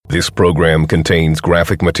This program contains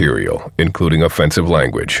graphic material, including offensive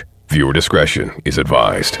language. Viewer discretion is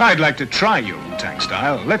advised. I'd like to try your Wu-Tang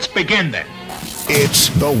style. Let's begin then. It's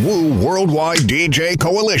the Wu Worldwide DJ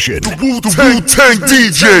Coalition. The Wu-Tang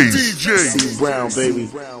DJs. C Brown, baby.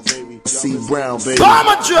 C Brown, baby.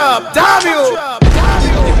 Bomber drop, W.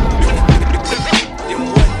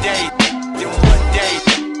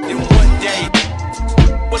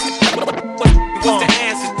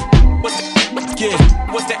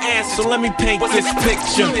 What's the answer? So let me paint this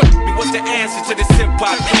picture. What's the answer to this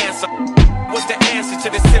hip-hop cancer? What's the answer to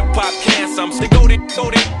this hip-hop cancer? They go there,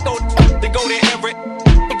 Everett.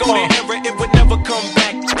 They go there, Everett. It would never come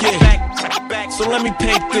back. Back. So let me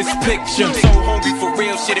paint this picture. So hungry for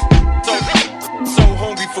real shit. So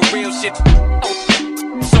hungry for real shit.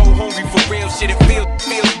 So hungry for real shit. It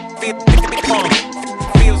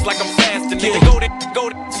feels like I'm fasting. Nigga, go there.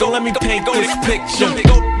 So let me paint this picture.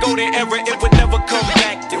 Go there, Everett. It would never come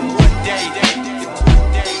back. In one day.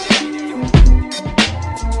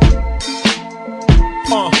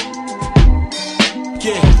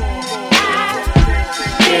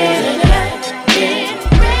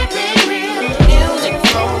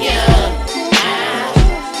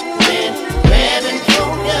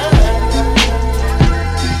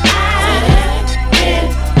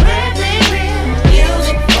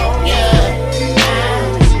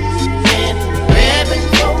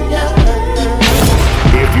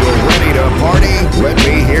 Let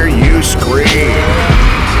me hear you scream.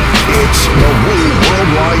 It's the Wu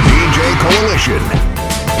Worldwide DJ Coalition.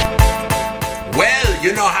 Well,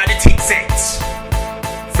 you know how the thing sets.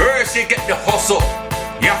 First you get the hustle.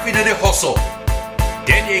 You have to do the hustle.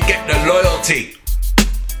 Then you get the loyalty.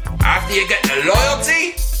 After you get the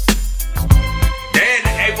loyalty, then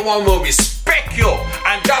everyone will respect you.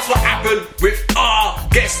 And that's what happened with our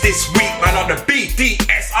guest this week, man, on the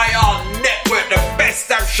BDSIR network, the best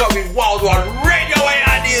damn show in worldwide radio.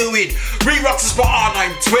 I deal with Re-Rocks Spot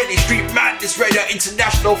R920 Street Madness Radio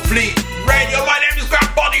International Fleet Radio. My name is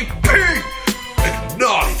Grandbody P.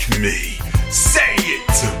 Acknowledge me. Say it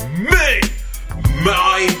to me.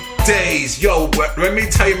 My days. Yo, let me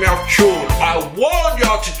tell you my tune. I warned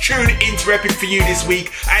y'all to tune into RePPiN4U this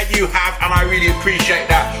week, and you have, and I really appreciate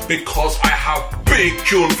that because I have big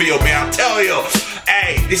tune for you, man. I tell you.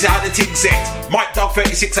 Hey, this is how the thing set.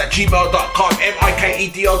 MikeDog36@gmail.com.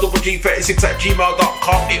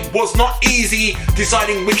 MikeDog36@gmail.com. It was not easy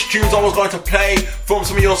deciding which tunes I was going to play from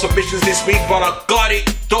some of your submissions this week, but I got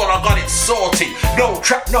it done. I got it sorted. No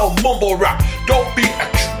trap, no mumble rap. Don't be a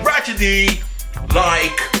tragedy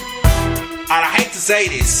like, and I hate to say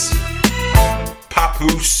this,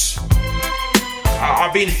 Papoose.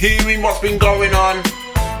 I've been hearing what's been going on.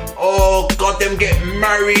 Oh God, them get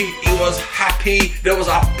married. He was happy. There was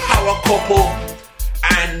a power couple,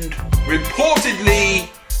 and reportedly,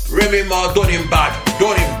 Remy Ma done him bad,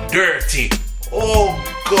 done him dirty. Oh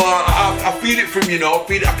God, I feel it from, you know. I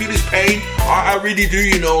feel his pain. I really do,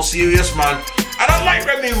 you know. Serious man. And I like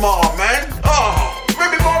Remy Ma, man. Oh.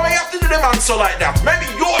 Remy Ma, you have to do the man so like that. Maybe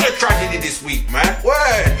you're the tragedy this week, man.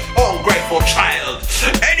 Word. Ungrateful child.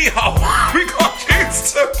 Anyhow, we got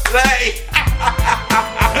tunes to play.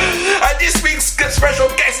 And this week's special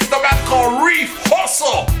guest is the man called Reef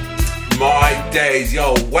Hustle. My days,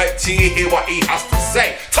 yo, wait till you hear what he has to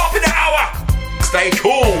say. Top of the hour. Stay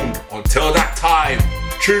tuned until that time.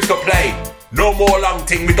 Choose to play. No more long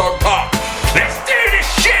thing, we don't talk. Let's do this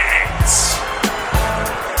shit.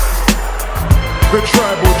 The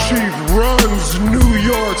tribal chief runs New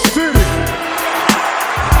York City.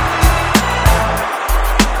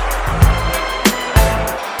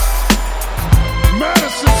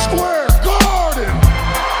 Madison Square Garden.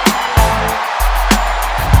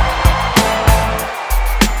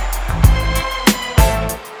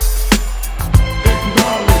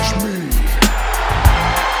 Acknowledge me.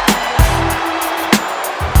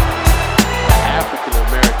 The African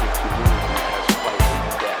American community has quite a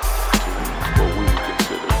debt to what we would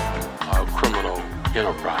consider criminal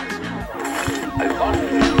enterprise.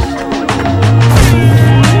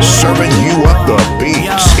 Serving you up the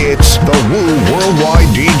beats, it's the Wu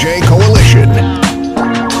Worldwide DJ Coalition.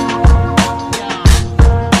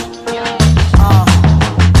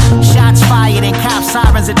 Shots fired and cop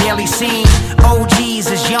sirens a daily scene. OGs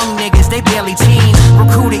is young niggas, they barely teens.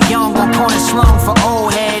 Recruited young on corner slum for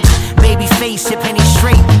old heads. Baby face hit penny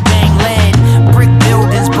straight, we bang lead. Brick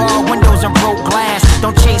buildings, bar windows and broke glass.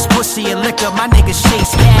 Don't chase pussy or liquor, my niggas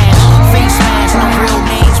chase cash. Face masks, no real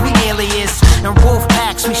names, we alias. And wolf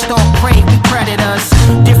packs, we stalk prey, we predators.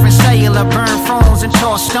 Different cellular, burn phones and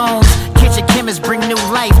chalk stones. Kitchen chemists bring new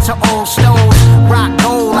life to old stoves. Rock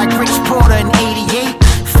gold like Rich Porter in '88.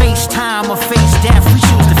 FaceTime or face death, we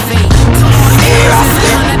choose to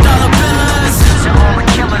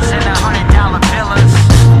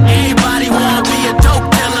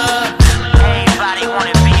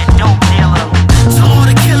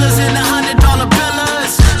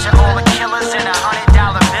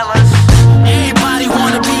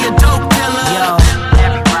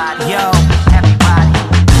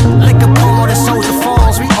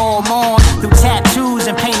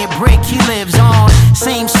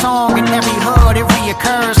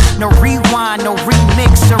reoccurs. No rewind, no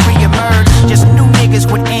remix or reemerge. Just new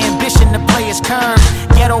niggas with ambition to play his curve.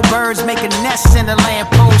 Ghetto birds make a nest in a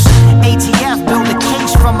lamppost. ATF build a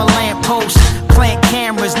case from a lamppost. Plant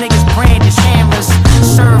cameras, niggas brandish hammers.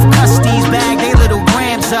 Serve custies, bag they little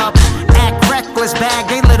grams up. Act reckless, bag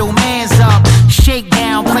they little mans up. Shake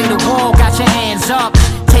down, play the wall, got your hands up.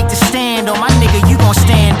 Take the stand on my nigga, you gon'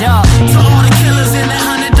 stand up. To all the killers in the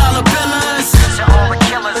 $100 billers. To all the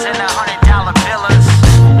killers in the $100 billers.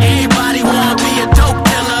 Everybody wanna be a dope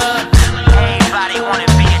dealer. Everybody wanna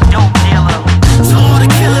be a dope dealer. To all the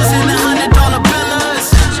killers in the $100 billers.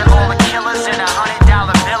 To all the killers in the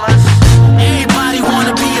 $100 billers. Everybody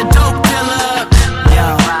wanna be a dope dealer. Yo,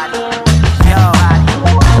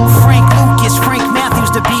 Frank Lucas, Frank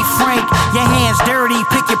Matthews to be frank. Your hands dirty,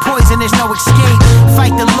 pick your poison, there's no escape.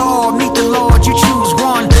 Fight the law, meet the Lord, you choose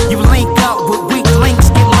one. You link up with weak links,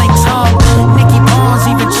 get links hung. Nicky Barnes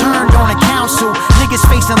even turned on the council. Niggas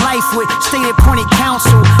facing life with state appointed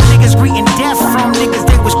counsel. Niggas greeting death from niggas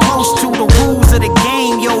they was close to. The rules of the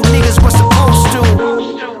game, yo, niggas was supposed to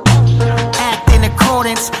act in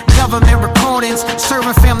accordance. Government recordings,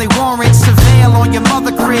 serving family warrants. Surveil on your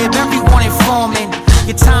mother crib, everyone informing.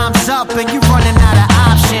 Your time's up and you running out of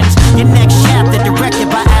options. Your next chapter directed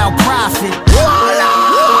by Al Prophet.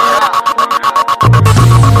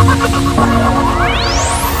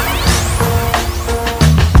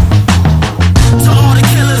 To all the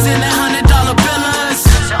killers in the $100 billers.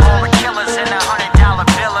 To all the killers in the $100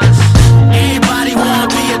 billers. Everybody wanna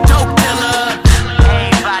be a dope dealer.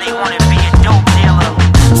 Everybody wanna be a dope dealer.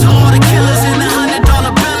 To all the killers in the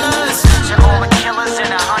 $100 billers. To all the killers in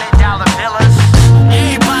the $100 billers.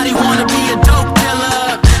 Everybody wanna be a dope dealer.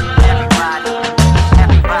 Everybody.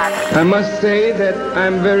 I must say that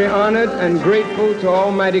I'm very honored and grateful to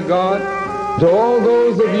Almighty God, to all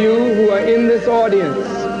those of you who are in this audience,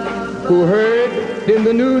 who heard in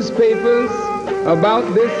the newspapers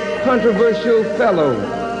about this controversial fellow.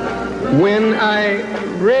 When I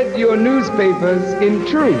read your newspapers, in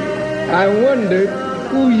truth, I wondered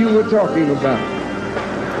who you were talking about.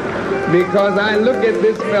 Because I look at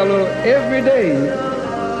this fellow every day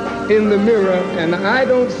in the mirror and I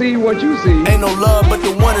don't see what you see. Ain't no love but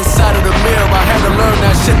the one inside of the mirror. I had to learn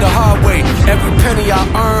that shit the hard way. Every penny I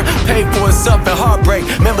earn, paid for itself in heartbreak.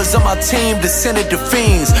 Members of my team descended to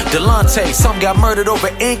fiends. Delonte, some got murdered over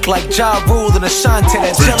ink like Ja Rule and Ashante.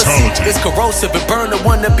 That jealousy is corrosive, it burned the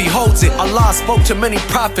one that beholds it. Allah spoke to many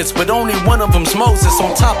prophets, but only one of them's Moses.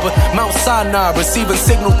 On top of Mount Sinai, receiving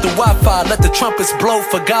signal through Wi-Fi. Let the trumpets blow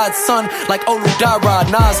for God's son, like Oludara.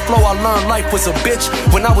 Nas flow, I learned life was a bitch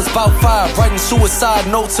when I was about 5. Writing suicide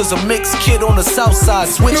notes as a mixed kid on the south side.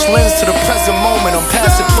 Switch lens to the present moment. I'm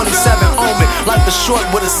past the 27 omen. Life is short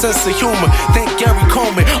with a sense of humor. Think Gary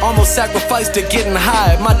Coleman. Almost sacrificed to getting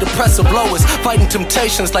high at my depressive lowest. Fighting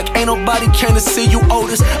temptations like ain't nobody came to see you,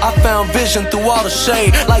 Otis. I found vision through all the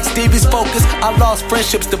shade. Like Stevie's focus, I lost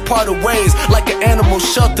friendships, departed ways. Like an animal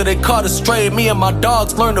shelter, they caught astray. Me and my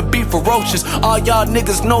dogs learned to be ferocious. All y'all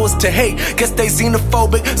niggas know is to hate. Guess they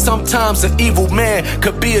xenophobic. Sometimes an evil man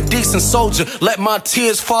could be a decent soldier. Let my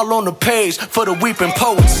tears fall on the page for the weeping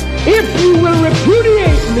poets. If you will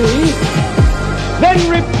repudiate me, then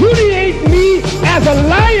repudiate me as a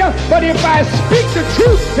liar. But if I speak the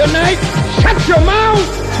truth tonight, shut your mouth.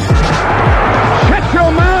 Shut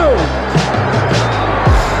your mouth.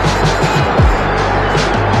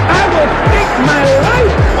 I will stake my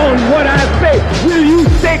life on what I say. Will you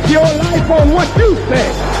stake your life on what you say?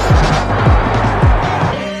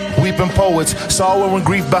 Weeping poets, sorrow and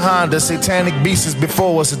grief behind us. Satanic beasts is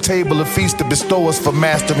before us. A table of feast to bestow us for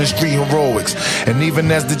mastering street heroics. And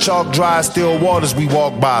even as the chalk dries, still waters we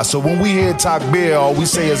walk by. So when we hear takbir, all we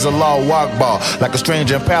say is Allahu Akbar. Like a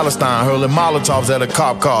stranger in Palestine, hurling Molotovs at a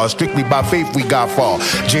cop car. Strictly by faith we got far.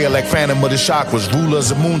 Jail like Phantom of the Chakras.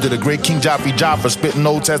 Rulers of Munda, the great King Jaffy Jaffa. Spitting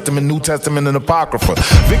Old Testament, New Testament, and Apocrypha.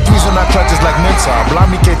 Victories in our clutches like Mensa.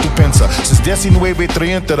 Blami que tu pensa. Since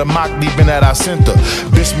 1930, the Mahdi been at our center.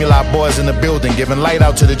 Bismillah boys in the building, giving light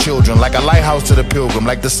out to the children. Like a lighthouse to the pilgrim.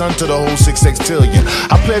 Like the sun to the whole 6 sextillion.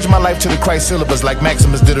 I pledge my life to the Christ syllabus like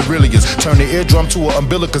Maximus did Aurelius. Turn the eardrum to an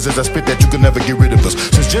umbilicus as I spit that you can never get rid of us.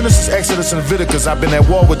 Since Genesis, Exodus, and Leviticus, I've been at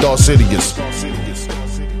war with Alcidius.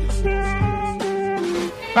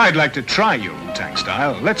 I'd like to try you, Wu-Tang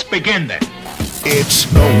style. Let's begin then. It's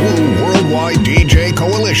the Wu Worldwide DJ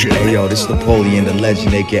Coalition. Hey yo, this is Napoleon, the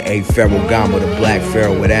legend, aka Pharaoh Gama, the Black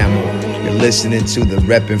Pharaoh with ammo. You're listening to the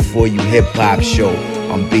RePPiN4U Hip Hop Show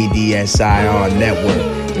on BDSIR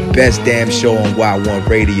Network. The best damn show on Y1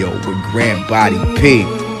 Radio with Grant Body P.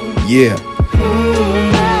 Yeah.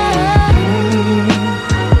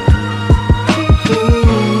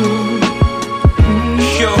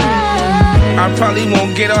 I probably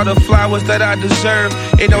won't get all the flowers that I deserve.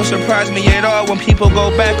 It don't surprise me at all when people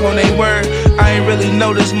go back on their word. I ain't really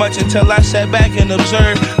noticed much until I sat back and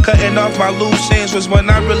observed. Cutting off my loose ends was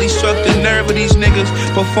when I really struck the nerve of these niggas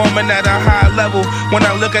performing at a high level. When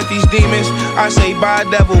I look at these demons, I say bye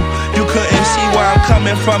devil. You couldn't see where I'm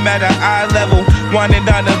coming from at an eye level. Winding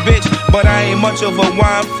down a bitch, but I ain't much of a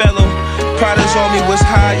wine fellow. Prada's on me was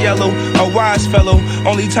high yellow, a wise fellow.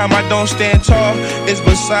 Only time I don't stand tall is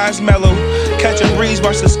besides mellow. Catch a breeze,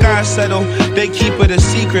 watch the sky settle. They keep it a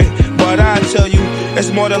secret, but I tell you,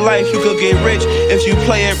 it's more to life. You could get rich if you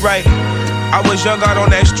play it right. I was young out on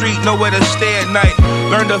that street, nowhere to stay at night.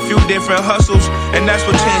 Learned a few different hustles, and that's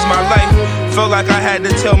what changed my life. Felt like I had to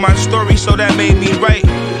tell my story, so that made me right.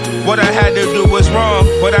 What I had to do was wrong,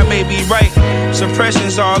 but I may be right.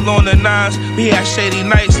 Suppression's all on the nines, we had shady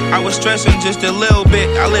nights. I was stressing just a little bit,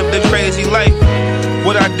 I lived a crazy life.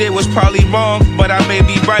 What I did was probably wrong, but I may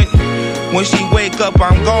be right. When she wake up,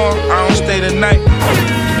 I'm gone, I don't stay the night.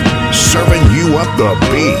 Serving you up the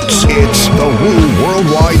beats, it's the Woo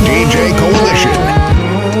Worldwide DJ Coalition.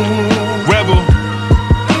 Rebel.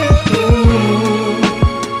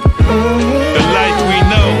 The life we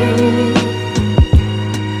know.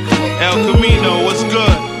 El Camino, what's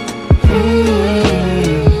good?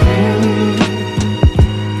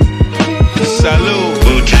 Salud.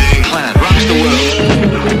 Wu-Tang Clan rocks the world.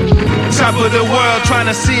 Top of the world, trying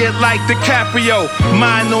to see it like DiCaprio.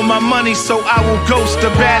 Mind on my money, so I will ghost the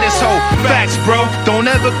baddest hoe. Facts, bro, don't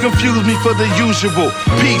ever confuse me for the usual.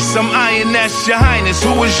 Peace, I'm Iron Nash, your highness,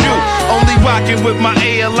 who is you? Only rocking with my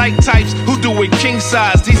AL-like types who do it king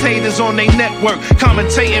size. These haters on their network,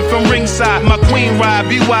 commentating from ringside. My queen ride,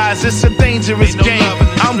 be wise, it's a dangerous game.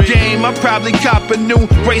 I'm game, I probably cop a new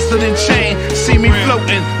bracelet and chain. See me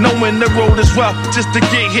floating, knowing the road is rough just to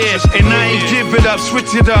get here. And I ain't give it up,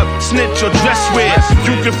 switch it up, snitch or dress wear.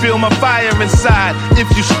 You can feel my fire inside if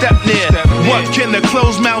you step near. What can the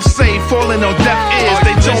closed mouth say, falling on deaf ears?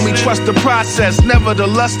 They told me trust the process, never the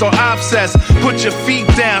lust or obsess. Put your feet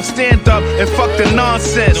down, stand up and fuck the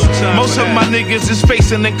nonsense. Most of my niggas is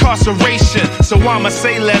facing incarceration, so I'ma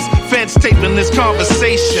say less, feds taping this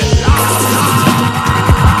conversation.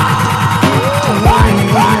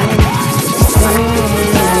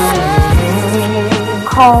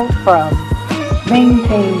 Call from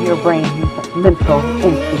Maintain Your Brain's Mental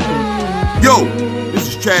Institute. Yo, this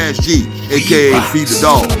is Trash G, aka Feed the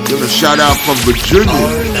Dog. Giving a shout out from Virginia.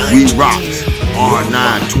 We rock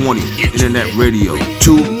R920 Internet Radio.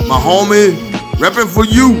 To my homie,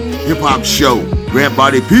 RePPiN4U Hip Hop Show. Grant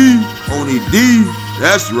Body P, Tony D.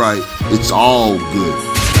 That's right, it's all good.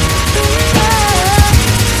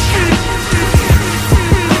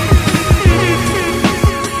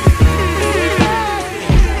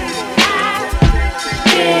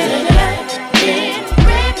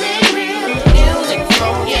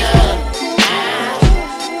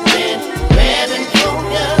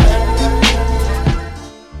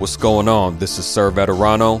 What's going on? This is Sir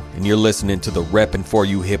Veterano, and you're listening to the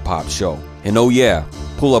RePPiN4U Hip Hop Show. And oh yeah,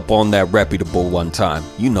 pull up on that reputable one time.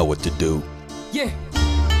 You know what to do. Yeah.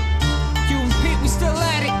 Q and Pete, we still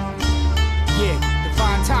at it. Yeah,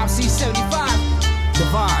 Divine Top C75.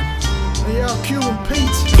 Divine. Hey, yo, Q and Pete.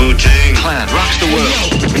 Wu-Tang Clan rocks the world.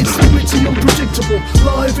 It's the witty, unpredictable,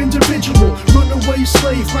 live individual, runaway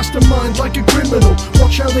slave, mastermind like a criminal.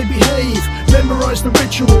 Watch how they behave, memorize the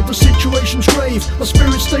ritual, the situation's grave. My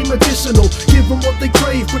spirits stay medicinal, give them what they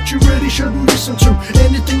crave, but you really shouldn't listen to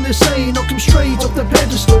anything they say. Knock them straight off the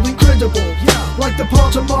pedestal, incredible. Like the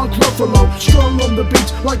part of Mark Ruffalo, strong on the beat,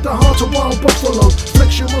 like the heart of Wild Buffalo.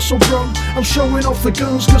 Flex your muscle, bro. I'm showing off the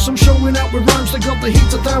guns, cause I'm showing out with rhymes that got the heat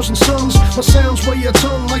 1,000 suns. My sounds weigh a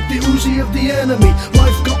ton like the Uzi of the enemy.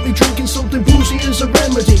 Life got me drinking something boozy as a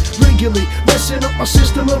remedy. Regularly messing up my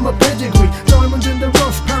system and my pedigree. Diamond in the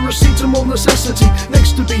rough, paracetamol necessity.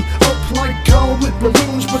 Next to be up like Carl with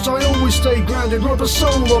balloons, but I always stay grounded, rubber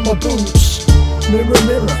sole on my boots. Mirror,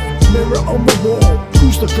 mirror, mirror on the wall,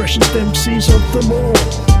 who's the freshest MCs of them all?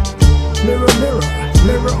 Mirror, mirror,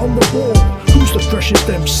 mirror on the wall, who's the freshest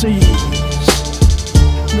MCs?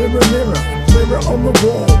 Mirror, mirror, mirror on the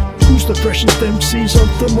wall, who's the freshest MCs of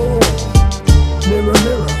them all? Mirror,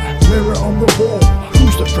 mirror, mirror on the wall,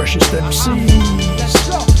 who's the freshest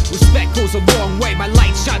MCs? Respect goes a long way, my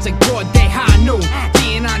light shines like broad day, high noon.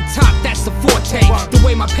 Being on top, that's the forte. The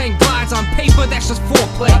way my pen glides on paper, that's just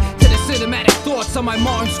foreplay. To the cinematic thoughts on my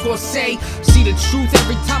Martin Scorsese. See the truth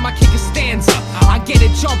every time I kick a stanza. I get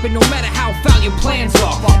it jumping no matter how foul your plans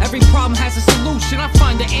are. Every problem has a solution, I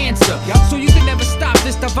find the answer. So you can never stop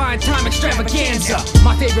this divine time extravaganza.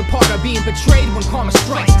 My favorite part of being betrayed when karma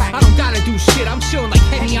strikes. I don't gotta do shit, I'm chilling like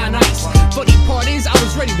Henny on ice. Funny part is, I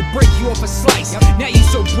was ready to break you off a slice. Now you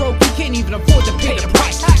so broke, you can't even afford to pay the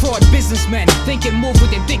price. Fraud businessmen think and move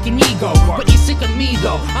with their dick and ego. But you're sick of me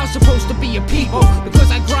though, I'm supposed to be your people.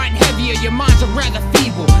 Because I grind heavier, your minds are rather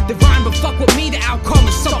feeble. Divine, but fuck with me, the outcome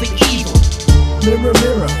is something evil. Mirror,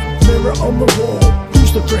 mirror, mirror on the wall,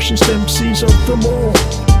 who's the freshest MCs of them all?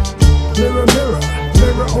 Mirror, mirror,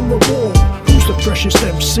 mirror on the wall, who's the freshest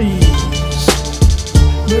MCs?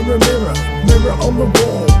 Mirror, mirror, mirror on the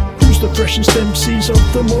wall, who's the freshest MCs of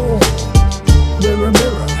them all? Mirror,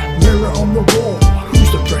 mirror, mirror on the wall,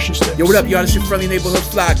 who's the freshest MCs? Yo, what up, y'all? This your friendly neighborhood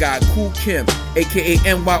fly guy, Cool Kim, aka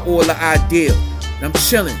NY All The Ideal. And I'm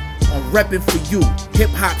chilling on RePPiN4U Hip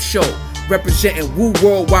Hop Show, representing Woo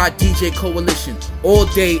Worldwide DJ Coalition all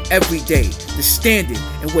day, every day. The standard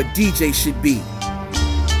and what DJ should be.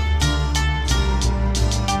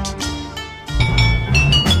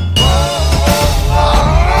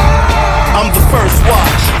 I'm the first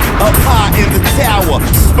watch, up high in the tower,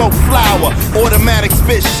 smoke flower, automatic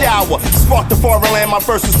spit shower, spark the foreign land, my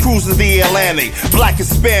verses cruising the Atlantic, black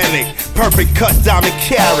Hispanic, perfect cut, diamond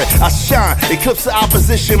carat, I shine, eclipse the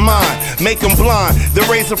opposition mind, make them blind, the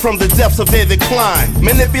razor from the depths of their decline,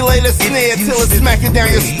 manipulate a snare till it smack it down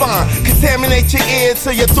your spine, contaminate your ear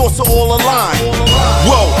till your thoughts are all aligned,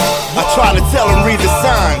 whoa, I try to tell them read the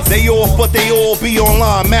signs, they off but they all be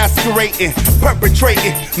online, masquerading,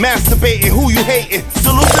 perpetrating, masturbating, who you hating,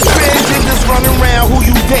 salute the transgenders running around, who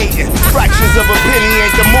you dating, fractions of a penny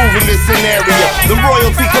ain't the move in this scenario, the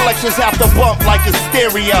royalty collections have to bump like a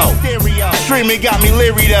stereo, streaming got me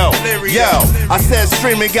leery though, yo, I said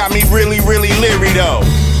streaming got me really, really leery though.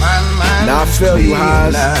 Now I feel you,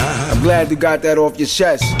 Haas. I'm glad you got that off your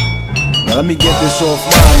chest. Now let me get this off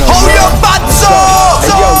mine. Hold your butts up!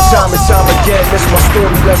 Hey yo, time and time again, this my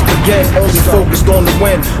story, let's begin. Only focused on the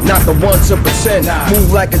win, not the one to pretend.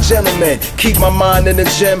 Move like a gentleman, keep my mind in the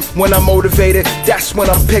gym. When I'm motivated, that's when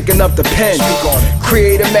I'm picking up the pen.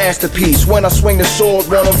 Create a masterpiece, when I swing the sword,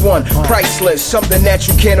 one of one. Priceless, something that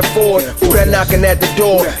you can't afford. Who that knocking at the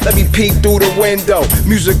door? Let me peek through the window.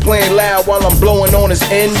 Music playing loud while I'm blowing on his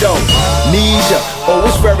endo. Need ya, oh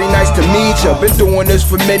it's very nice to meet ya. Been doing this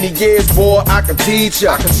for many years, boy, I can teach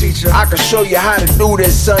ya. I can show you how to do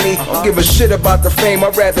this, sonny. Don't give a shit about the fame,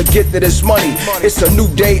 I'd rather get to this money. It's a new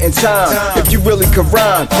day and time, if you really could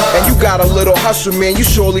rhyme. And you got a little hustle, man, you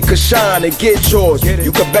surely could shine and get yours.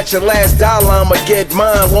 You could bet your last dollar I'ma get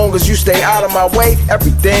mine. Long as you stay out of my way,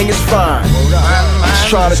 everything is fine. Just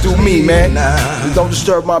trying to do me, man. Don't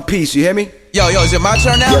disturb my peace, you hear me? Yo, is it my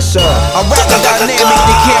turn now? Yes, sir. I'm rapping dynamic,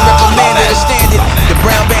 they can't recommend it, understand it. The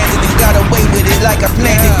brown bandit, he got away with it like I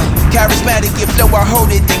planned it. Charismatic, your flow, I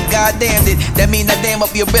hold it, then God damned it. That mean I dam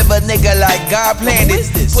up your river, nigga, like God planned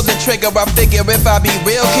it. Pull the trigger, I figure if I be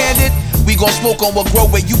real candid, we gon' smoke on what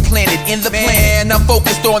grow where you planted in the plan. I'm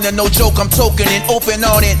focused on it, no joke, I'm token and open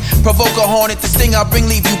on it. Provoke a hornet, the sting I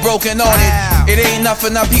bring leave you broken on it. It ain't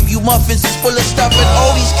nothing, I peep you muffins, it's full of stuff. And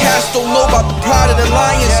all these cats don't know about the pride of the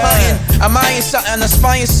lions hunting. I'm eyeing something,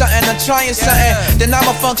 aspiring something, I'm trying something. Then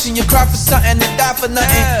I'ma function, you cry for something and die for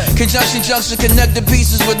nothing. Conjunction, junction, connect the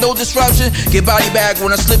pieces with no disruption. Get body bag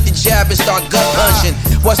when I slip the jab and start gut punching.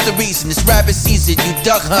 What's the reason? It's rabbit season, you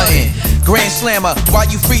duck hunting. Grand slammer, while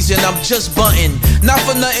you freezing, I'm just bunting. Not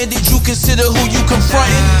for nothing did you consider who you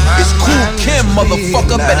confronting. It's Cool Kim,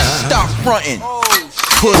 motherfucker, better stop fronting.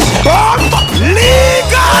 Bomb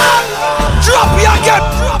legal! Drop your gun!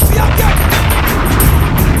 Drop your gun!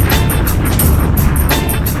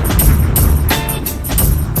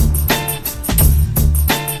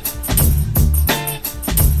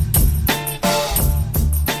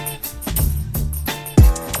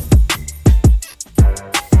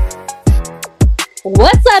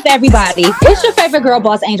 What's up, everybody? It's your favorite girl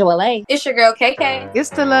boss, Angel LA. It's your girl, KK. It's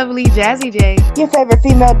the lovely Jazzy J. Your favorite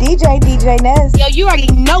female DJ, DJ Ness. Yo, you already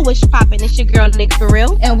know what's poppin'. It's your girl, Nick For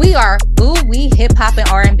Real. And we are Ooh Wee Hip Hop and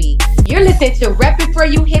R&B. You're listening to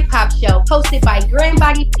RePPiN4U Hip Hop Show, hosted by Grand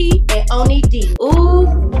Body P and Oni D. Ooh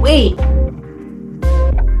Wee.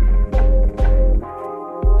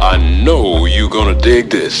 I know you gonna dig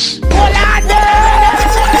this. When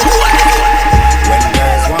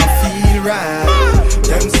girls want feel right,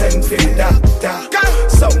 them send for the doctor.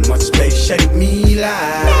 So much they shake me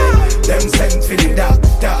like. Them send for the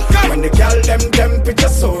doctor. When the girl them temperature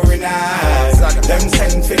soaring high, them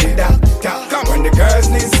send for the doctor. When the girls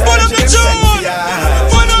need surgery, them send for ya.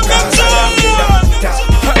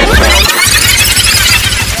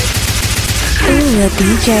 Ooh,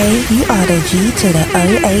 DJ, you are the G to the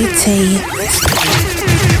OAT.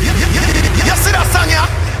 You see that song, yeah?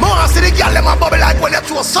 I see the girl them a bubble like when you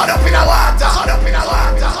throw sun up in the water. Sun up in the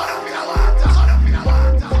water. Sun up in the water. Sun up in the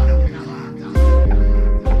water.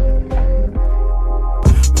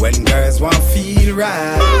 feel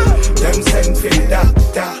right. Them send for the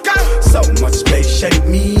doctor. So much space shake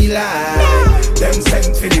me like. Them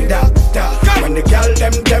send for the doctor. When the girl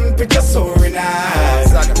them temperature soaring high.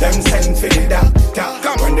 Them send for the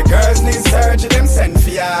doctor. When the girls need surgery, them send for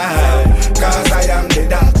ya. Cause I am the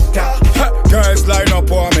doctor. Girls line up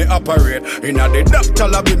while me operate. Inna the doctor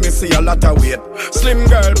lobby me see a lot of weight. Slim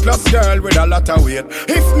girl plus girl with a lot of weight.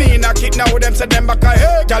 If me knock it now, them say them back a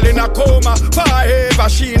head. Girl in a coma, forever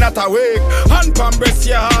she not awake. Hand palm breast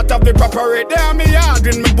your heart of the proper rate. There me hard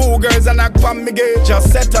in me boogers and I palm me gate.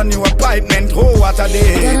 Just set a new appointment, oh what a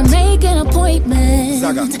day. Gotta make an appointment,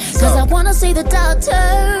 cause I wanna see the doctor.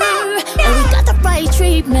 Oh, we got the right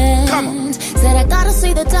treatment. Said I gotta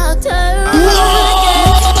see the doctor. I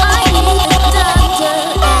need the doctor.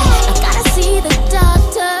 I gotta see the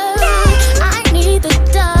doctor. I need the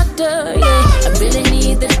doctor. Yeah, I really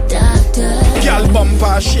need the doctor. Girl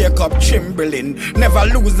bumper shake up trembling. Never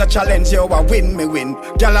lose a challenge, yo I win me win.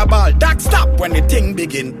 Girl a ball dark stop when the thing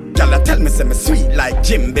begin. Girl a tell me say me sweet like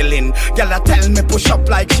Jim Billin. Girl a tell me push up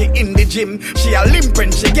like she in the gym. She a limp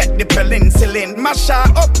when she get the penicillin. Mash her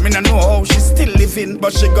up, me no know how she still living.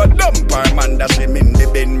 But she got dump her man that she in the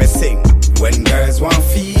bin me sing. When girls want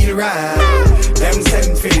feel right, them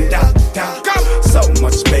send for the doctor. So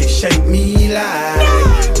much space shake me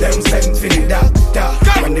like. Them send for the doctor.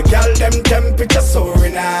 When the girl them temperature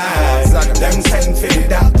soaring high. Them send for the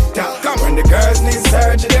doctor. When the girls need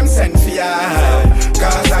surgery, them send for ya.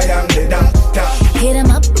 Cause I am the doctor. Hit him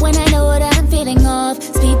up when I know that I'm feeling off.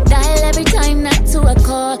 Speed dial every time, not to a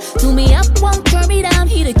call. Tune me up, won't turn me down,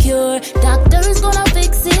 he the cure. Doctor is gonna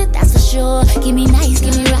fix it, that's for sure. Give me nice,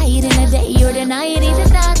 give me right in the day or the night. He's a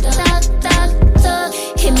doctor.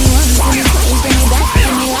 Hit me once, give me twice, bring me back,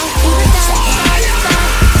 give me life. He's a doctor.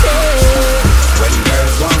 When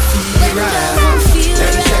girls want feel right,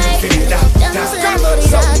 them send for the doctor.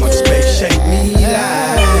 So much space shake me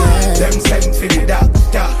like. Them send for the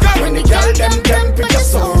doctor. When the girl them temperature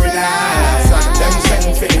soaring high. Them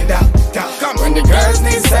send for the doctor. When the girls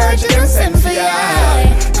need surgery, them send for ya.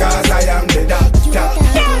 Cause I am the doctor.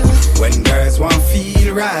 When girls want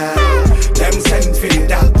feel right, them send for the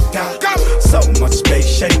doctor. So much space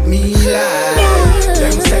shake me like.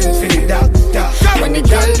 Them send for the doctor. When the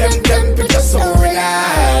girl them temperature soaring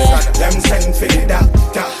high. Them send for the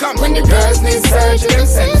doctor. When the girls need surgery, them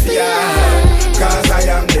send for ya. Cause I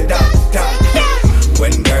am the doctor.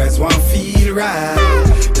 When girls want feel right,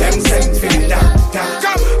 them send for the doctor.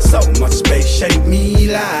 So much space shake me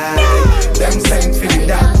like. Them send for the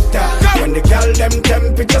doctor. When the girl them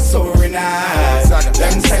temperature soaring high.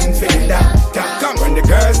 Them send for the doctor. When the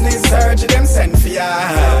girls need surgery, them send for ya.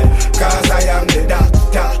 Cause I am the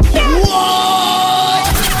doctor.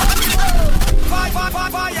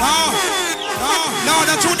 No,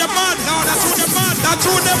 that's who the man. No, that's who the man. That's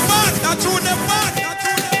who the man. That's who the man.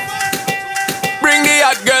 Bring the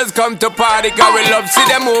hot girls come to party, cause we love see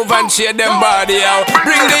them move and shake them body out.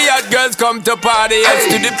 Bring the hot girls come to party, yes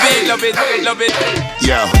to the beat, love it, love it.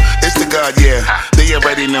 Yo, it's the God, yeah, they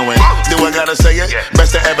already know it. Do I gotta say it?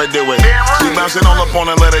 Best to ever do it. She bouncing all up on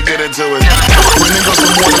her, let her get into it. When they go some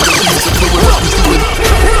water, cause she needs to fluid, rush me through it.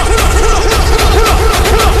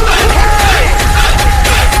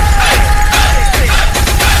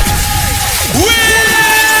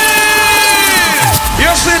 You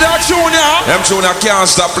see that tune now? Them tune can't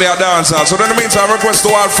stop play a dancer. So in the meantime, request to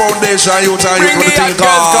all foundation youth and youth for the thing called. Bring the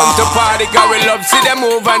hot girls come to party, cause we love see them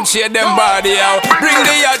move and shake them body out. Bring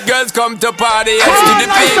the hot girls come to party, yes to the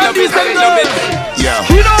beat, love it, love it. Yo,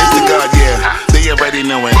 it's the God, yeah, they already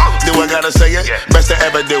know it. Do I gotta say it? Best to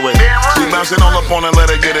ever do it. She bouncing all up on her, let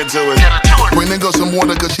her get into it. Bring the girl some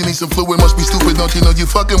water, cause she needs some fluid. Must be stupid, don't you know you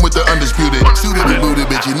fucking with the undisputed. Suited and booted,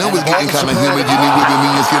 bitch, you know it's getting kinda humid. You need with me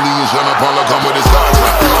and Skinny and Sean Apollo come with his stars.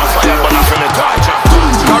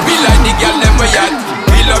 Cause we like the girl them we at.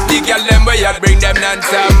 We love the girl them we at. Bring them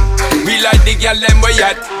non-stop. We like the girl them we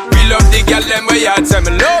at. We love the girl them we at. So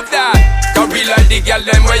me love that. Cause we like the girl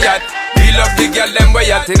them we at. We love the girl them we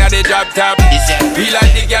at inna the drop top. We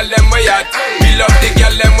like the girl them we at. We love the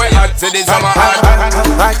girl them we at. So this summer hot.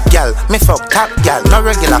 Hot girl, me fuck top girl, no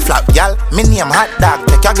regular flap girl. Me name hot dog,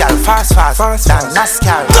 take your girl fast. Dan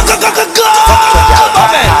NASCAR. Fuck your girl,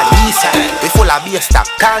 hard decent. We full of beer stock,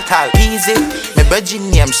 tall, easy. Me virgin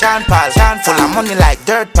name Sean Paul. Full of money like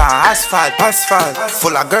dirt pan, asphalt.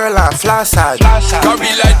 Full of girl and floss hard. Cause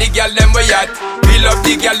we like the girl them we at. We love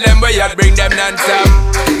the girl them we at. Bring them non-stop.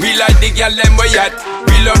 We like the girl them we at.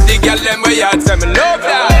 We love the girl them we at. So me love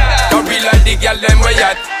that. Cause we like the girl them we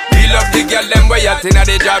at. We love the girl them we at inna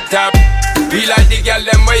the drop top. We like the girl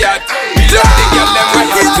them we at. We love the girl them we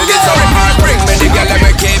at. To the summer hard. Bring me the girl them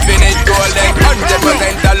we keeping it golden.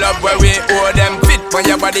 100% the love where we owe them.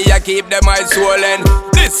 body, I keep them eyes swollen.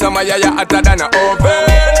 This summer, yeah, hotter than an oven.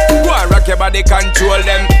 Go and rock your body, control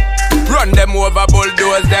them. Run them over,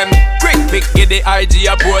 bulldoze them. Quick pick, get the IG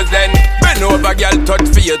oppose them. Bend over, girl, touch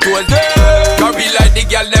for your toes them. Cause we like the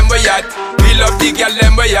girl them we at. We love the girl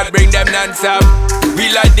them we at. Bring them non-stop. We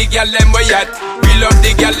like the girl them we at. We love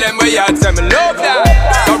the girl them we at. Say me love that.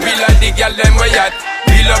 Cause we like the girl them we at.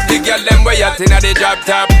 We love the girl them we at. Inna the drop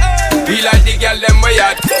top. We like the girl them we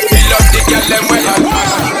at. We love the girl them we at.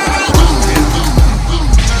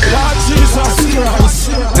 Lord Jesus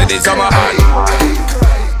Christ. To the summer hot.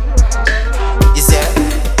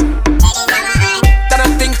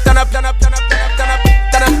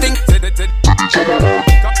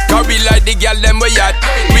 Cause we like the girl them we at.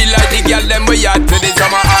 We like the girl them we at. To the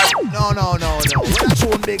summer hot. No. We're not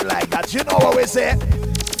too big like that. You know what we say?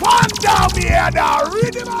 Fun down here now.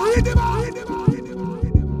 Read him.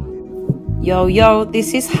 Yo,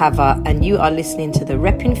 this is Hava, and you are listening to the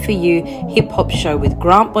RePPiN4U Hip Hop Show with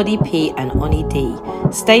Grant Body P and Oni D.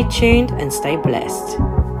 Stay tuned and stay blessed.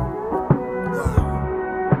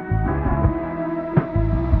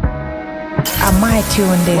 I might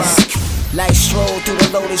tune this. Life stroll through the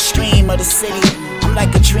loaded stream of the city. I'm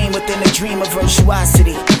like a dream within a dream of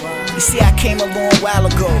virtuosity. You see, I came a long while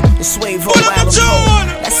ago. The swave while I'm cold.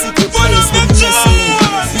 That secret place where you missing me.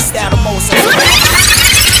 You style the most.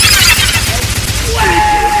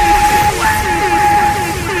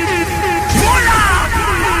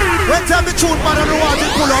 When tell the truth, man, I don't want to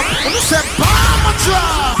pull up. And you say, Bama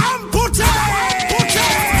drop. I'm putting.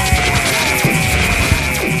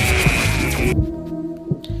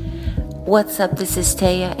 What's up, this is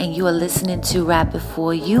Taya, and you are listening to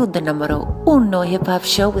RePPiN4U, the numero uno hip-hop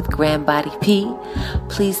show with Grand Body P.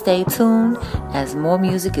 Please stay tuned as more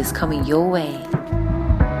music is coming your way.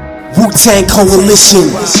 Wu-Tang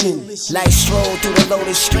Coalition. Life stroll through the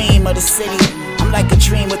loaded stream of the city. I'm like a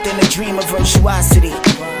dream within a dream of virtuosity.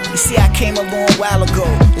 You see, I came a long while ago.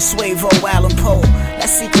 The swave while I'm Poe. That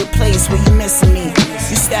secret place where you missing me.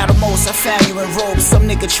 You style the most, I found you in robes. Some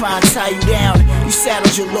nigga try and tie you down. You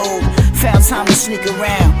saddled your load, found time to sneak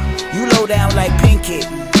around. You low down like Pinkett.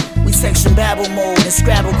 We section Babel mode and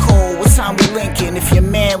Scrabble code. What time we linking? If your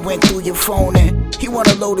man went through your phone and he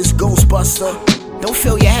wanna load his Ghostbuster. Don't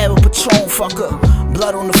fill your head with Patron, fucker.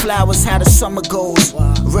 Blood on the flowers, how the summer goes.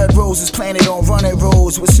 Red roses planted on running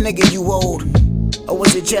roads. Which nigga you old? Or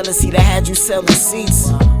was it jealousy that had you selling seats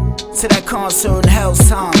to that concert in Hell's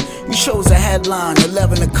Time? You chose a headline,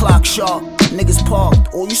 11 o'clock sharp. Niggas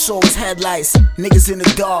parked, all you saw was headlights. Niggas in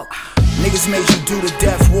the dark, niggas made you do the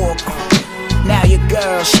death walk. Now your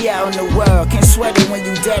girl, she out in the world. Can't sweat it when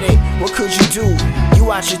you dead it. What could you do? You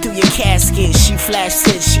watch her through your casket. She flash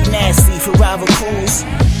hits, she nasty for rival crews.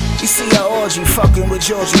 You see her orgy, fucking with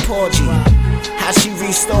Georgie Porgy. How she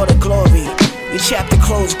restored her glory. Your chapter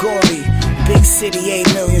closed gory. Big city,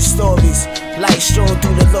 8 million stories. Light stroll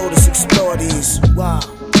through the Lotus, explore these. Wow.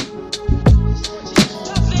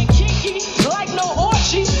 Like no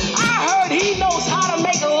orgy, I heard he knows how to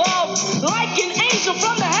make love. Like an angel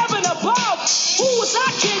from the heaven above. Who was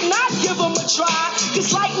I kidding? I'd give him a try.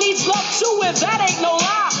 Cause light needs love too, and that ain't no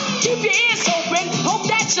lie. Keep your ears open, hope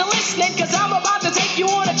that you're listening. Cause I'm about to take you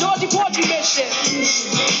on a Georgie Porgy mission.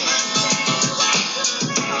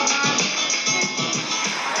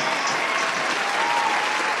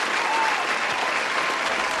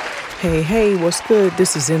 Hey, what's good?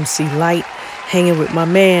 This is MC Light, hanging with my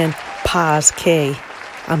man, Paz K.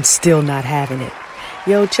 I'm still not having it.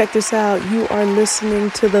 Yo, check this out. You are listening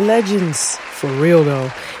to the legends. For real,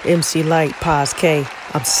 though. MC Light, Paz K.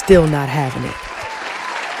 I'm still not having it.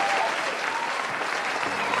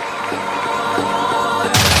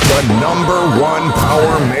 The #1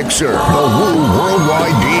 power mixer, the Wu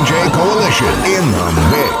Worldwide DJ Coalition, in the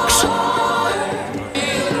mix.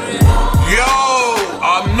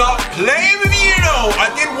 I'm not playing with you, I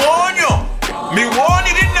did warn you. Me warn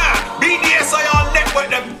you, didn't I? BDSIR Network,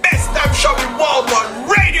 the best damn show in worldwide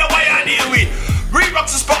radio I deal with.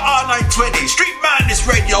 Reeboks the spot R920, Street Madness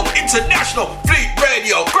Radio, International Fleet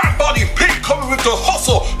Radio, Grand Body P coming with the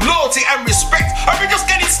hustle, loyalty and respect. And we're just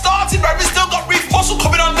getting started, man. We still got Reef Hustle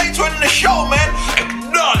coming on later in the show, man.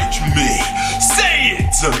 Acknowledge me. Say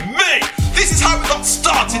it to me. This is how we got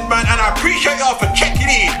started, man, and I appreciate y'all for checking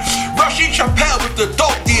in. Rashid Chappelle with the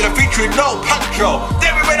Dope Dealer featuring No Pancho.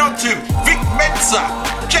 Then we went on to Vic Mensa,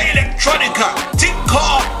 J Electronica, Tick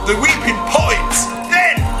Car, The Weeping Poets.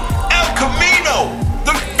 Then El Camino,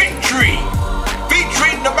 The Victory,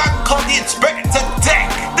 featuring the man called the Inspector Deck.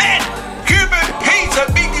 Then Cuban Peter,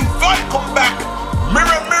 Big Invite come back.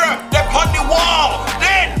 Mirror, mirror, they're on the wall.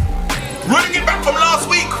 Then running it back from last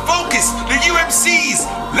week, Focus, the UMCs,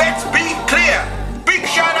 Let's Be Clear. Big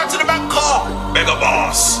shout Mega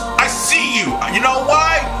Boss. I see you. And you know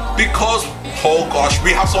why? Because, oh gosh, we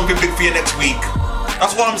have something big for you next week.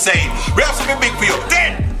 That's what I'm saying. We have something big for you.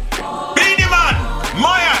 Then, Beanie Man,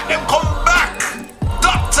 Maya, them come back.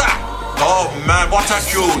 Doctor. Oh man, what a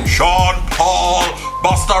tune. Sean Paul,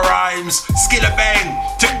 Busta Rhymes, Skilla Bang,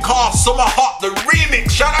 Tinkoff, Summer Hot, the remix.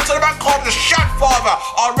 Shout out to the man called The Shot Father,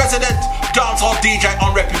 our resident dancehall DJ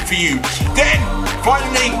on RePPiN4U. Then,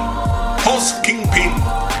 finally, Host Kingpin,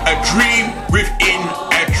 A Dream Within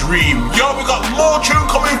a Dream. Yo, we got more tune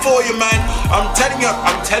coming for you, man. I'm telling you.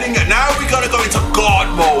 Now we're gonna go into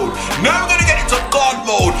God mode. Now we're gonna get into God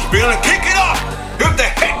mode. We're gonna kick it off with the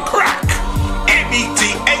head crack. MET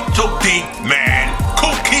H.O.D. man.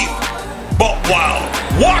 Cool Keith. But wow.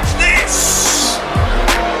 Watch this.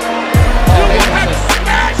 You would have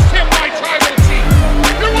smashed him, my tribal chief.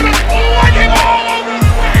 You would have poured him all over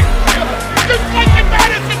the way. Just like the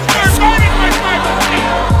Madison Square Garden, my tribal chief.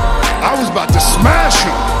 I was about to smash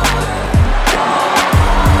him.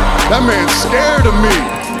 That man's scared of me.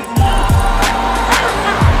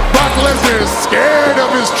 Brock Lesnar is scared of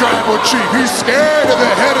his tribal chief. He's scared of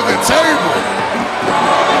the head of the table.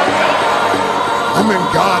 I'm in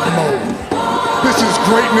God mode. This is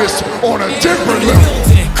greatness on a different level.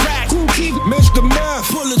 Mr. Muff,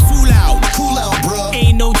 pull his fool out. Cool out, bro.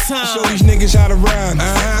 Ain't no time. Show these niggas how to rhyme.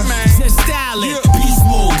 Just styling, beast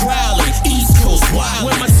mode, growling, East Coast wild.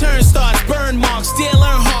 When my turn starts, burn marks, Dale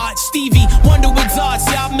Earnhardt, Stevie, Wonder with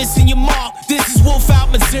darts, y'all missing your mark. This is wolf out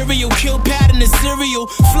material, kill pattern and cereal.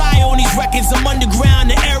 Fly on these records, I'm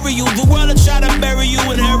underground and aerial. The world will try to bury you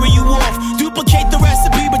and hurry you off. Duplicate the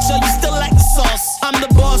recipe, but yo, you still like the sauce. I'm the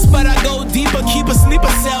boss, but I go deeper, keep a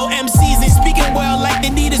sleeper cell. MCs ain't speaking well like they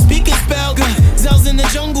need a speaking spell. Zells in the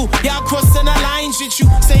jungle, y'all crossing the line. Shit you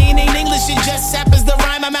saying ain't English, it just sappers the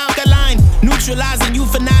rhyme. I'm alkaline, neutralizing,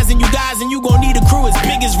 euthanizing you guys, and you gon' need a crew as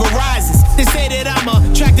big as Verizon's. They say that I'm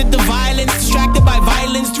attracted to violence, distracted by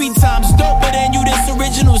violence. 3 times doper than you, this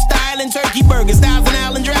original style. And turkey burgers, Thousand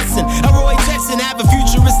Island dressing. A Roy Jetson, have a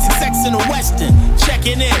futuristic sex in a western.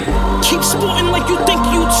 Checking in. Keep sporting like you think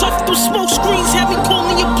you tough. Those smoke screens have me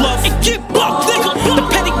calling your bluff. And get bucked, nigga. The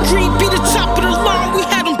pedigree be the top of the line. We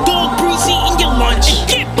had them dog breeze eating your lunch. And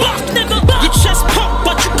get bucked, nigga. Your chest pump,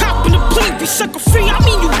 but you copping the plea. Be sucker free, I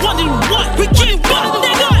mean you wanting what? We get bucked,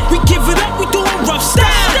 nigga. We give it up, we doing rough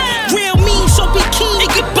style. Real mean, so be keen to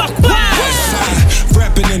get bucked.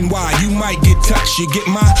 Reppin' NY, you might get touched. You get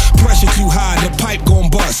my pressure too high, the pipe gon'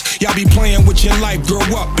 bust. Y'all be playing with your life, grow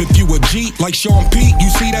up. If you a G like Sean Pete, you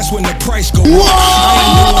see that's when the price go up. I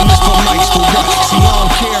ain't doing this for likes to what. See, I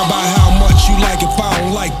don't care about how much you like if I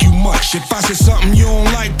don't like you much. If I said something you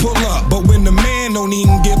don't like, pull up. But when the man don't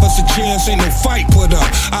even give us a chance, ain't no fight put up.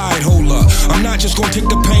 Alright, hold up. I'm not just gonna take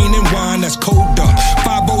the pain and wine, that's cold up.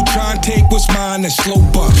 5-0 try and take what's mine, that's slow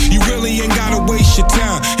buck. You really ain't gotta waste your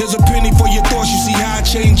time. Here's a penny for your thoughts, you see how I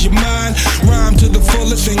change your mind. Rhyme to the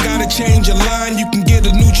fullest, ain't gotta change your line. You can get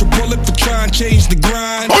a neutral bullet for trying to change the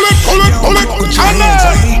grind. Pull it, with your hands,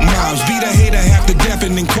 I hate miles. Beat a hater half to death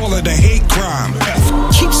and then call it a hate crime.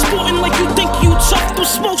 Keep sporting like you think you tough.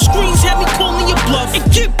 Those smoke screens have me calling your bluff. And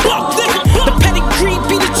get bucked, nigga. The pedigree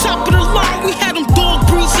be the top of the line. We had them dog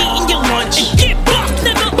breeze eating your lunch. And get bucked,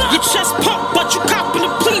 nigga. Your chest pump, but you copping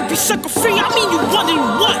the plea. Be sucker free, I mean you wanting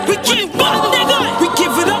what? We get bucked, nigga. We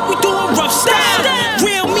give it up, we doing rough style.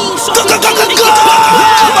 Real mean, so people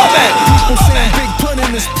saying Big Pun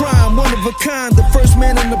in his prime, one of a kind. The first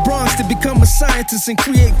man in the Bronx to become a scientist and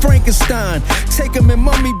create Frankenstein. Take him in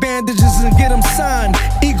mummy bandages and get him signed.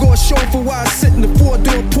 Igor chauffeur while I sit in the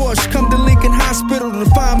 4-door Porsche. Come to Lincoln Hospital to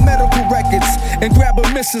find medical records and grab a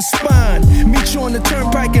missing spine. Meet you on the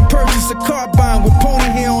turnpike and purchase a carbine with pony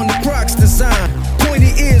hair on the Crocs design.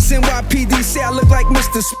 Pointy ears, NYPD say I look like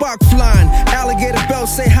Mr. Spock flying. Alligator belt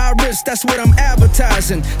say high risk, that's what I'm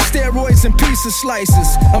advertising. Steroids and pizza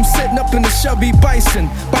slices. I'm sitting up in the Chevy Bison.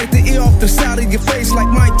 Bite the ear off the side of your face like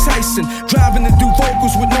Mike Tyson. Driving to do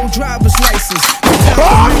vocals with no driver's license.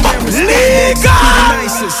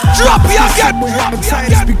 Drop your get.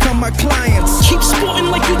 Hepatitis become my clients. Keep sporting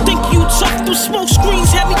like you think you tough. Those smoke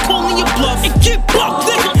screens have me calling your bluff. And get bucked,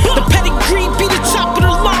 nigga. The pedigree be the top of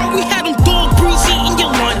the line. We had them dog breeze eating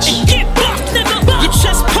your lunch. And get bucked, nigga. Your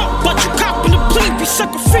chest pump, but you copping the plea. Be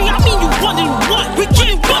sucker free, I mean you wanting what? We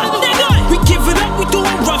get bucked, nigga. We give it up, we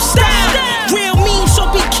doing rough style. Real mean, so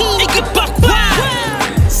be keen to get bucked.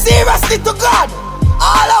 Seriously to God,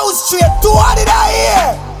 all out straight, 200 in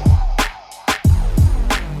here.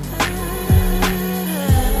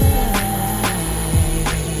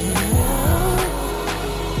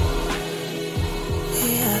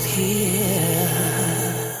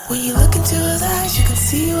 When you look into his eyes, you can see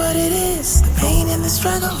see what it is. The pain and the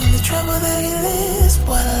struggle and the trouble that it is.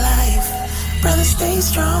 What a life. Brother, stay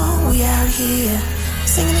strong. We out here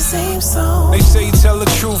singing the same song. They say tell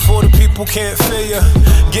the truth or the people can't feel ya.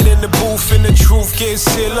 Get in the booth and the truth gets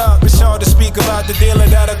sealed up. It's hard to speak about the dealer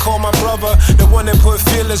that I call my brother, the one that put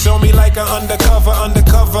feelers on me like an undercover.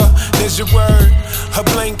 There's your word, a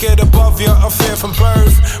blanket above you, a fear from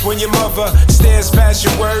birth. When your mother stares past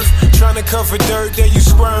your worth, trying to cover dirt, there you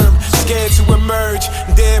squirm, scared to emerge,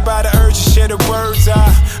 dead by the urge to share the words.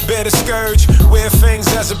 I bear the scourge, wear things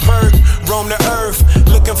as a perk, roam the earth,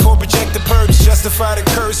 looking for projected perks, justify the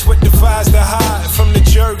curse, what defies the hide from the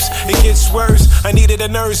jerks. It gets worse, I needed a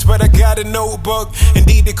nurse, but I got a notebook.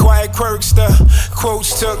 Indeed, the quiet quirks, the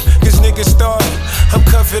quotes took, cause niggas thought I'm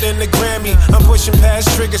covered in the Grammy. I'm pushing past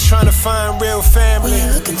triggers, trying to find real family. When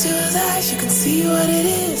you look into his eyes, you can see what it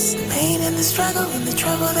is. The pain and the struggle and the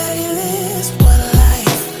trouble that he lives. What a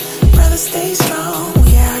life. Brother, stay strong.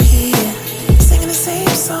 We out here singing the same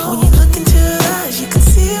song. When you look into his eyes, you can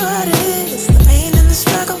see what it is. The pain and the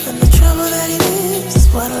struggle and the trouble that he lives.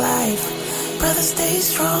 What a life. Brother, stay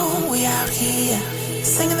strong. We out here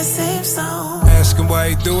singing the same song. Ask him why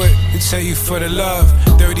he do it, he tell you for the love.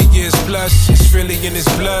 30 years plus, it's really in his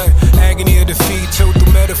blood. Agony of defeat, told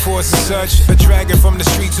through metaphors and such. A dragon from the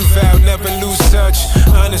streets who vowed never lose touch.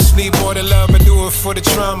 Honestly, more than love, I do it for the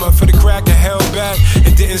trauma. For the crack I held back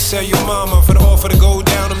and didn't sell your mama. For the offer to go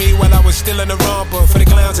down on me while I was still in the romper. For the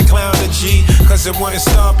clowns and clown the G, cause it wouldn't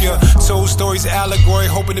stop ya. Told stories, allegory,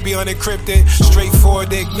 hoping to be unencrypted. Straightforward,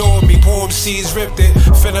 they ignored me, poem seeds ripped it.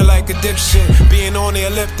 Feeling like a dipshit, being on the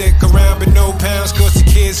elliptic. Around but no pounds, cause the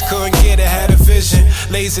kids couldn't get it. Had a vision,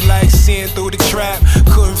 lazy like seeing through the trap.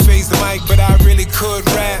 Couldn't face the mic, but I really could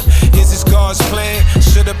rap. Is this God's plan?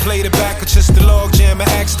 Should've played it back or just the log jam. I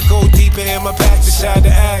asked to go deeper in my back, decide to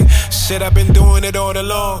act. Shit, I've been doing it all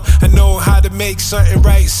along. I know how to make something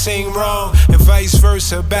right seem wrong, and vice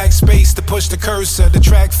versa. Backspace to push the cursor. The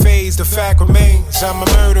track fades, the fact remains, I'm a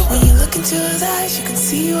murderer. When you look into his eyes, you can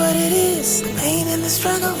see what it is. The pain and the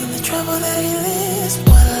struggle and the trouble that he lives.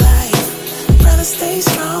 What a life. Brother, stay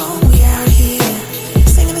strong. We out here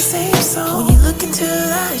singing the same song. When you look into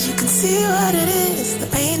his eyes, you can see what it is. The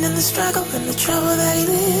pain and the struggle and the trouble that he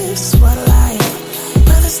lives. What a life.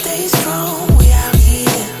 Brother, stay strong. We out here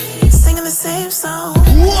singing the same song.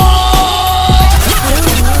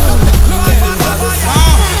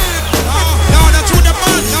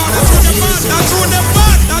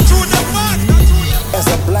 As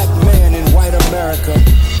a black man in white America,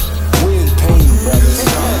 we in pain, brothers.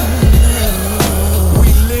 We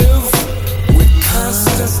live with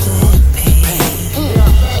constant pain.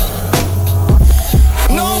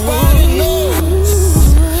 Nobody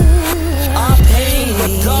knows our pain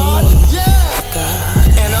but God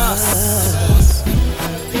and us.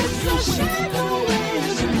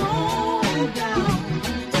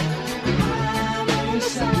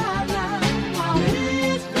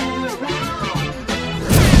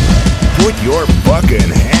 Put your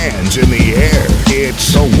fucking hands in the air.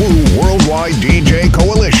 It's the Woo Worldwide DJ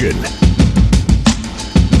Coalition.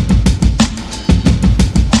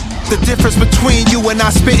 The difference between you and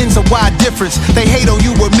I spitting's a wide difference. They hate on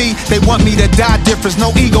you or me, they want me to die difference.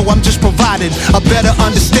 No ego, I'm just providing a better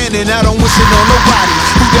understanding. I don't wish it on nobody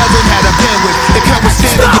who doesn't have a bandwidth. It can't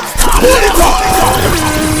withstand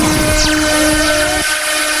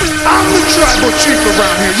I'm the tribal chief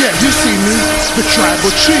around here. Yeah, you see me, the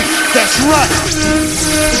tribal chief. That's right.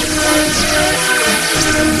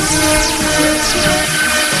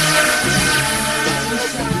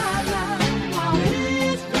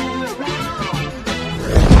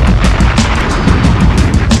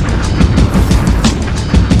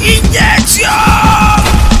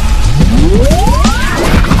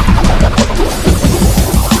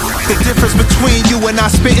 The difference between you and I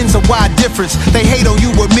spitting's a wide difference. They hate on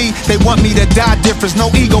you or me, they want me to die difference. No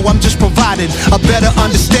ego, I'm just providing a better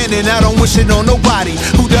understanding. I don't wish it on nobody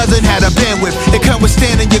who doesn't have a bandwidth. It can't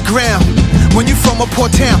withstand in your ground. When you from a poor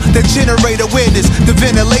town that generate awareness, the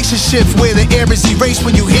ventilation shifts where the air is erased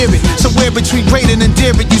when you hear it. Somewhere between great and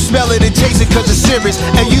endearing, you smell it and taste it cause it's serious.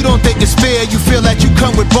 And you don't think it's fair, you feel that you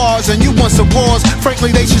come with bars and you want some wars.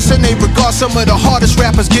 Frankly, they should send a regard. Some of the hardest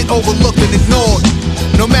rappers get overlooked and ignored.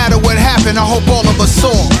 No matter what happened, I hope all of us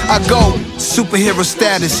saw. I go superhero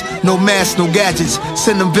status, no masks, no gadgets.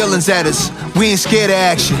 Send them villains at us. We ain't scared of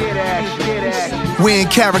action. We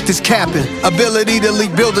ain't characters capping. Ability to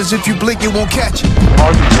leak buildings, if you blink, you won't catch it.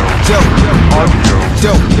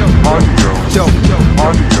 Dope, dope, dope,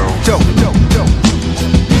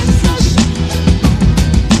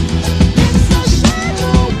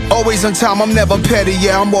 always always on time, I'm never petty,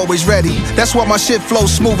 yeah, I'm always ready. That's why my shit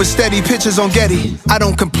flows smooth and steady, pictures on Getty. I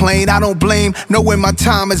don't complain, I don't blame, know when my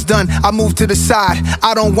time is done, I move to the side.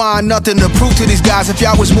 I don't want nothing to prove to these guys. If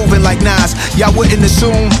y'all was moving like Nas, y'all wouldn't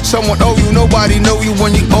assume someone owe you. Nobody know you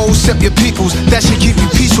when you owe, except your peoples. That should keep you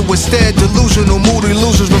peaceful. Instead, delusional, moody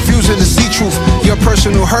losers refusing to see truth. Your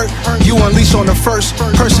personal hurt, you unleash on the first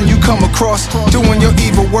person you come across, doing your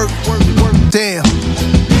evil work. Damn,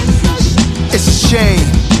 it's a shame.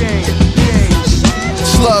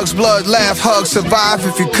 Slugs, blood, laugh, hug, survive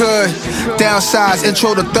if you could. Downsides,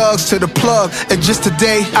 intro the thugs to the plug. And just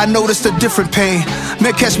today, I noticed a different pain.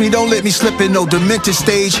 Man, catch me, don't let me slip in no demented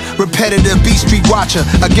stage. Repetitive beat street watcher,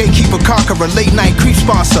 a gatekeeper conqueror, late night creep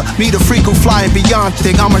sponsor. Me the freak who flying beyond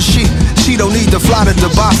thing. I'm a she don't need to fly to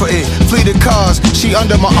Dubai for it. Fleeted cars, she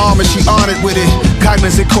under my arm and she honored with it.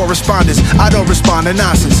 Cognizant correspondence, I don't respond to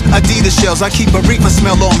nonsense. Adidas shells, I keep a reefer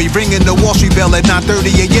smell on me. Ringing the Wall Street bell at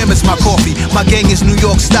 9:30 a.m. It's my coffee. My gang is New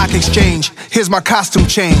York Stock Exchange. Here's my costume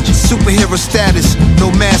change. Superhero status,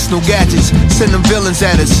 no masks, no gadgets. Send them villains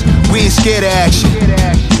at us. We ain't scared of action.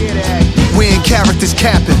 We ain't characters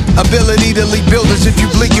capping. Ability to lead buildings, if you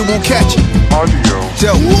blink you won't catch it. Audio.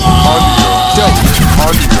 Dope. Audio. Dope.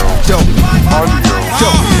 Audio. Dope. Audio.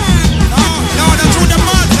 Dope.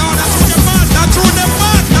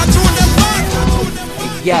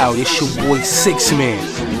 Yo, this your boy 6 Man.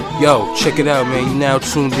 Yo, check it out, man. You now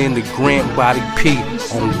tuned in to Grant Body P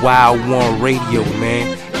on Wild One Radio,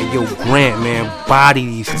 man. And yo, Grant, man, body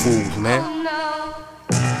these fools, man.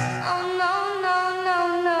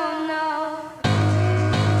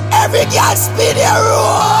 Every girl spin their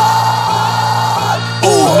roll.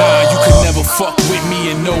 Oh nah, you could never fuck with me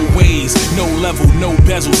in no ways. No level, no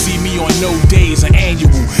bezel, see me on no days. An annual,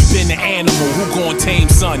 been an animal, who gon' tame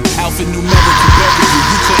son? Alpha numerical beverage,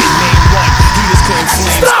 you couldn't name one. He just couldn't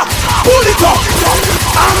flame. Stop! Hold it up!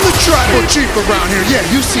 I'm the tribal chief around here. Yeah,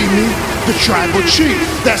 you see me, the tribal chief.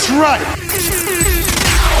 That's right.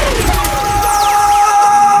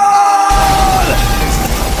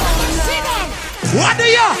 What do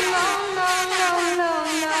ya?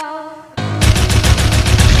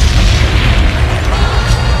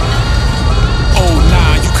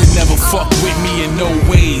 Never fuck with me in no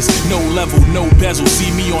ways. No level, no bezel,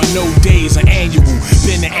 see me on no days. An annual,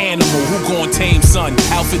 been an animal, who gon' tame son?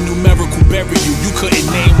 Alpha numerical bury you, you couldn't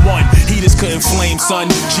name one. He just couldn't flame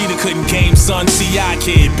son, Cheetah couldn't game son. CI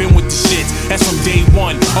kid, been with the shits, that's from day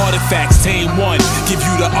one. Artifacts, tame one, give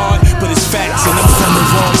you the art, but it's facts. And I'm from the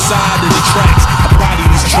wrong side of the tracks. I body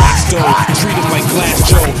these tracks though, treat him like Glass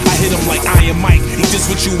Joe. I hit him like Iron Mike, ain't this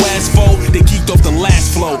what you asked for? They geeked off the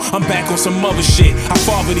last flow, I'm back on some other shit. I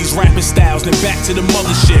father these rapping styles, then back to the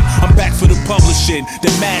mothership. I'm back for the publishing, the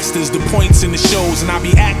masters, the points in the shows. And I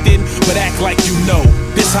be acting, but act like you know.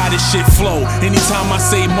 This how this shit flow. Anytime I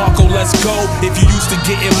say Marco, let's go. If you used to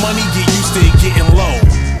getting money, get used to it getting low.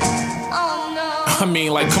 I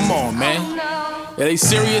mean, like, come on, man. Are they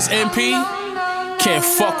serious, MP? Can't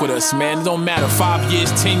fuck with us, man. It don't matter, 5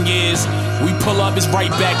 years, 10 years. We pull up, it's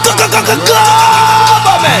right back. Never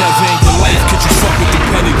ain't the life, could you fuck with the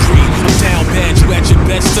pedigree? I'm down bad, you at your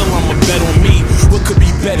best, still I'ma bet on me. What could be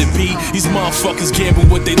better, B? These motherfuckers gamble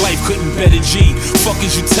with their life, couldn't bet a G. Fuck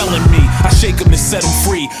is you telling me? I shake them to set them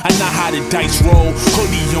free. I know how the dice roll.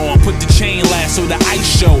 Hoodie on, put the chain last so the ice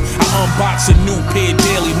show. I unbox a new pair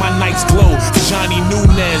daily, my nights glow. For Johnny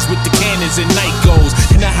Nunez with the cannons and night goes.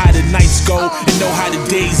 You know how the nights go and know how the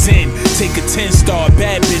days end. Take a 10-star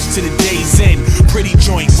bad bitch to the day's end. Pretty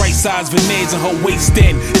joint, right size veneers and her waist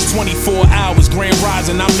in. It's 24 hours, grand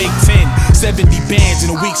rise and I make 10. 70 bands in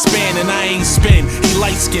a week span and I ain't spin. He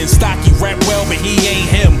light skinned, stocky, rap well, but he ain't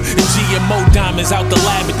him. And GMO diamonds out the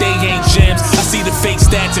lab, but they ain't gems. I see the fake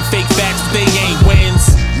stats and fake facts, but they ain't wins.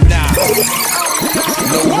 Nah,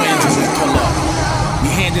 no wins when we pull up. We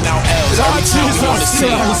handing out L's every time we on the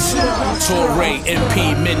scene. Torre,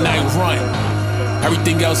 MP, Midnight Run.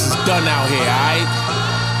 Everything else is done out here, alright?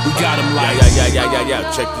 We got him like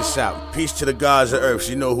Yeah. Check this out. Peace to the gods of earth.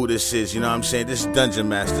 You know who this is. You know what I'm saying? This is Dungeon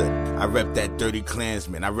Master. I rep that Dirty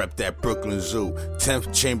Klansman. I rep that Brooklyn Zoo.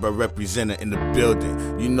 10th Chamber representative in the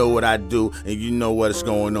building. You know what I do, and you know what's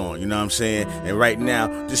going on. You know what I'm saying? And right now,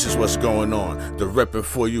 this is what's going on. The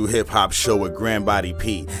RePPiN4U Hip Hop Show with Grand Body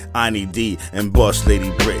P, Ani D, and Boss Lady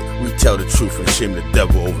Brick. We tell the truth and shame the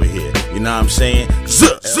devil over here. You know what I'm saying?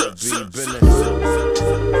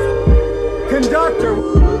 Conductor.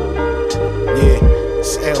 Yeah,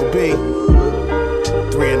 it's LB.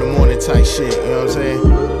 3 in the morning type shit, you know what I'm saying?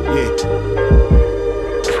 Yeah.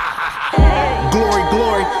 Glory,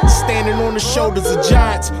 glory, standing on the shoulders of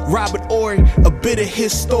giants. Robert Ory, a bit of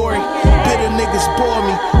his story. Bitter niggas bore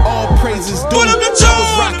me, all praises due. I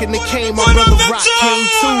was rocking the cane, my brother Rock came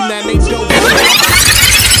too. Now they dope.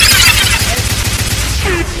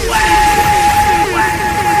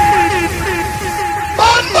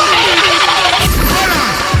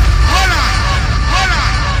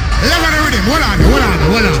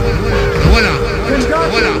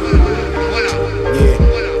 Yeah,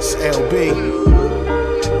 it's LB.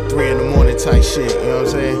 3 in the morning type shit, you know what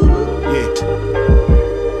I'm saying? Yeah.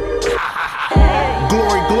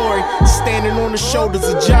 Glory, glory, standing on the shoulders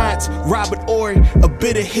of giants. Robert Ory, a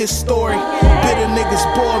bit of his story. Bitter niggas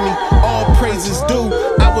bore me, all praises due.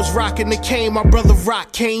 I was rocking the cane, my brother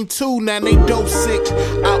Rock came too. Now they dope sick,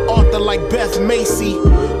 I author like Beth Macy.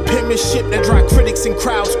 Penmanship that drive critics and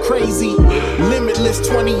crowds crazy. Limitless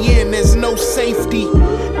 20 years and there's no safety.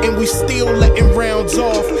 And we still letting rounds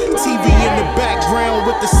off. TV in the background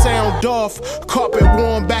with the sound off. Carpet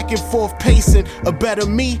worn back and forth pacing. A better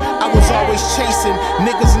me, I was always chasing.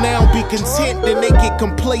 Niggas now be content, then they get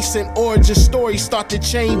complacent. Origin stories start to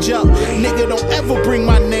change up. Nigga, don't ever bring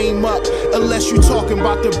my name up unless you talking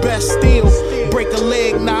about the best still. Break a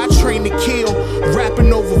leg, nah, I train to kill.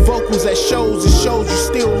 Rapping over vocals at shows, it shows you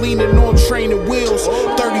still leaning on training wheels.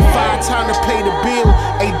 35, time to pay the bill.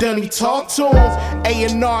 Hey, Dunny, talk to him.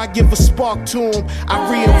 A&R, I give a spark to him. I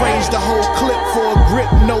rearranged the whole clip for a grip,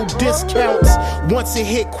 no discounts. Once it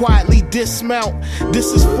hit, quietly dismount.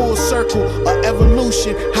 This is full circle, a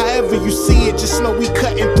evolution. However you see it, just know we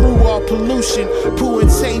cutting through all pollution. Pooh and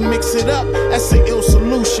Tay mix it up, that's an ill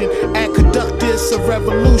solution. Add conductor, it's a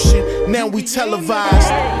revolution. Now we televised.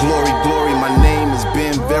 Glory, glory, my name has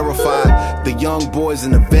been verified. The young boys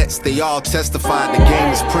and the vets, they all testified. The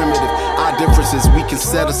game is primitive, our differences we can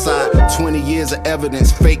set aside. 20 years of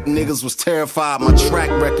evidence, fake niggas was terrified. My track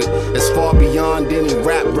record is far beyond any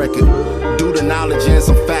rap record. Due to knowledge and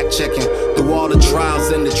some fact checking. Through all the trials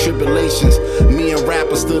and the tribulations, me and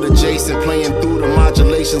rappers stood adjacent, playing through the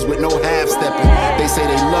modulations with no half stepping. They say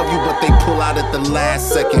they love you, but they pull out at the last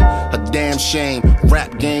second. A damn shame,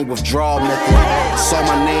 rap game withdrawal method. Saw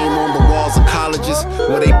my name on the walls of colleges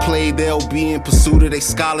where they played LB in pursuit of their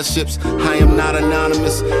scholarships. I am not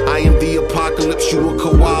anonymous, I am the apocalypse. You a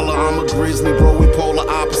koala, I'm a grizzly, bro, we polar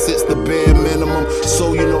opposites, the bare minimum.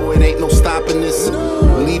 So you know it ain't no stopping this.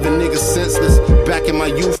 Leaving niggas senseless. Back in my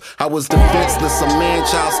youth, I was defenseless. A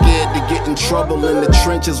man-child scared to get in trouble in the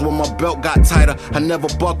trenches. When my belt got tighter, I never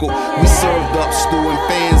buckled. We served up stew and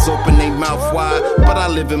fans open they mouth wide. But I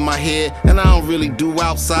live in my head, and I don't really do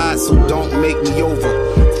outside, so don't make me over.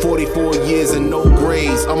 44 years and no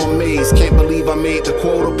grades, I'm amazed. Can't believe I made the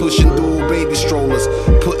quota, pushing dual baby strollers.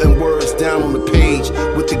 Putting words down on the page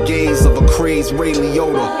with the gaze of a crazed Ray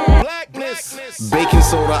Liotta. Baking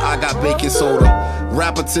soda, I got baking soda.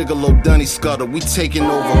 Rapper Tigolo, Dunny Scudder, we taking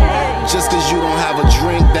over. Just cause you don't have a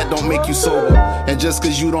drink, that don't make you sober. And just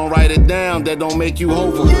cause you don't write it down, that don't make you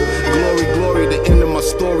over. Glory, glory, the end of my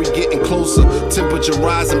story getting closer. Temperature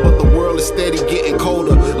rising, but the world is steady getting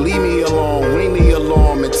colder. Leave me alone, ring the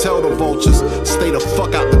alarm, and tell the vultures, stay the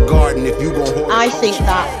fuck out the garden if you gon' hoard. I think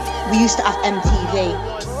that we used to have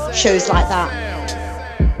MTV shows like that.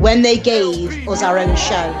 When they gave us our own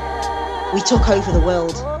show, we took over the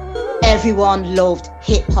world. Everyone loved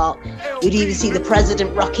hip-hop. You'd even see the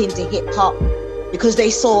president rock into hip-hop because they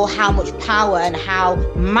saw how much power and how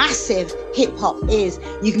massive hip-hop is.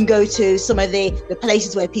 You can go to some of the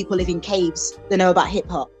places where people live in caves that know about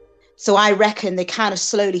hip-hop. So I reckon they kind of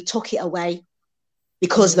slowly took it away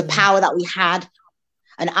because of the power that we had.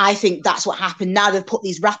 And I think that's what happened. Now they've put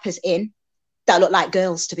these rappers in that look like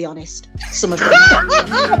girls, to be honest. Some of them.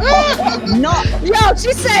 Not. Yo,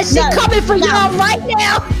 she said she coming for y'all right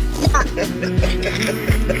now.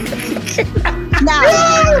 Now.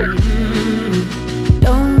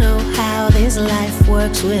 Don't know how this life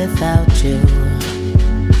works without you,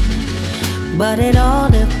 but it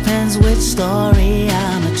all depends which story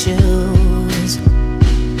I'ma choose.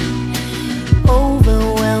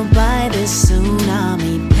 Overwhelmed by this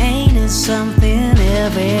tsunami, pain is something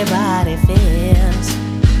everybody feels,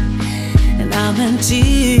 and I'm in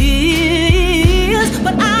tears,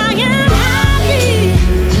 but I am happy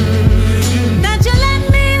that you let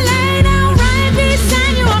me lay down right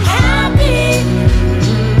beside you. I'm happy,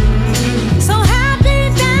 so happy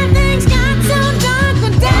that things got so dark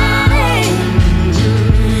with Daddy.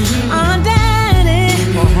 Oh, Daddy,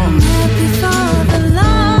 I'm happy for the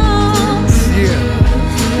loss,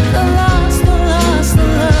 the loss.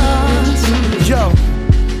 Yo,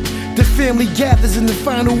 the family gathers in the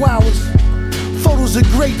final hours. Photos of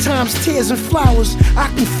great times, tears and flowers. I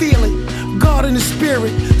can feel it. God in the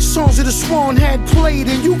spirit. Songs of the Swan had played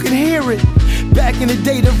and you can hear it. Back in the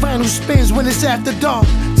day, the vinyl spins when it's after dark.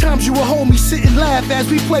 Times you would hold me, sit and laugh as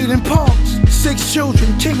we played in parks. 6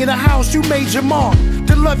 children, king of the house, you made your mark.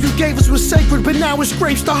 The love you gave us was sacred, but now it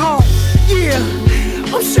scrapes the heart. Yeah,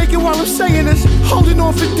 I'm shaking while I'm saying this. Holding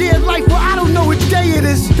on for dear life, well I don't know what day it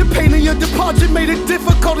is. The pain of your departure made it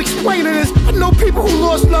difficult explaining this. I know people who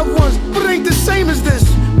lost loved ones, but it ain't the same as this.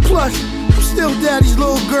 Plus, I'm still daddy's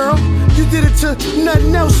little girl. You did it to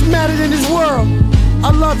nothing else mattered in this world.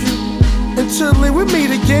 I love you. Until we meet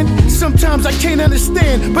again. Sometimes I can't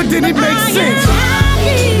understand, but then it makes sense.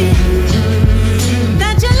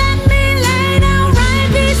 That you let me lay down right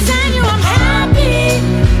beside you. I'm happy,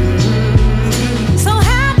 so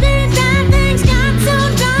happy that things got so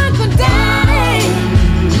dark with Daddy.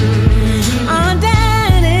 Oh,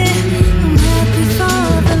 Daddy, I'm happy for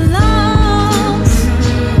the lost,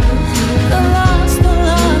 the lost, the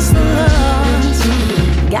lost, the lost.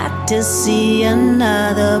 Got to see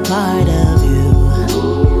another part of you,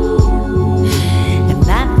 and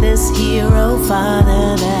not this hero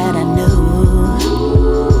father that I knew,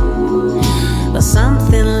 but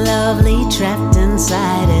something lovely trapped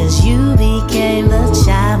inside as you became the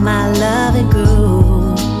child my love it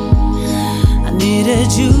grew. I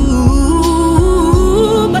needed you,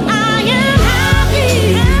 but I am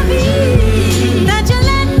happy, happy that you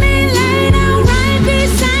let me lay down right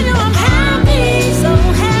beside you. I'm happy, so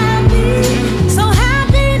happy, so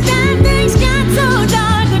happy that things got so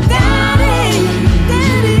dark with Daddy,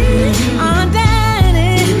 Daddy, oh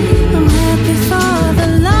Daddy. I'm happy for the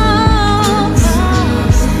lost,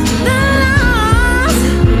 the lost.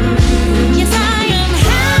 Yes, I am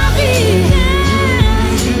happy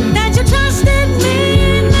that you trusted me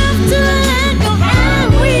enough to let go. And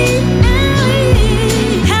we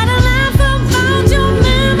had a laugh about your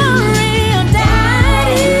memory, oh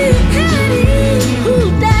Daddy, Daddy, ooh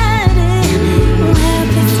Daddy. I'm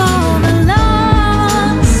happy for the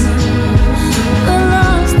lost, the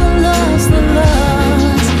lost, the lost, the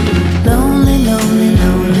lost. Lonely, lonely,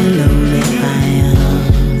 lonely, lonely I am.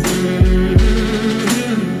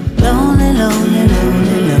 Lonely, lonely,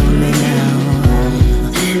 lonely, lonely now.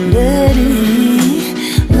 Daddy,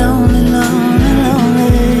 lonely, lonely,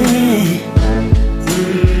 lonely.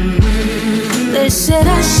 They said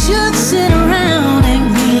I should sit around and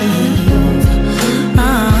grieve,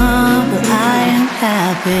 but I am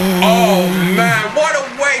happy. Oh man, what a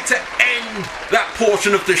way to end that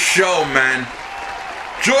portion of the show, man.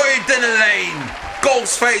 Joy Denelane,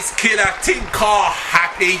 Ghostface Killer, Tin Car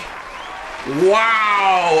Happy.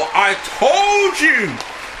 Wow, I told you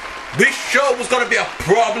this show was gonna be a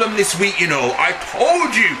problem this week, you know. I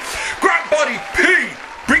told you. Grand Body P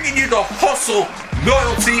bringing you the hustle,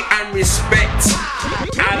 loyalty and respect.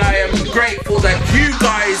 And I am grateful that you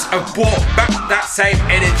guys have brought back that same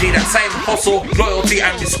energy, that same hustle, loyalty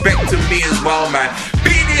and respect to me as well, man.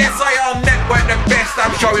 BDSIR Network, the best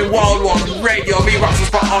I'm showing worldwide radio. Me rocks the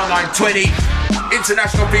spot R920.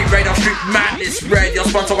 International Beat Radio, Street Madness Radio,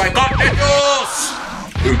 sponsored by Got the Juice.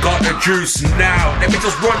 We got the juice now. Let me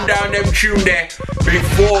just run down them tune there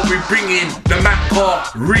before we bring in the Maccar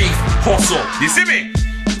Reef Hustle. You see me?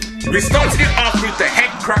 We started it off with the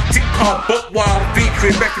Head Crack Tin Car Buck Wild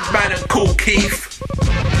featuring Method Man and Cool Keith.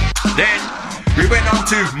 Then we went on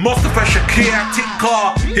to Mustafa Shakir, Tin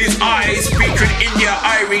Car, His Eyes featuring India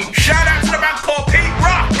Irie. Shout out to the man called Pete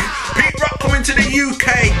Rock. Pete Rock coming to the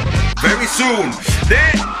UK very soon.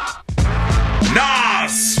 Then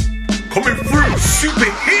Nas coming through,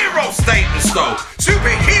 superhero status though.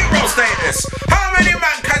 Superhero status. How many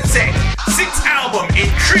man can say 6 albums in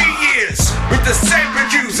 3 years with the same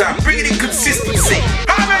producer, bringing in consistency?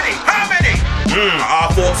 How many? How many? I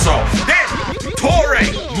thought so. Then Torre,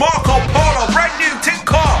 Marco Polo, brand new Tin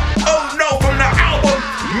Car. Oh no, from the album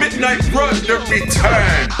Midnight Run, The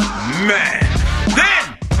Return. Man.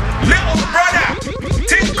 Then Little Brother,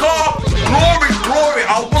 Tin Car, Glory, Glory.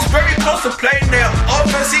 I was very close to playing their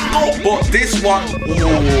other single, but this one,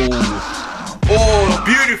 oh,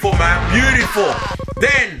 beautiful, man, beautiful.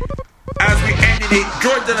 Then, as we ended it,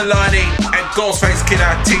 Jordan Alani and Ghostface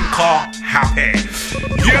Killer, Tin Car Happy.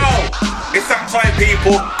 Yo, it's that time,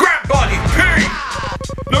 people. Grand Body P,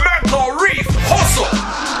 the man called Reef Hustle.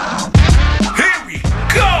 Here we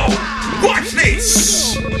go. Watch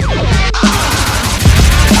this.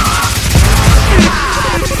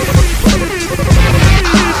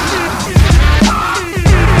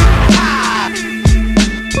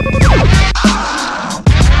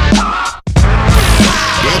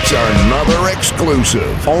 It's another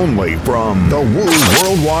exclusive, only from the Woo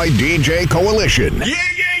Worldwide DJ Coalition. Yeah,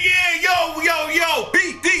 yo,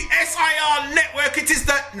 BDSIR Network. It is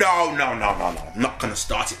the No. I'm not gonna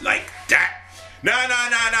start it like that. No.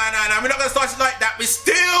 We're not gonna start it like that. We're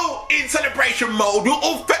still in celebration mode.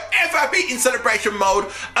 We'll forever be in celebration mode.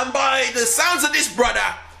 And by the sounds of this brother,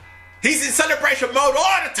 he's in celebration mode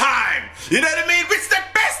all the time. You know what I mean? It's the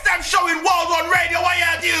best damn show in World One Radio. What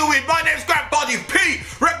you deal with? My name's Grandbody P,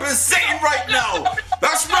 representing right now.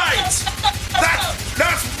 That's right.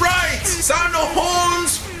 That's right. Sound the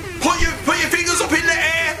horns. Put your fingers up in the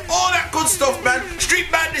air. All that good stuff, man.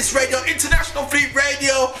 Street Madness Radio, International Fleet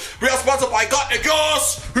Radio. We are sponsored by Got the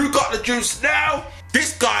Juice. Who got the juice now?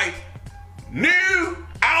 This guy. New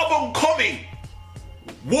album coming.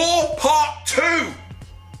 War Part 2.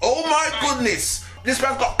 Oh my goodness. This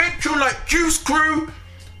man's got big tune like Juice Crew,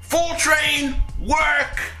 Full Train,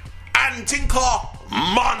 Work, and Tinker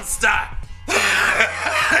Monster.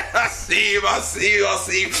 I see him.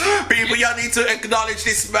 People, you need to acknowledge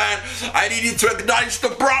this man. I need you to acknowledge the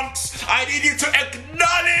Bronx. I need you to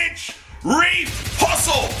acknowledge Reef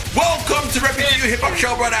Hustle. Welcome to RePPiN4U Hip Hop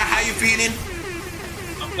Show, brother. How you feeling?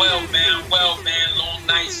 I'm well, man. Long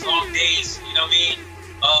nights, long days. You know what I mean?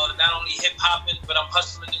 Not only hip hopping, but I'm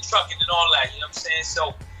hustling and trucking and all that. You know what I'm saying?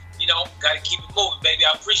 So, gotta keep it moving, baby.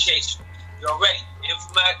 I appreciate you. You already.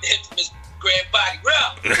 Infamous Grand Body.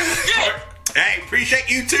 Yeah. Hey, appreciate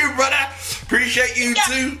you too, brother. Appreciate you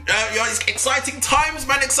too. It's exciting times,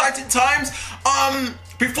 man. Exciting times.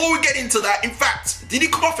 Before we get into that, in fact, did he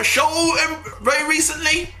come off a show very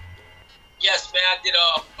recently? Yes, man. I did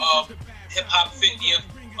a hip hop venue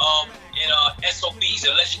in SOBs,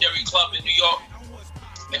 a legendary club in New York,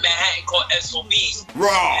 in Manhattan called SOBs.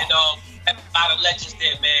 Raw. And had a lot of legends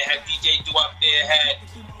there, man. Had DJ Doo-Wop there. Had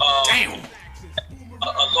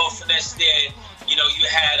a Lil Finesse there. You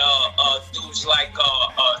had dudes like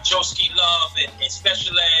Joski Love and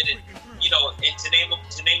Special Ed, and to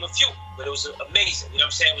name a few. But it was amazing. You know what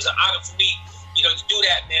I'm saying? It was an honor for me, to do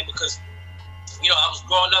that, man, because I was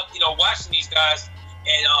growing up, watching these guys,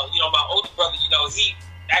 and my older brother, he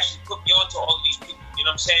actually put me onto all of these people. You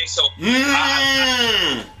know what I'm saying? So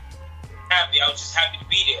I was just happy to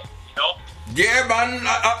be there. Yeah, man.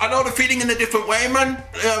 I know the feeling in a different way, man.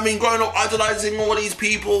 I mean, growing up idolizing all these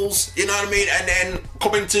peoples, you know what I mean, and then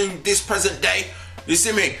coming to this present day. You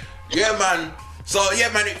see me? Yeah, man. So yeah,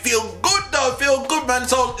 man, it feel good though. Feel good, man.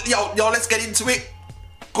 So yo, let's get into it.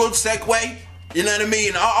 Good segue. You know what I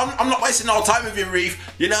mean? I'm not wasting no time with you, Reef.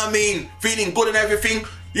 You know what I mean? Feeling good and everything.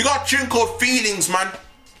 You got a tune called Feelings, man.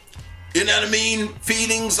 You know what I mean?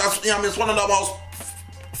 Feelings. It's one of the most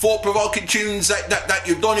thought-provoking tunes that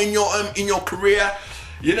you've done in your career.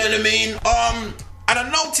 You know what I mean? And I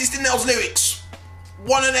noticed in those lyrics,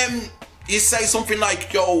 one of them, you say something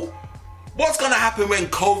like, yo, what's gonna happen when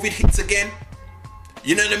COVID hits again?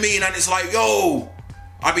 You know what I mean? And it's like, yo,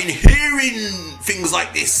 I've been hearing things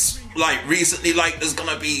like this, like recently, like there's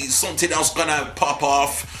gonna be something else gonna pop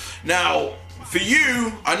off. Now, for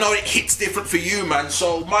you, I know it hits different for you, man.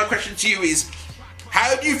 So my question to you is,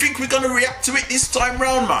 how do you think we're gonna react to it this time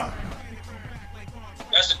round, man?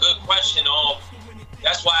 That's a good question.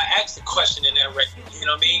 That's why I asked the question in that record. You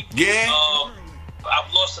know what I mean? Yeah.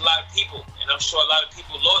 I've lost a lot of people, and I'm sure a lot of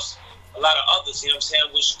people lost a lot of others. You know what I'm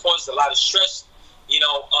saying? Which caused a lot of stress.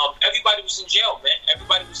 Everybody was in jail, man.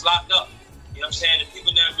 Everybody was locked up. You know what I'm saying? And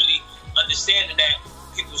people not really understanding that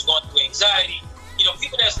people was going through anxiety.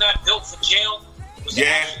 People that's not built for jail was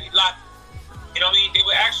actually locked. You know what I mean? They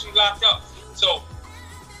were actually locked up. So,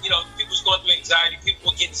 people was going through anxiety.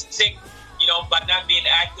 People were getting sick, by not being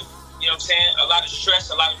active. You know what I'm saying? A lot of stress,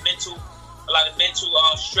 a lot of mental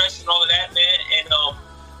stress and all of that, man. And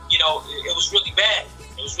it was really bad.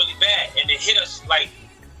 It was really bad, and it hit us like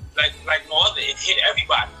no other. It hit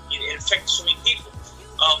everybody. It affected so many people.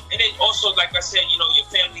 And then also, like I said, your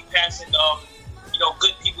family passing.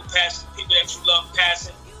 Good people passing, people that you love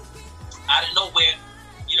passing out of nowhere.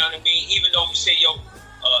 You know what I mean? Even though we say,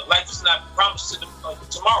 life is not promised to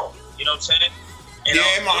tomorrow. You know what I'm saying? And,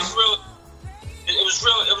 man. It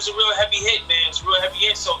was a real heavy hit, man. It was a real heavy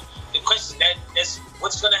hit. So the question that's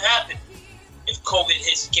what's gonna happen if COVID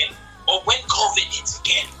hits again, or when COVID hits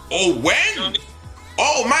again? Oh, when? You know what I mean?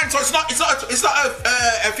 Oh man, so it's not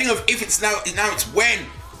a thing of if it's now it's when.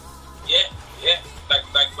 Yeah.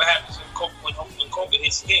 Like what happens when COVID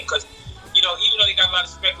hits again? Because even though they got a lot of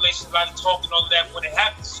speculation, a lot of talk and all of that, when it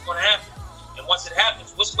happens, it's going to happen. And once it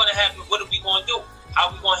happens, what's going to happen? What are we going to do? How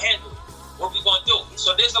are we going to handle it? What are we going to do?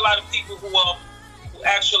 So there's a lot of people who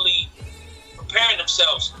actually preparing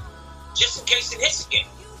themselves just in case it hits again.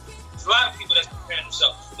 There's a lot of people that's preparing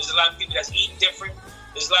themselves. There's a lot of people that's eating different.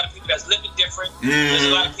 There's a lot of people that's living different. There's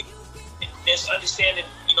a lot of people that's understanding,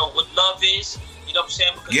 what love is. You know what I'm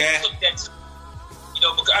saying? Because they took that time.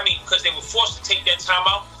 Because they were forced to take that time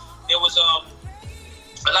out. there was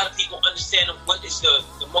a lot of people understanding what is the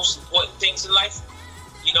most important things in life,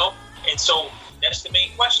 you know, and so that's the main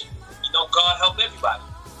question. You know, God help everybody.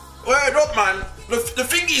 Word up, man. The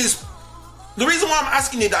thing is, the reason why I'm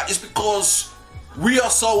asking you that is because we are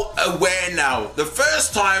so aware now. The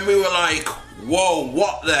first time we were like, whoa,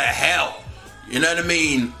 what the hell? You know what I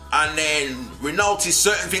mean? And then we noticed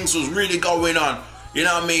certain things was really going on. You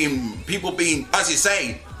know what I mean? People being, as you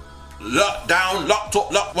say, locked down, locked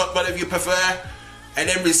up, whatever you prefer. And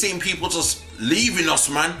then we're seeing people just leaving us,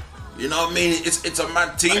 man. You know what I mean? It's a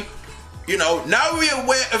mad thing. You know, now we're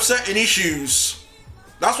aware of certain issues.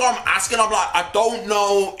 That's why I'm asking. I'm like, I don't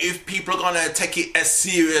know if people are gonna take it as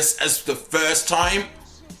serious as the first time,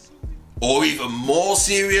 or even more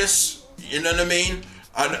serious. You know what I mean?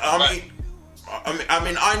 And I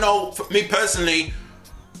mean, I know for me personally,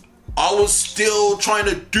 I was still trying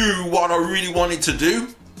to do what I really wanted to do.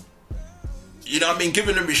 You know what I mean?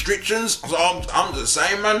 Given the restrictions, so I'm the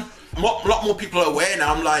same, man. A lot more people are aware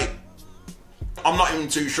now. I'm like, I'm not even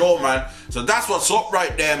too sure, man. So that's what's up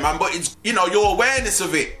right there, man. But it's, you know, your awareness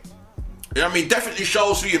of it, you know what I mean, definitely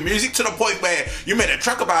shows through your music to the point where you made a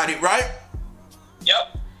track about it, right?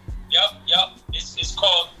 Yep. It's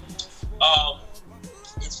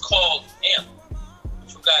called damn, I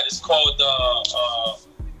forgot. It's called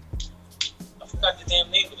I forgot the damn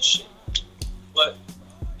name of the shit. But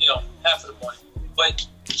you know, half of the morning. But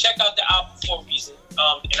check out the album for a reason.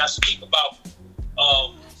 And I speak about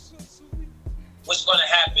what's gonna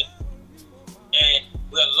happen, and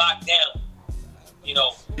we're locked down. You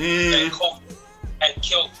know, that COVID had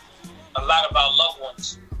killed a lot of our loved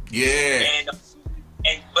ones. Yeah. And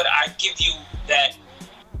but I give you that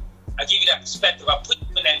perspective. I put you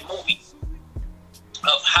in that movie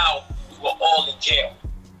of how we were all in jail.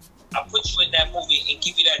 I put you in that movie and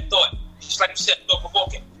give you that thought, just like you said,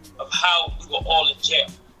 thought-provoking, of how we were all in jail.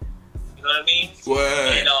 You know what I mean?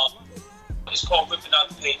 Word. And it's called Ripping Out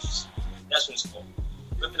the Pages. That's what it's called.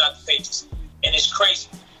 Ripping Out the Pages. And it's crazy.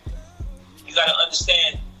 You got to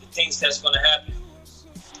understand the things that's going to happen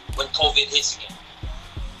when COVID hits again.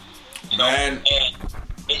 You know? Man.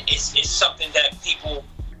 And it's something that people,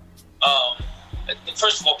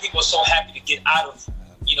 first of all, people are so happy to get out of,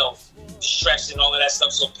 you know, stress and all of that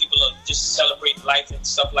stuff, so people are just celebrating life and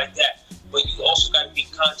stuff like that. But you also got to be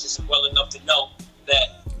conscious and well enough to know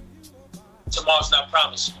that tomorrow's not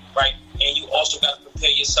promised, right? And you also got to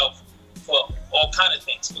prepare yourself for all kind of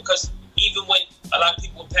things, because even when a lot of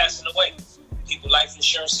people were passing away, some people life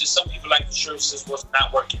insurances was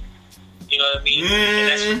not working. You know what I mean?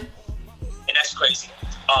 And that's crazy.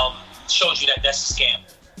 Shows you that that's a scam.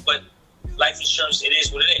 But life insurance, it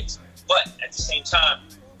is what it is. But at the same time,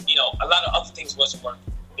 you know, a lot of other things wasn't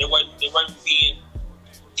working. They weren't being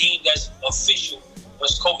deemed as official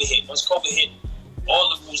once COVID hit. Once COVID hit, all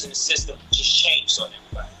the rules in the system just changed on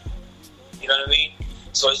everybody. You know what I mean?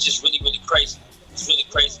 So it's just really, really crazy. It's really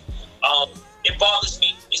crazy. It bothers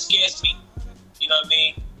me. It scares me. You know what I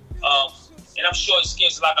mean? And I'm sure it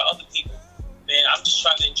scares a lot of other people. Man, I'm just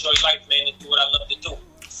trying to enjoy life, man, and do what I love to do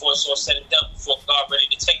before it's all said and done, before God ready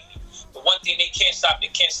to take me. But one thing they can't stop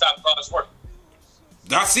God's work.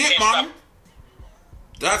 That's it, man.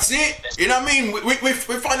 That's it. You know what I mean?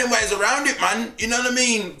 We're finding ways around it, man. You know what I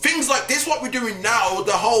mean? Things like this, what we're doing now,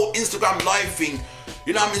 the whole Instagram live thing,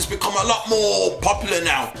 you know what I mean? It's become a lot more popular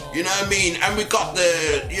now. You know what I mean? And we got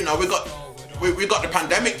the, you know, we got the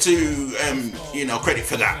pandemic to, you know, credit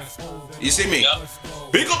for that. You see me? Yep.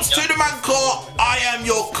 Big ups to the man called I Am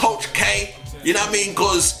Your Coach K. You know what I mean?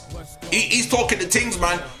 Because he's talking the things,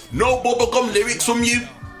 man. No bubblegum lyrics from you.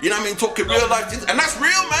 You know what I mean? Talking real life things. And that's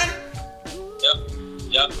real, man.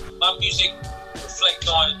 Yep. My music reflects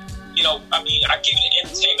on, you know, I mean, I give you the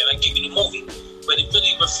entertainment, I give you the movie, but it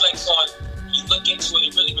really reflects on, you look into it,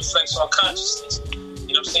 it really reflects on consciousness. You know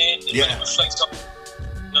what I'm saying? It really reflects on, you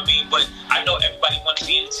know what I mean? But I know everybody wants to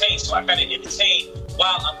be entertained, so I gotta entertain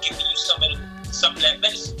while I'm giving you some of that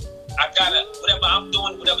medicine. I gotta, whatever I'm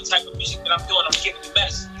doing, whatever type of music that I'm doing, I'm giving you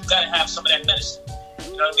medicine. You gotta have some of that medicine.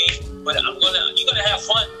 You know what I mean? But you're gonna have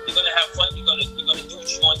fun. You're gonna have fun. You're gonna do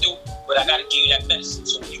what you're gonna do. But I gotta give you that medicine.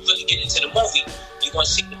 So when you really get into the movie, you're gonna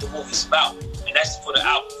see what the movie's about. And that's for the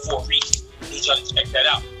album for a reason. I need y'all to check that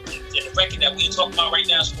out. And the record that we're talking about right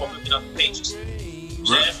now is called Ripping Out the Pages.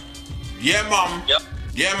 Yeah, mom. Yep.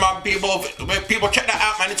 Yeah, man. People check that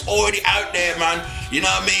out, man. It's already out there, man. You know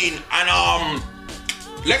what I mean? And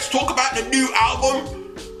let's talk about the new album.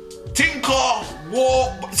 Tinker War.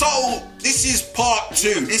 So this is part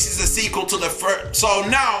 2. This is a sequel to the first. So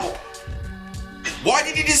now, why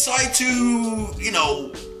did you decide to, you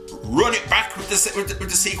know, run it back with the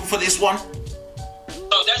sequel for this one?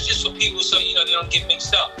 So that's just for people, so they don't get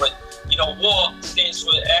mixed up. But WAR stands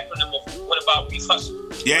for the acronym of What About Reef Hustle.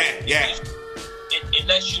 Yeah. It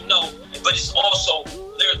lets you know, but it's also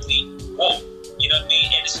lyrically war. You know what I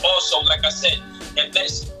mean? And it's also, like I said, that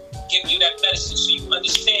medicine, giving you that medicine so you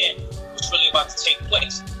understand what's really about to take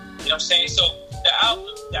place. You know what I'm saying? So the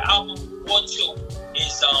album War 2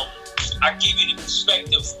 is I give you the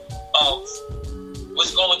perspective of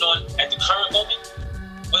what's going on at the current moment,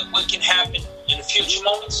 what can happen in the future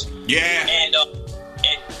moments. Yeah. And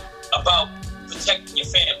about protecting your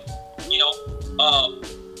family.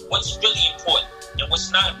 What's really important and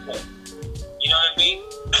what's not important. You know what I mean?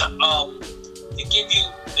 To give you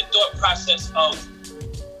the thought process of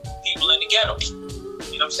people in the ghetto.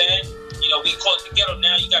 You know what I'm saying? We call it the ghetto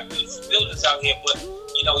now. You got beautiful buildings out here, but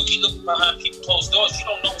you look behind people's closed doors, you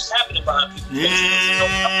don't know what's happening behind people's closed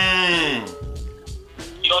doors.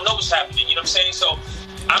 You don't know what's happening. You know what I'm saying? So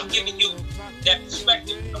I'm giving you that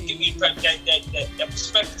perspective. I'm giving you that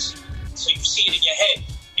perspective, so you see it in your head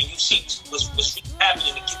and you see what's really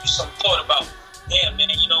happening, and give you some thought about, damn man,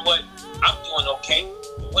 you know what? I'm doing okay.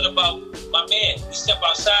 But what about my man? We step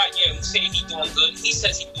outside, yeah, he say he doing good. He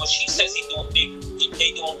says he doing. She says he doing. They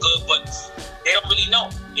doing good, but they don't really know.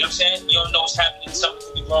 You know what I'm saying? You don't know what's happening. Something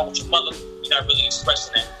could be wrong with your mother. You're not really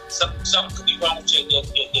expressing that. Something could be wrong with your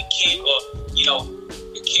kid, or your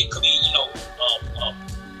kid could be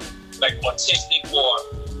like autistic, or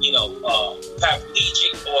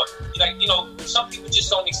paraplegic, or some people just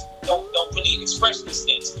don't really express these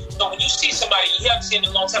things. So when you see somebody you haven't seen in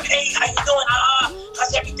a long time, hey, how you doing?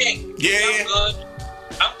 How's everything? Yeah.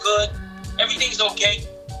 I'm good. Everything's okay.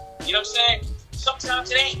 You know what I'm saying? Sometimes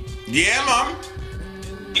it ain't. Yeah, man.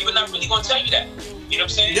 People not really gonna tell you that. You know what I'm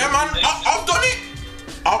saying? Yeah, man. I've done it.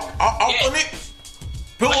 I've done it.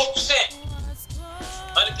 100%.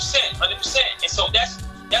 And so that's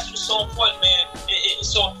what's so important, man. It's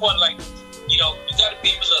so important. Like, you gotta be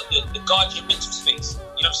able to guard your mental space.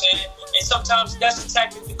 You know what I'm saying? And sometimes that's a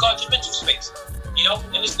tactic to guard your mental space.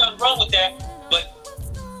 And there's nothing wrong with that. But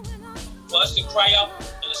for us to cry out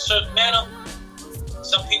in a certain manner,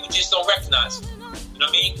 some people just don't recognize it. You know what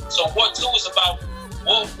I mean? So War 2 is about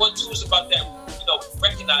that,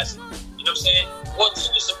 recognizing. You know what I'm saying? War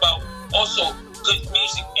 2 is about also good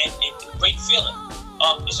music and great feeling.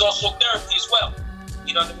 It's also therapy as well.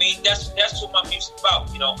 You know what I mean? That's what my music's about.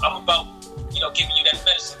 I'm about, giving you that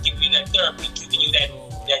medicine, giving you that therapy, giving you that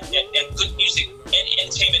good music and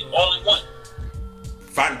entertainment all in one.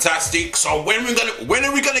 Fantastic. So when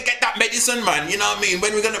are we gonna get that medicine, man? You know what I mean?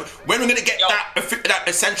 When we're gonna get that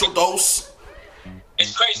essential dose?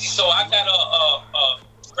 It's crazy. So I got a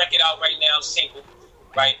record out right now, single,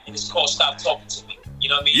 right? And it's called "Stop Talking to Me." You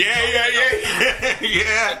know what I mean?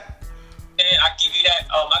 Yeah. And I give you that.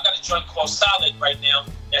 I got a joint called "Solid" right now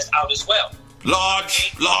that's out as well.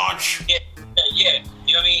 Large. Yeah. You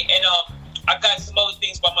know what I mean? And I got some other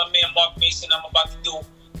things by my man Mark Mason I'm about to do.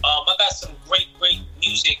 I got some great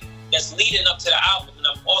music that's leading up to the album, and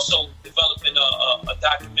I'm also developing a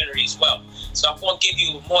documentary as well. So I'm going to give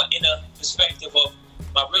you a more inner perspective of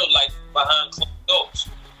my real life behind closed doors.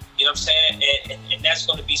 You know what I'm saying? And that's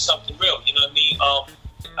going to be something real. You know what I mean? I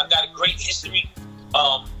got a great history.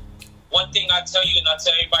 One thing I tell you, and I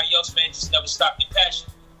tell everybody else, man, just never stop your passion.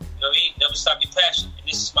 You know what I mean? Never stop your passion. And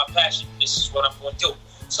this is my passion. This is what I'm going to do.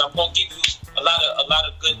 So I'm going to give you a lot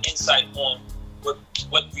of good insight on what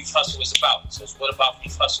Reef Hustle is about. So it's What About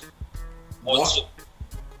Reef Hustle?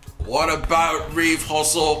 What about Reef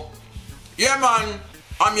Hustle? Yeah, man.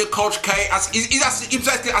 I'm your Coach K. He's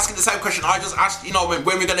basically asking the same question I just asked. When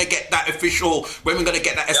we're gonna get that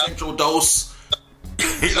essential dose. So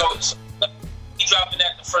we dropping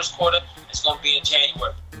that in the first quarter. It's gonna be in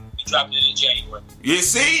January. We dropping it in January. You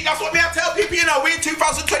see, that's what I tell people. We're in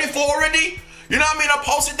 2024 already. You know what I mean? I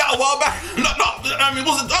posted that a while back. That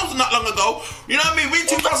wasn't that long ago. You know what I mean? We're in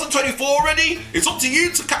 2024 already. It's up to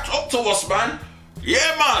you to catch up to us, man.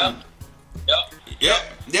 Yeah, man. Yeah,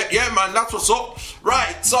 man. That's what's up.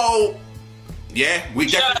 Right. So, yeah, we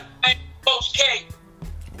definitely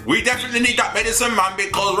need that medicine, man.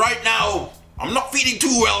 Because right now, I'm not feeling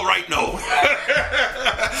too well right now.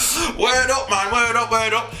 Word up, man. Word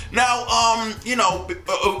up. Now, all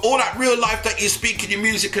that real life that you speak in your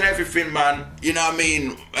music and everything, man. You know what I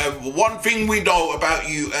mean? One thing we know about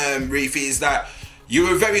you, Reef, is that you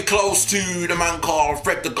were very close to the man called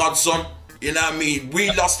Fred the Godson. You know what I mean?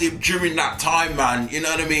 We lost him during that time, man. You know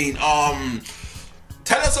what I mean?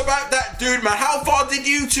 Tell us about that dude, man. How far did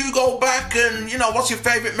you two go back? And, what's your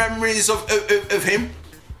favorite memories of him?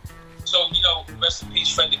 So, rest in peace,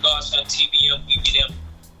 Fred the Godson, TBM, BBM, you know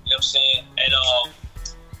what I'm saying? And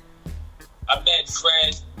I met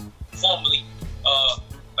Fred formally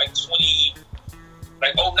like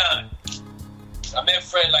 09. I met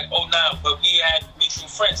Fred like 09, but we had mutual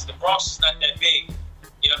friends. The Bronx is not that big,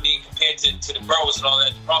 you know what I mean, compared to the boroughs and all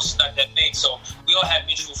that. The Bronx is not that big, so we all had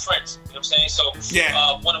mutual friends, you know what I'm saying? So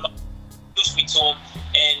one of my introduced me to him,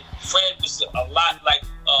 and Fred was a lot like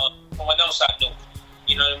someone else I knew,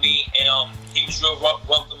 you know what I mean? And he was real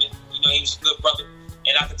welcoming, you know, he was a good brother,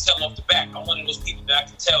 and I could tell off the back. I'm one of those people that I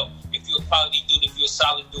can tell if you're a quality dude, if you're a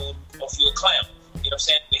solid dude, or if you're a clown. You know what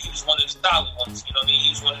I'm saying? But he was one of the solid ones, you know what I mean? He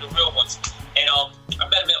was one of the real ones. And I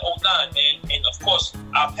met him in 09, man, and of course,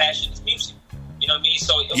 our passion is music. You know what I mean?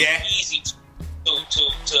 So it was easy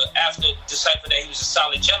to after decipher that he was a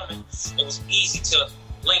solid gentleman, it was easy to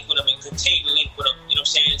link with him and continue to link with him, you know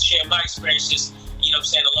what I'm saying, and share my experiences, you know what I'm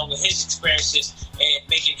saying, along with his experiences and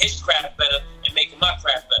making his craft better and making my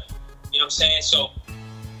craft better. You know what I'm saying? So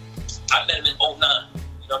I met him in 09, you know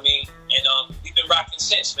what I mean? And we've been rocking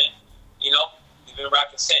since, man. You know? We've been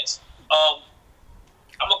rocking since.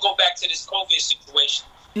 I'm gonna go back to this COVID situation,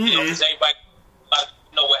 you know, because everybody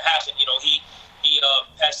know what happened. You know, he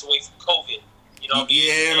passed away from COVID. You know,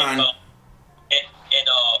 man. And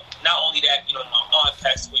not only that, you know, my aunt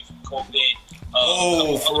passed away from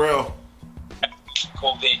COVID. For real.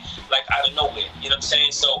 COVID, like out of nowhere. You know what I'm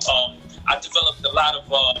saying? So I developed a lot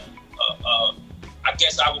of I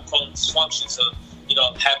guess I would call them dysfunctions of, you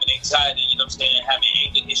know, having anxiety. You know what I'm saying? Having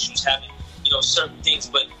anger issues, having, you know, certain things,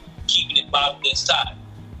 but keeping it bottled inside.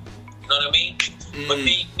 You know what I mean? But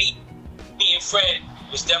me and Fred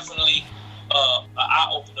was definitely an eye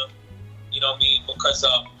opener. You know what I mean? Because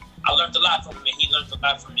I learned a lot from him, and he learned a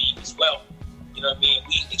lot from me as well. You know what I mean?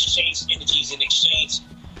 We exchanged energies and exchanged,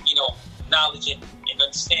 you know, knowledge and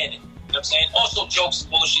understanding. You know what I'm saying? Also jokes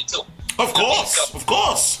and bullshit too. Of course, of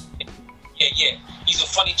course. Yeah. He's a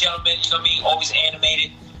funny gentleman. You know what I mean? Always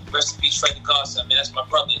animated. Rest in peace, Fred the Godson, man. That's my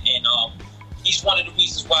brother, and he's one of the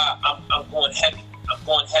reasons why I'm going heavy. I'm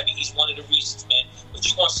going heavy. He's one of the reasons, man. But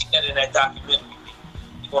you're going to see that in that documentary.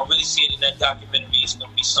 You're going to really see it in that documentary. It's going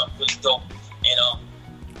to be something really dope. And,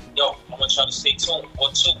 yo, I want y'all to stay tuned. War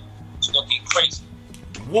 2. It's going to get crazy.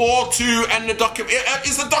 War 2 and the documentary.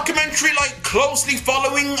 Is the documentary, like, closely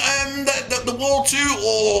following the War 2?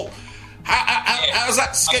 Or how's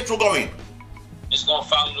that schedule going? It's going to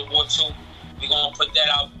follow the War 2. We're going to put that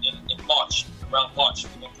out in March. Around March.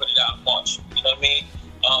 We're going to put it out in March. You know what I mean?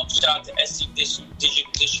 Shout out to SC Digital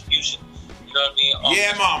Distribution. You know what I mean?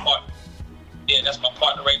 Yeah, Mom. Yeah, that's my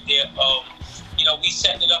partner right there. You know, we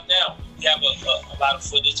setting it up now. We have a lot of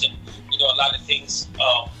footage and, you know, a lot of things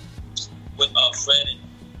with Fred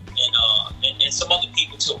and some other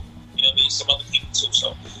people too. You know what I mean? Some other people too.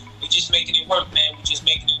 So we're just making it work, man. We're just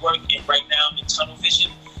making it work. And right now I'm in tunnel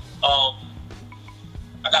vision.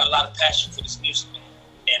 I got a lot of passion for this music, man.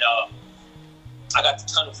 And I got the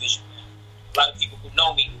tunnel vision, man. A lot of people who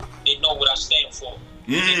know me, they know what I stand for.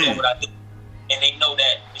 They know what I do. And they know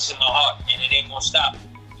that it's in my heart, and it ain't gonna stop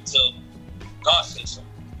until God says so. You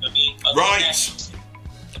know what I mean? Right.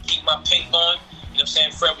 To keep my pen going, you know what I'm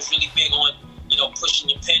saying? Fred was really big on, you know, pushing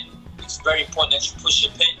your pen. It's very important that you push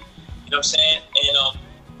your pen, you know what I'm saying? And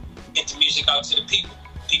get the music out to the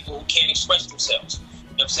people who can't express themselves. You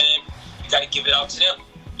know what I'm saying? You gotta give it out to them.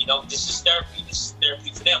 You know, this is therapy. This is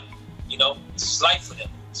therapy for them. You know, this is life for them.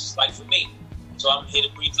 This is life for me. So I'm here to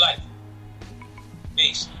breathe life.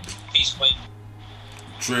 Peace. Peace, Queen.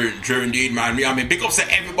 True indeed, man. I mean, big ups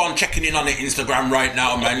to everyone checking in on the Instagram right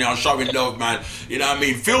now, man. You know, showing love, man. You know what I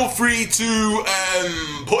mean? Feel free to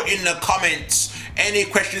put in the comments any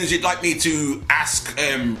questions you'd like me to ask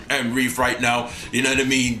Reef right now. You know what I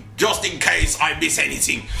mean? Just in case I miss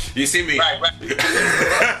anything. You see me? Right.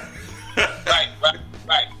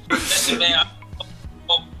 Right. Listen, man.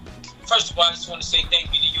 First of all, I just want to say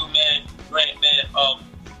thank you to you, man, Grant, man,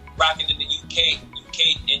 rocking in the UK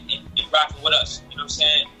and rocking with us. You know what I'm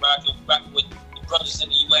saying? Rocking with the brothers in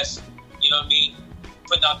the US. You know what I mean?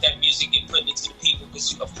 Putting out that music and putting it to the people,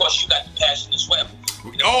 because of course you got the passion as well.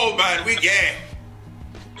 You know? Oh man, yeah.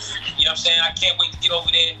 You know what I'm saying? I can't wait to get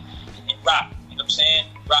over there and rock. You know what I'm saying?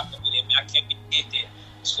 Rock over there, man. I can't wait to get there.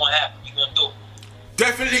 It's gonna happen. We're gonna do it.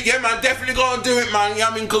 Definitely, yeah, man. Definitely gonna do it, man. You know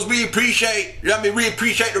what I mean? Because we appreciate, you know what I mean? We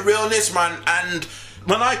appreciate the realness, man. And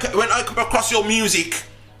when I come across your music,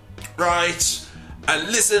 right, and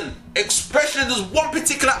listen, especially there's one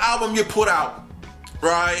particular album you put out,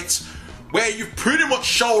 right, where you pretty much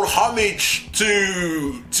showed homage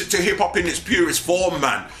to hip hop in its purest form,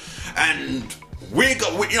 man. And we're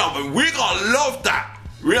gonna love that.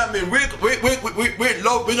 You know what I mean? We're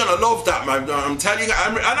gonna love that, man. I'm telling you,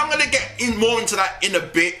 and I'm gonna get in more into that in a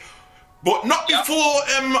bit, but not before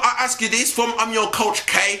I ask you this. I'm your coach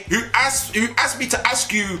K, who asked me to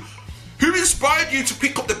ask you Who inspired you to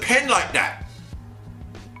pick up the pen like that?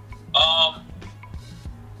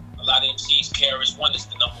 A lot of MCs, KRS-One is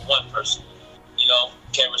the #1 person. You know,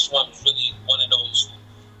 KRS-One was really one of those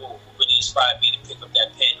who really inspired me to pick up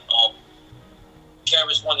that pen.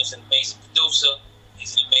 KRS-One is an amazing producer.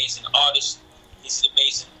 He's an amazing artist. He's an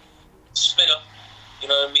amazing spitter. You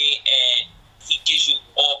know what I mean? And he gives you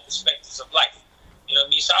all perspectives of life. You know what I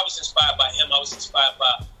mean? So I was inspired by him. I was inspired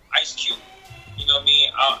by Ice Cube. You know what I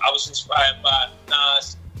mean? I was inspired by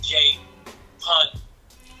Nas, Jay, Pun.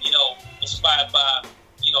 You know, inspired by,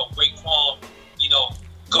 you know, Raekwon. You know,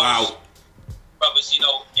 Ghost Brothers. You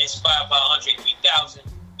know, inspired by Andre 3000,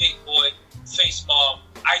 Big Boy, Face Mob,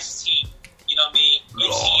 Ice-T. You know what I mean?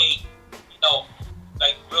 MC8. You know,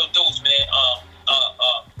 like real dudes, man.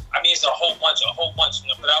 I mean, it's a whole bunch, you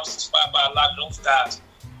know, but I was inspired by a lot of those guys.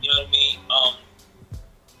 You know what I mean?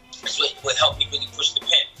 That's what helped me really push the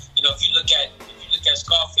pen. You know, if you look at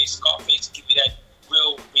Scarface give you that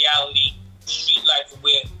real reality street life of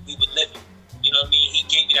where we were living. You know what I mean? He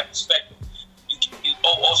gave me that perspective.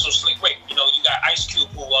 Also Slick Rick. You know, you got Ice Cube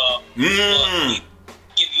who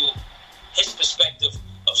give you his perspective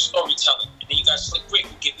of storytelling, and then you got Slick Rick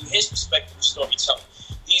who give you his perspective of storytelling.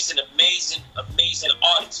 He's an amazing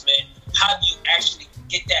artist, man. How do you actually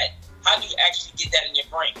get that? How do you actually get that in your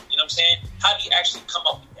brain? You know what I'm saying? How do you actually come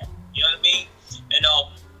up with that? You know what I mean? And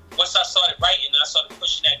once I started writing and I started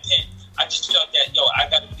pushing that pen, I just felt that, I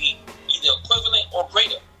got to be either equivalent or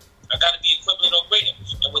greater. I got to be equivalent or greater.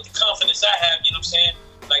 And with the confidence I have, you know what I'm saying?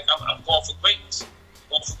 Like, I'm going for greatness.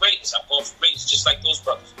 I'm going for greatness, just like those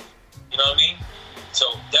brothers. You know what I mean?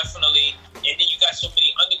 So definitely. And then you got so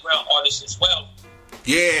many underground artists as well.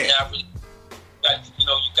 Yeah. And I really got, you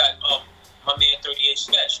got my man 38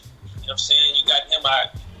 Special. You know what I'm saying? You got him,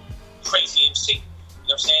 Crazy MC. You know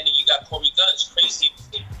what I'm saying? And you got Corey Guns, Crazy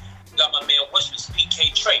MC. You got my man Wishmas,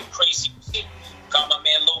 PK Trey, Crazy MC. Got my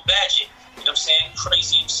man Lil Badget. You know what I'm saying?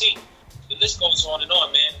 Crazy MC. The list goes on and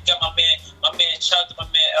on, man. Got my man, shout out to my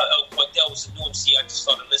man LL Cordell, was a new MC I just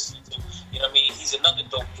started listening to. You know what I mean? He's another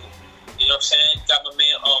dope dude. You know what I'm saying? Got my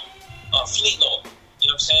man Fleet Lord. You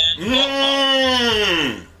know what I'm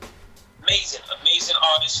saying? Amazing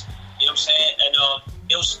artist. You know what I'm saying? And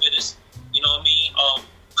Ill Spitters. You know what I mean?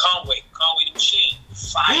 Conway the Machine.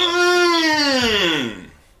 Fire.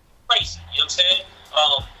 Crazy. You know what I'm saying?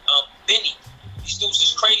 Benny. These dudes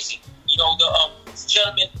is crazy. You know, the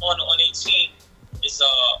gentleman on 18 is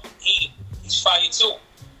he's fire too.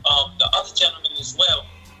 The other gentleman as well.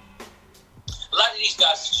 A lot of these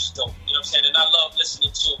guys are just dope. You know what I'm saying? And I love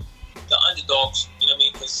listening to the underdogs. You know what I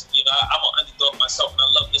mean? Because I'm an underdog myself, and I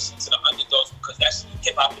love listening to the underdogs because that's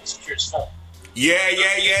hip hop in its purest form. Yeah.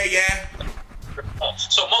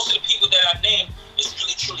 So most of the people that I name is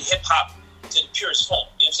really truly hip hop to the purest form.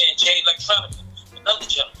 You know what I'm saying? Jay Electronica, another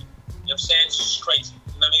gentleman. You know what I'm saying? It's just crazy.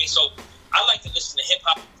 You know what I mean? So I like to listen to hip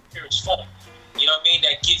hop in its purest form. You know what I mean?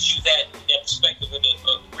 That gives you that perspective of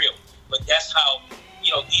the real. But that's how,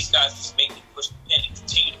 these guys just make me push the pen and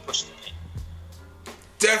continue to push the pen.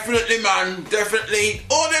 Definitely, man. Definitely.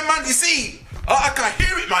 All them, man, you see, I can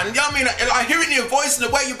hear it, man. You know what I mean? I hear it in your voice and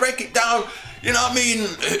the way you break it down. You know what I mean?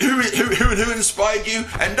 Who inspired you?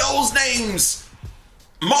 And those names,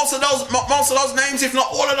 most of those names, if not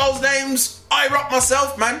all of those names, I rock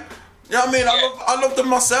myself, man. You know what I mean? Yeah. I love them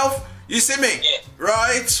myself. You see me? Yeah.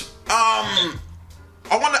 Right?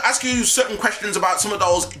 I want to ask you certain questions about some of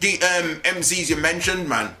those MCs you mentioned,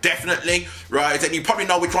 man. Definitely, right? And you probably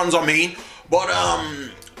know which ones I mean. But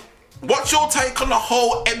what's your take on the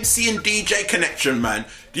whole MC and DJ connection, man?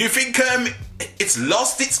 Do you think it's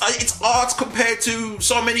lost its art compared to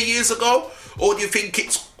so many years ago, or do you think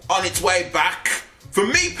it's on its way back? For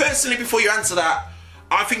me personally, before you answer that,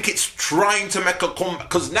 I think it's trying to make a comeback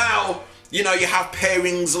because now you have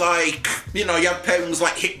pairings like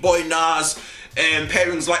Hit Boy Nas.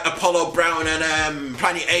 Pairings like Apollo Brown and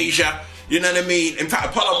Planet Asia. You know what I mean? In fact,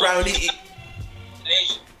 Apollo Brown. Asia,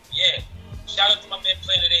 yeah. Shout out to my man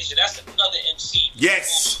Planet Asia. That's another MC.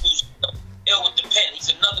 Yes. Who's ill with the pen. He's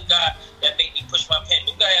another guy that made me push my pen.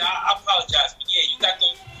 But go ahead, I apologize. But yeah, you got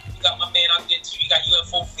my man out there too. You got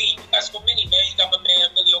UFO Feed. You got so many, man. You got my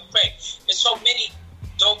man Emilio Craig. There's so many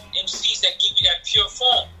dope MCs that give you that pure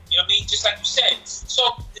form. You know what I mean? Just like you said.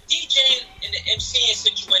 So the DJing and the MCing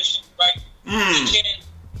situation, right? DJing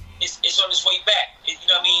is on its way back. You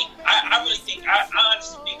know what I mean? I really think, I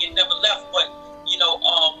honestly think it never left, but,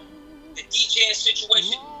 the DJing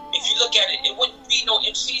situation, if you look at it, it wouldn't be no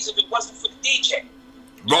MCs if it wasn't for the DJ.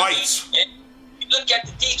 Right. And you look at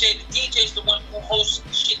the DJ is the one who holds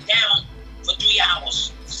shit down for 3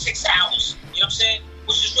 hours, 6 hours, you know what I'm saying?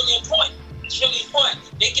 Which is really important. It's really important.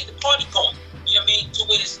 They get the party going, you know what I mean? To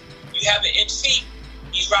where you have an MC,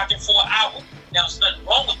 he's rocking for an hour. Now, there's nothing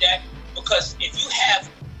wrong with that, because if you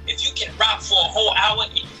can rock for a whole hour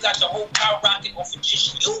and you got the whole power rocking off of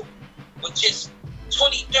just you, with just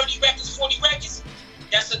 20, 30 records, 40 records,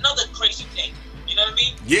 that's another crazy thing. You know what I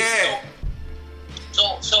mean? Yeah.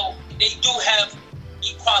 So they do have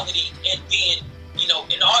equality in being,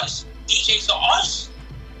 an artist. DJs are artists.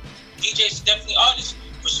 DJs are definitely artists.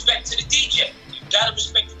 Respect to the DJ. You gotta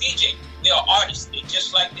respect the DJ. They are artists. They're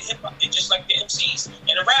just like the hip hop. They're just like the MCs and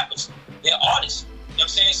the rappers. They're artists. You know what I'm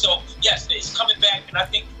saying? So yes, it's coming back, and I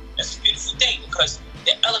think that's a beautiful thing, because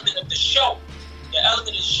the element of the show,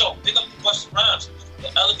 big up the Busta Rhymes. The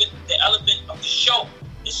element of the show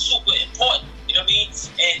is super important. You know what I mean?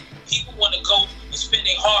 And people want to go and spend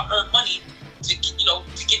their hard-earned money to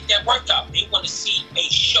get that workout. They want to see a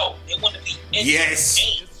show. They want to be entertained. Yes.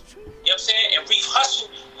 You know what I'm saying? And Reef Hustle,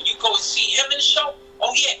 when you go and see him in the show,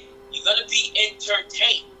 oh yeah, you're gonna be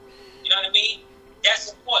entertained. You know what I mean?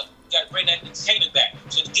 That's important. You gotta bring that entertainment back.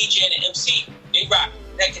 So the DJ and the MC, they rock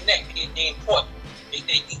neck and neck. They important. They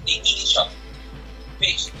need each other.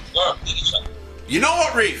 Peace. Learn, need each other. You know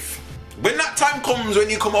what, Reef? When that time comes, when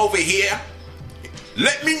you come over here,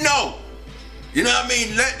 let me know. You know what I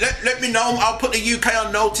mean? Let me know. I'll put the UK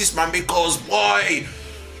on notice, man, because boy,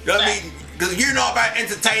 you know what I mean? Because you know about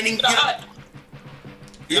entertaining.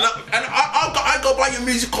 You know, and I go by your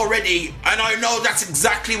music already, and I know that's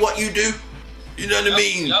exactly what you do. You know what I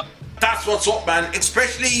mean? That's what's up, man.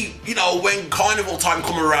 Especially, when carnival time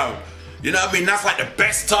come around. You know what I mean? That's like the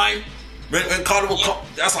best time. When carnival come,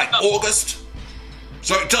 that's like August.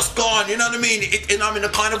 So it just gone, you know what I mean? The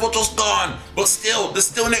carnival just gone. But still, there's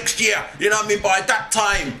still next year. You know what I mean? By that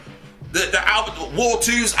time, the album, War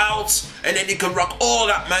 2's out, and then you can rock all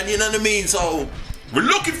that, man. You know what I mean? So we're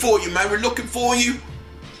looking for you, man. We're looking for you.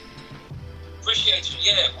 Appreciate you,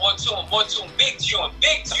 yeah. More tune, big tune.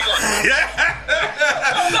 Yeah.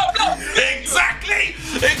 Exactly.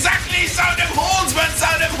 Sound them horns, man.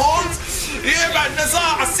 Sound them horns. Yeah, man.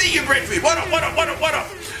 Nazar, I see you, Bradford. What up?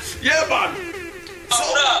 Yeah, man.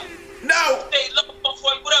 What up? Now,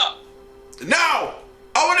 what up? Now,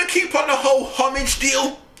 I want to keep on the whole homage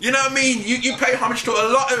deal. You know what I mean? You pay homage to a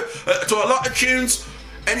lot of tunes,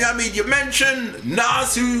 and you know what I mean. You mentioned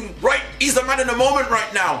Nas, he's the man in the moment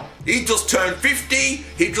right now. He just turned 50.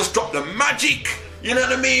 He just dropped the magic. You know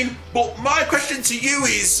what I mean? But my question to you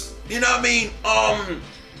is, you know what I mean?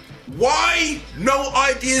 Why No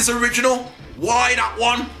Ideas Original? Why that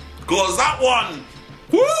one? Because that one,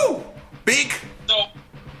 woo, big.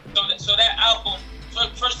 So that album,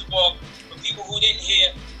 first of all, for people who didn't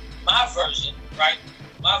hear my version, right?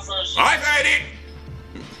 My version. I've heard it.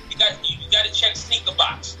 You got to check Sneaker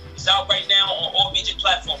Box. It's out right now on all major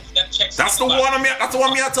platforms. You got to check. That's the one me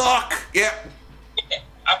I talk. Yeah.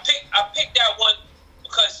 I picked that one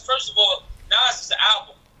because first of all, Nas'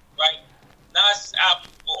 album, right? Nas'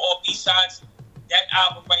 album with all B-sides. That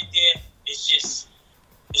album right there is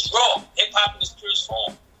it's raw. Hip hop in its purest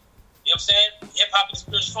form. You know what I'm saying? Hip hop in its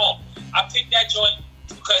purest form. I picked that joint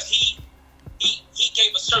because he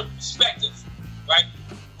gave a certain perspective, right?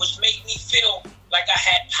 Which made me feel like I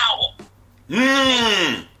had power.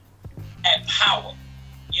 Had power.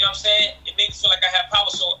 You know what I'm saying? It made me feel like I had power.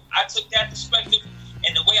 So I took that perspective,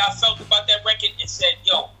 and the way I felt about that record, and said,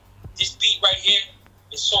 yo, this beat right here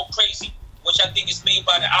is so crazy, which I think is made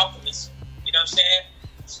by the Alchemist. You know what I'm saying?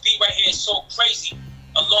 This beat right here is so crazy,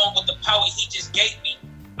 along with the power he just gave me.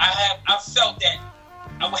 I felt that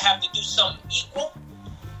I would have to do something equal,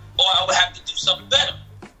 or I would have to do something better.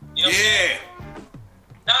 You know what I'm saying?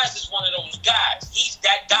 Nas is one of those guys. He's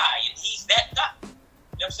that guy, and he's that guy. You know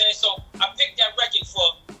what I'm saying? So I picked that record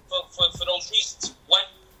for those reasons. One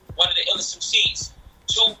of the illest MCs.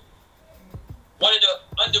 Two, one of the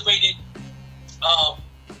underrated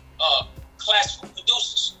classical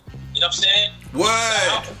producers. You know what I'm saying? Word. You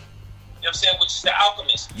know what I'm saying? Which is the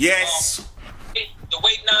Alchemist. Yes. The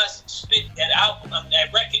way Nas spit that album,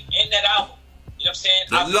 that record, and that album. You know what I'm saying?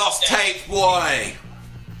 The Lost Tape, boy.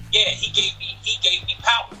 Yeah, he gave me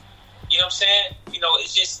power. You know what I'm saying?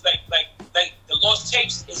 It's just like the Lost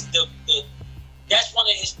Tapes is that's one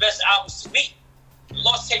of his best albums to me. The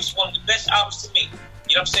Lost Tapes is one of the best albums to me.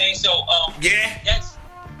 You know what I'm saying? So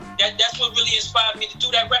that's what really inspired me to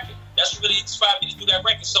do that record. That's what really inspired me to do that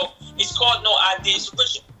record. So it's called No Ideas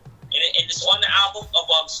Original, and it's on the album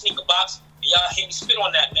of Sneaker Box. And y'all hear me spit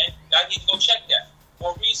on that, man. Y'all need to go check that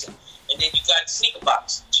for a reason. And then you got Sneaker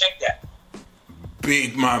Box. Check that.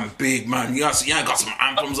 Big man. You got some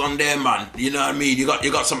anthems on there, man. You know what I mean? You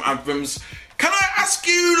got some anthems. Can I ask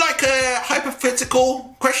you like a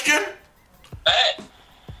hypothetical question? Go ahead.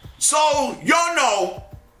 So,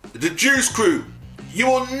 the Juice Crew.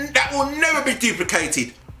 that will never be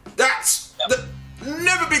duplicated.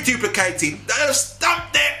 Never be duplicated. They'll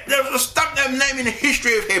stamp their name in the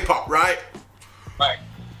history of hip hop, right? Right.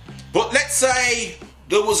 But let's say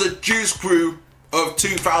there was a Juice Crew of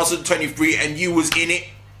 2023 and you was in it,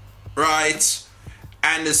 right?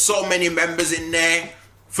 And there's so many members in there.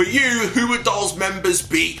 For you, who would those members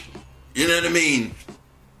be? You know what I mean?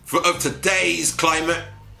 Of today's climate.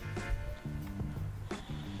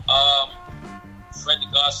 Fred the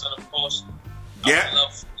Godson, of course. Yeah. I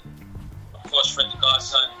love, of course, Fred the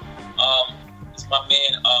Godson. It's my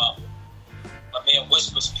man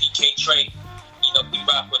Whispers, PK Trey. You know, we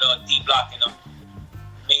rock with D-Block and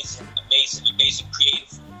amazing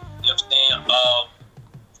creative. You know what I'm saying?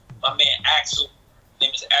 My man Axel, his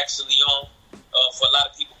name is Axel Leon. For a lot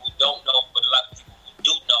of people who don't know, but a lot of people who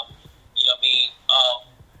do know, you know what I mean?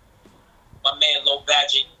 My man Low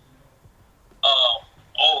Badget.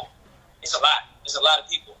 It's a lot. It's a lot of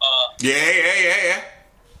people. Yeah.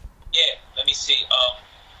 Yeah, let me see. You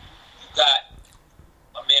got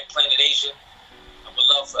my man Planet Asia. I would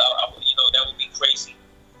love for, you know, that would be crazy.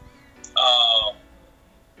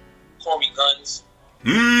 Corey Guns.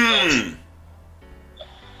 My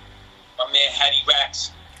man Hattie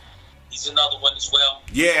Rax. He's another one as well.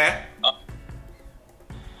 Yeah.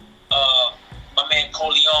 My man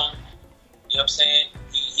Coleon. You know what I'm saying?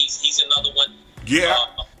 He's another one. Yeah.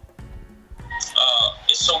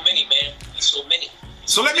 It's so many, man. It's so many.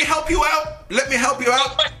 So let me help you out. That's a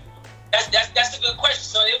good question.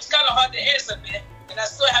 So it was kind of hard to answer, man. And I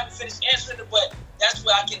still haven't finished answering it, but that's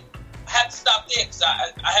where I have to stop there because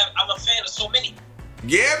I'm a fan of so many.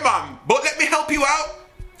 Yeah, man. But let me help you out.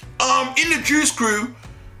 In the Juice Crew,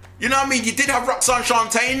 you know what I mean? You did have Roxanne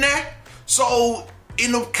Shante in there. So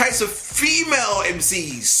in the case of female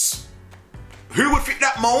MCs, who would fit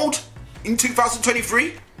that mold in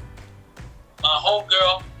 2023? My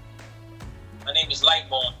homegirl, her name is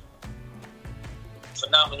Lightborn.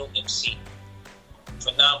 Phenomenal MC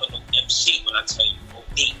when I tell you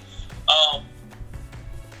OD.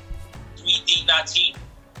 3D Nati.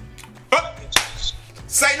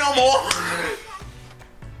 Say no more.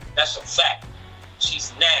 That's a fact.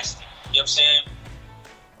 She's nasty. You know what I'm saying?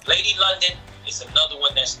 Lady London is another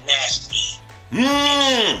one that's nasty. You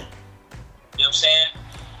know what I'm saying?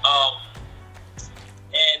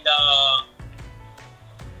 And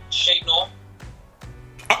Shay Norm.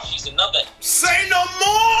 She's another. Say no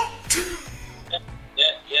more.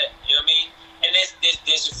 Yeah. You know what I mean? And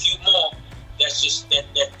there's a few more that's just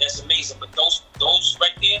that's amazing. But those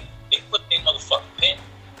right there, they put their motherfucking pen.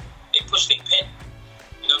 They push their pen.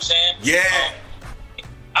 You know what I'm saying? Yeah.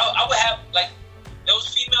 I would have like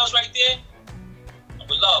those females right there. I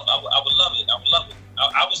would love it.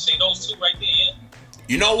 I would say those two right there. Yeah.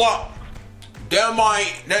 You know what? They're my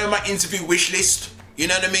interview wish list. You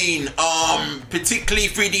know what I mean? Particularly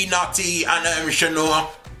 3D Nati and Shanoa.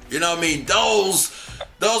 You know what I mean? Those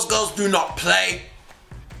girls do not play.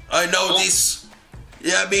 I know this.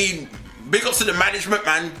 You know what I mean? Big ups to the management,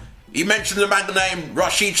 man. He mentioned the man named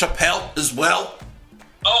Rashid Chappelle as well.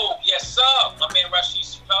 Oh, yes, sir. My man Rashid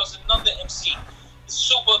Chappelle is another MC.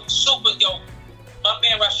 Super, yo. My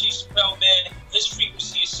man Rashid Chappelle, man, his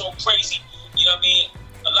frequency is so crazy. You know what I mean?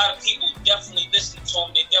 A lot of people definitely listen to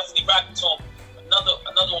him. They definitely rocking to him. Another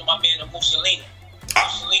one, my man, Mussolini.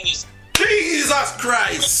 Mussolini is... Jesus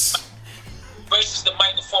Christ! Braces the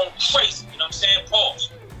microphone crazy. You know what I'm saying? Pause.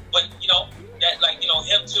 But, you know, that, like, you know,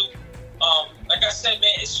 him too. Like I said,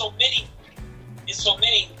 man, it's so many. It's my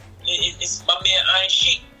man Iron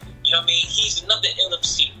Sheik. You know what I mean? He's another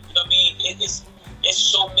LMC. You know what I mean? It's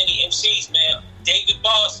so many MCs, man. David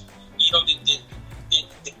Boss, you know, the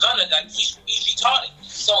gunner, like he's retarded.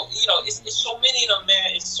 So, you know, it's so many of them,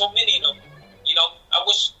 man. It's so many of them. You know, I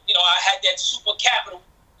wish, you know, I had that super capital.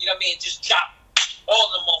 You know what I mean? Just drop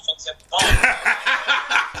all the motherfuckers at the bottom.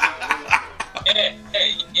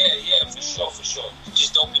 Yeah, for sure.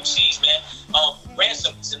 Just dope MCs, man.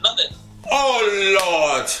 Ransom is another. Oh,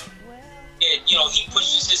 Lord. Yeah, you know, he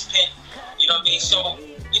pushes his pen. You know what I mean? So,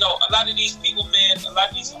 you know, a lot of these people, man, a lot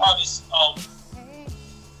of these artists, I'm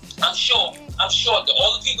sure that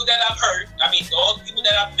all the people that I've heard, all the people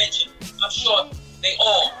that I've mentioned, I'm sure they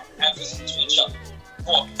all have listened to each other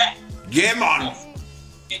for a fact. Yeah, man.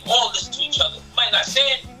 They all listen to each other. Might not say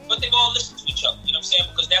it, but they all listen to each other. You know what I'm saying?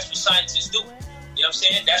 Because that's what scientists do. You know what I'm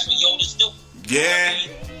saying? That's what Yodas do. Yeah. You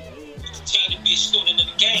know what I mean? You continue to be a student of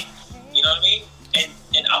the game. You know what I mean?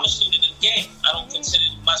 And I'm a student of the game. I don't consider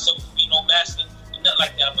myself to be no master or nothing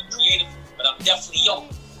like that. I'm a creative, but I'm definitely Yoda. You know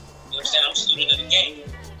what I'm saying? I'm a student of the game.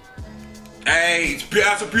 Hey,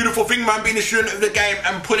 that's a beautiful thing, man, being a student of the game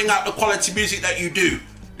and putting out the quality music that you do.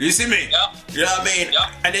 You see me? Yeah. You know what I mean?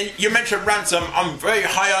 Yeah. And then you mentioned Ransom. I'm very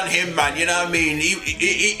high on him, man. You know what I mean?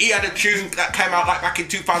 He had a tune that came out like back in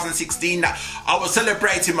 2016 that I was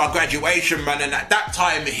celebrating my graduation, man. And at that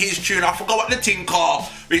time, his tune, I forgot what the thing called.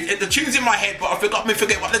 The tune's in my head, but I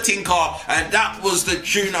forget what the thing called. And that was the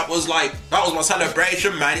tune that was like, that was my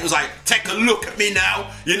celebration, man. It was like, take a look at me now.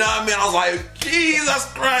 You know what I mean? I was like, Jesus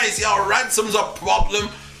Christ, yo, Ransom's a problem.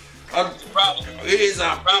 He's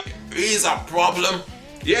a problem.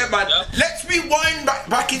 Yeah, man. Yeah. Let's rewind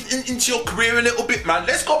back into your career a little bit, man.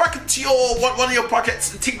 Let's go back into your one of your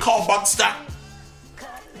projects, a thing called Monster.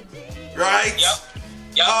 Right?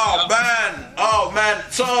 Yep. Oh man.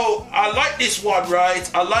 So I like this one, right?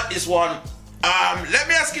 Let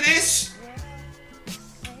me ask you this.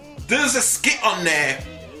 There's a skit on there.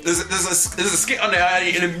 There's a skit on there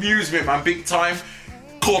in amusement, man, big time,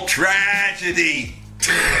 called Tragedy.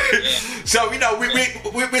 So, you know,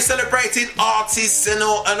 we're celebrating artists and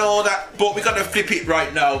all that, but we gotta flip it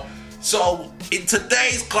right now. So in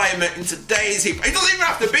today's climate, in today's hip, it doesn't even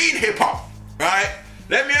have to be in hip hop, right?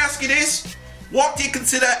 Let me ask you this: what do you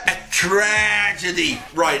consider a tragedy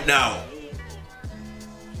right now?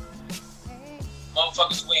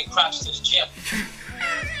 Motherfuckers wearing Crocs to the gym.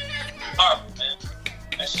 Horrible, man.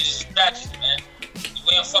 That shit is a tragedy, man. You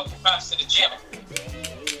wearing fucking Crocs to the gym.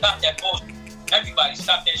 Stop that bullshit. Everybody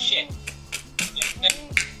stop that shit. You know,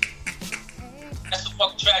 that's a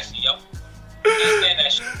fucking tragedy, yo. You understand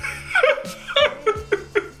that shit?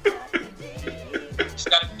 It's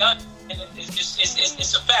gotta be done. And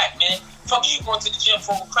it's a fact, man. Fuck you going to the gym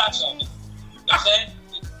for Crocs on me. You know what I'm saying?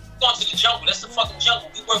 We're going to the jungle. That's the fucking jungle.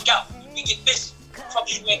 We work out. We get busy. Fuck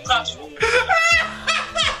you wearing Crocs for.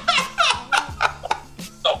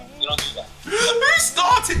 So, we don't do that. Who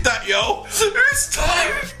started that, yo? Who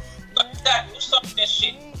started? Exactly. Who started that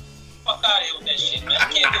shit? Fuck out of here with that shit, man. I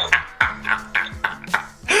can't do it.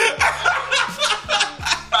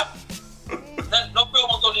 No real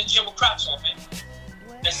one go to the gym with Crocs on, man.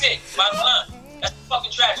 That's it. Bottom line. That's the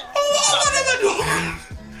fucking tragedy. You know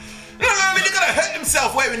what I mean? They're gonna hurt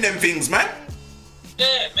themselves wearing them things, man.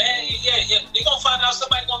 Yeah, man. Yeah. They gonna find out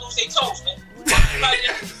somebody gonna lose their toes, man.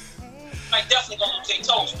 Like definitely gonna lose their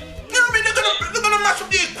toes, man. You know what I mean? They're gonna match up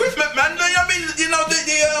the equipment, man. You know what I mean? You know the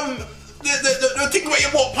thing where you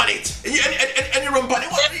walk on it and you run on it.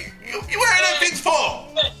 What you wearing them things for?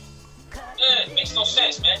 Yeah, it makes no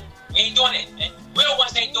sense, man. We ain't doing it, man. Real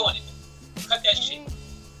ones ain't doing it. Cut that shit.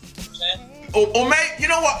 Or mate, you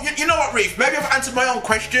know what, Reef? Maybe I've answered my own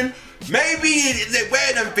question. Maybe they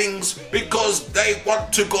wear them things because they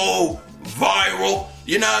want to go viral.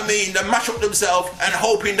 You know what I mean? They mash up themselves and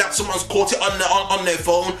hoping that someone's caught it on their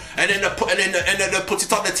phone, and then they put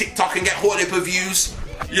it on the TikTok and get whole heap of views.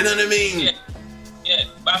 You know what I mean? Yeah.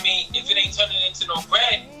 But I mean, if it ain't turning into no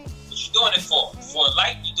bread, what you doing it for? For a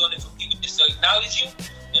like? You doing it for people just to acknowledge you? You know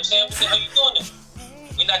what I'm saying? What the hell you doing it for?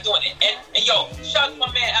 We're not doing it. And yo, shout out to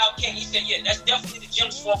my man Al King. He said, yeah, that's definitely the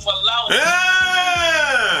gym's fault for allowing it.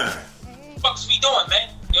 Yeah! What the fuck's we doing, man?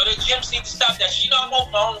 Yo, the gyms need to stop that shit. You know, I'm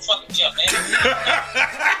open my own fucking gym, man.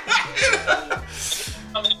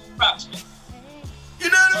 I'm in the props, man. You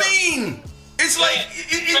know what I mean? It's like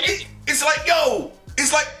it's like yo,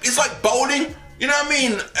 it's like bowling. You know what I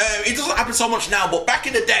mean? It doesn't happen so much now, but back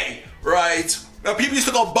in the day, right? Now, people used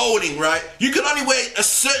to go bowling, right? You could only wear a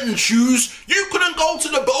certain shoes. You couldn't go to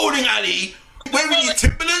the bowling alley wearing your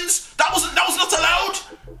Timberlands. That was not allowed.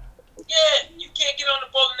 Yeah, you can't get on the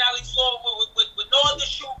bowling alley floor with no other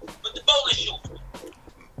shoe but the bowling shoe.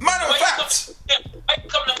 Matter of fact, I can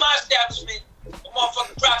come to my establishment with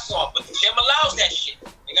motherfucking Crocs on, but the gym allows that shit.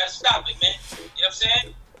 They gotta stop it, man. You know what I'm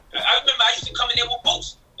saying? I remember I used to come in there with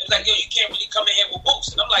boots. It was like, yo, you can't really come in here with boots.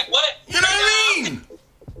 And I'm like, what? You know what I mean?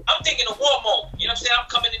 I'm thinking of war mode. You know what I'm saying? I'm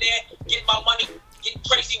coming in there, getting my money, getting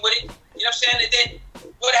crazy with it. You know what I'm saying? And then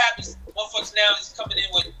what happens? Motherfuckers now is coming in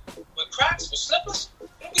with Crocs, with slippers.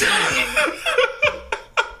 What are we doing here?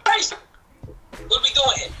 Crazy. What are we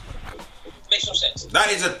doing here? Makes no sense.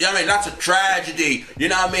 That's a tragedy. You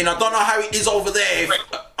know what I mean? I don't know how it is over there.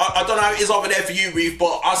 I don't know how it is over there for you, Reef,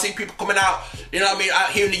 but I see people coming out, you know what I mean, out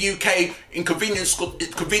here in the UK in convenience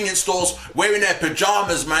stores wearing their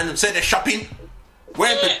pajamas, man, and say they're shopping.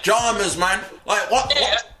 Wearing pajamas, man. Like, what?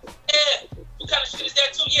 Yeah. What kind of shit is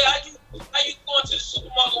that, too? Yeah, how you going to the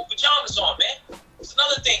supermarket with pajamas on, man? It's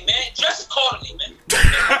another thing, man. Dress accordingly, man. You know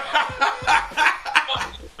what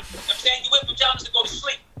I'm saying? You wear pajamas to go to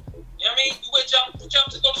sleep. You know what I mean? You wear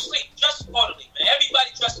pajamas to go to sleep. Dress accordingly, man. Everybody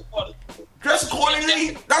dress accordingly. Dress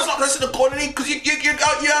accordingly? That's not dressing accordingly, because you know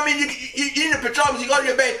what I mean? You're in the pajamas, you go to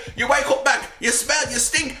your bed, you wake up back, you smell, you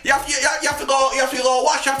stink, you have to go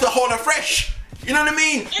wash, you have to hold it fresh. You know what I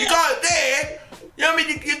mean? Yeah. You go out there, you You know what I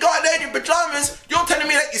mean? You got there in your pajamas. You're telling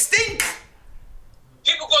me that you stink.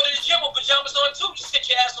 People go to the gym with pajamas on too. You sit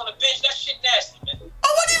your ass on the bench. That shit nasty, man.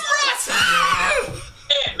 Oh, what is rats?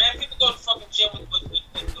 Yeah, man. People go to the fucking gym with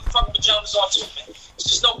fucking pajamas on too, man. It's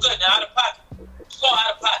just no good. Now, out of pocket. It's called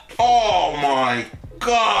out of pocket. Oh my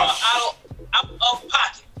gosh. Out of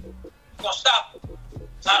pocket. You're gonna stop it.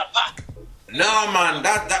 It's out of pocket. No, man,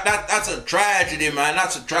 that's a tragedy, man.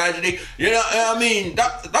 That's a tragedy. You know what I mean?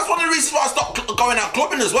 That's one of the reasons why I stopped going out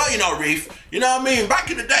clubbing as well, you know, Reef. You know what I mean?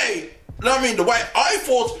 Back in the day, you know what I mean? The way I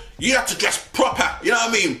thought you had to dress proper, you know what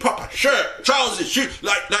I mean? Proper shirt, trousers, shoes,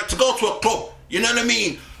 like to go to a club, you know what I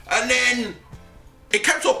mean? And then it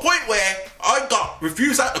came to a point where I got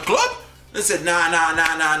refused out the club. They said, nah,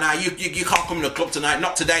 you can't come to the club tonight,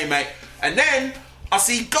 not today, mate. And then I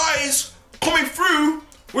see guys coming through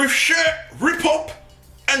with shirt rip up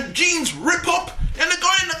and jeans rip up, and they're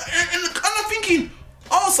going and I'm thinking,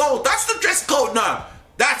 oh, so that's the dress code now.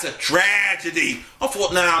 That's a tragedy. I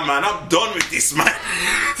thought, nah, man, I'm done with this, man.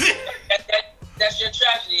 That's your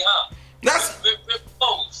tragedy, huh? That's rip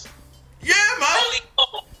clothes. Yeah, man.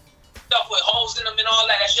 Stuff with holes in them and all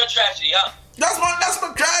that. That's your tragedy, huh? That's my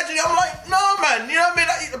tragedy. I'm like, no, man. You know what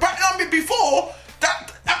I mean? Before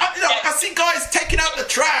that, I see guys taking out the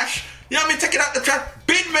trash. You know what I mean? Taking out the trash.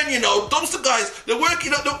 Bin men, you know, dumpster guys. They're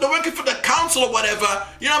working for the council or whatever.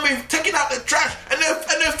 You know what I mean? Taking out the trash, and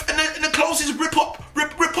the clothes is rip up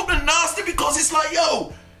and nasty because it's like,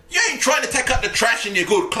 yo, you ain't trying to take out the trash in your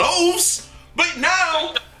good clothes. But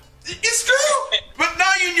now, it's true. But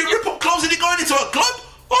now you in your rip up clothes and you're going into a club.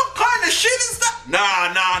 What kind of shit is that?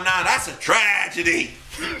 Nah, that's a tragedy.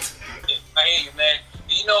 I hear you, man.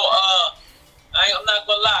 You know, I'm not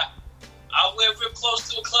gonna lie. I'll wear real close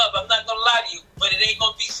to a club. I'm not gonna lie to you, but it ain't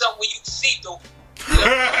gonna be something where you can see through.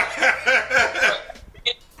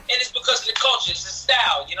 And it's because of the culture. It's a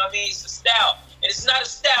style. You know what I mean? It's a style. And it's not a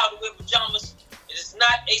style to wear pajamas. It is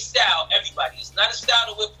not a style, everybody. It's not a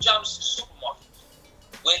style to wear pajamas to the supermarket.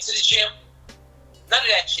 Went to the gym. None of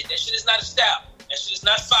that shit. That shit is not a style. That shit is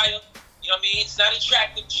not fire. You know what I mean? It's not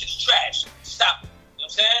attractive. Shit is trash. Stop it. You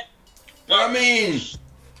know what I'm saying?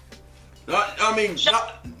 Well,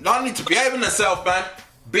 not need to behave on herself, man.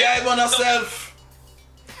 Behave on herself.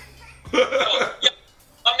 My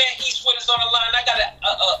man Eastwood is on the line. I got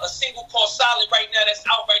a single called Solid right now that's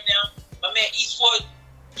out right now. My man Eastwood,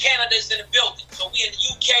 Canada's in the building. So we in the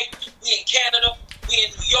UK, we in Canada, we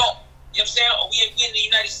in New York. You know what I'm saying? Or we in the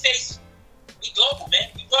United States. We global, man.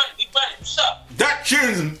 We running. What's up? That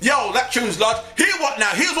tune's lad. Here's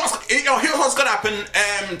what's gonna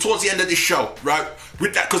happen towards the end of this show, right?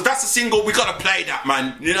 With that, because that's a single. We gotta play that,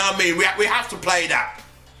 man. You know what I mean? We have to play that.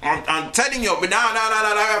 I'm telling you, but no, we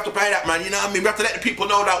have to play that, man. You know what I mean? We have to let the people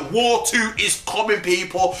know that War 2 is coming,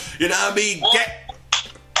 people. You know what I mean?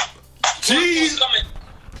 Jeez. Coming.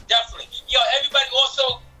 Definitely. Yo, everybody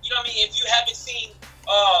also, you know what I mean? If you haven't seen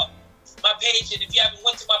my page, and if you haven't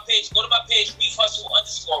went to my page, go to my page, Reef Hustle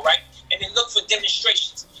 _, right? And then look for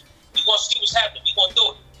demonstrations. We're going to see what's happening. We're going to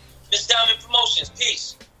do it. Miss Diamond Promotions,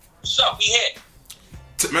 peace. What's up? We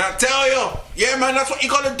here. Man, I tell you. Yeah, man, that's what you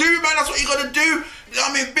got to do, man. That's what you got to do. You know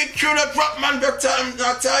what I mean? Big tune that drop, man. I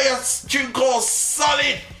tell you, tune called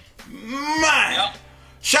Solid. Man. Yep.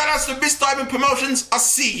 Shout outs to Miss Diamond Promotions. I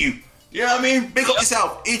see you. You know what I mean? Big up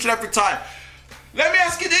yourself each and every time. Let me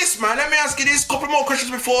ask you this, man. Couple more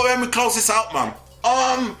questions before we close this out, man.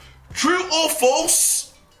 True or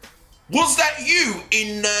false? Was that you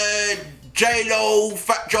in J-Lo,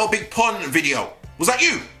 Fat Joe, Big Pun video? Was that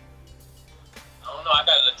you? I don't know. I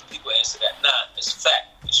gotta let the people answer that. Nah, it's a fact.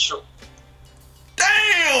 It's true.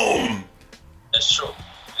 Damn. That's true.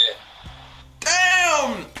 Yeah.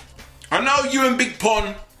 Damn. I know you and Big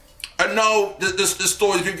Pun. I know the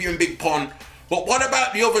stories with you and Big Pun. But what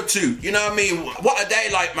about the other two? You know what I mean? What are they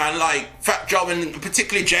like, man? Like Fat Joe and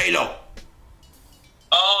particularly J-Lo.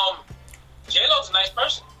 J-Lo's a nice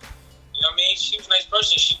person. You know what I mean? She was a nice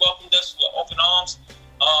person. She welcomed us with open arms.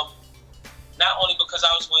 Not only because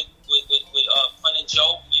I was with Pun and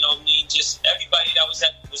Joe, you know what I mean? Just everybody that was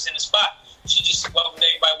in the spot. She just welcomed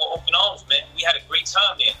everybody with open arms, man. We had a great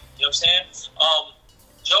time there. You know what I'm saying?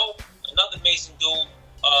 Joe, another amazing dude.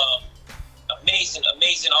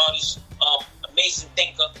 Amazing artist. Amazing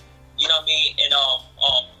thinker, you know what I mean, and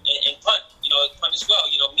Pun, you know, Pun as well.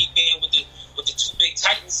 You know, me being with the two big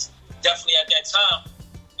titans, definitely at that time,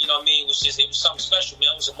 you know what I mean, it was something special, man.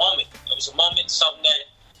 It was a moment, something that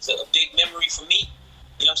is a big memory for me.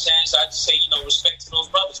 You know what I'm saying? So I just say, you know, respect to those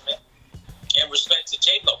brothers, man, and respect to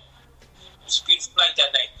J-Lo. It was a beautiful night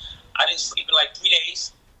that night. I didn't sleep in like 3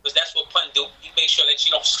 days because that's what Pun do. He makes sure that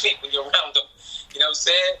you don't sleep when you're around him. You know what I'm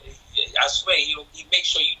saying? I swear, he make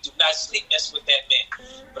sure you do not sleep messing with that man.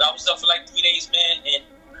 But I was up for like 3 days, man, and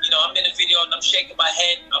you know, I'm in the video and I'm shaking my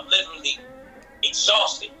head. I'm literally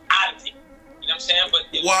exhausted, out of it. You know what I'm saying? But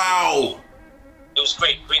it was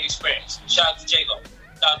great experience. Shout out to J-Lo.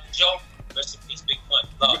 Shout out to Joe. Rest in peace, Big Pun.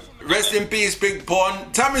 Love. Rest in peace, Big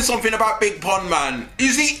Pun. Tell me something about Big Pun, man.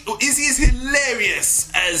 Is he as hilarious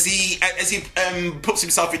as he puts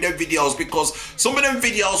himself in their videos? Because some of them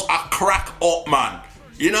videos are crack up, man.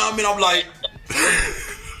 You know what I mean? I'm like,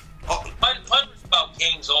 Pun was about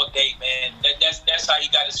games all day, man. That's how he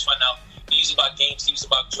got his fun out. He was about games. He was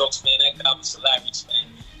about jokes, man. That guy was hilarious, man.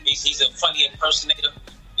 He's a funny impersonator.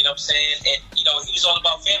 You know what I'm saying? And you know, he was all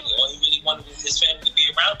about family. All he really wanted was his family to be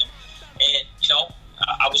around him. And, you know,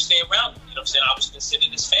 I would stay around him. You know what I'm saying? I was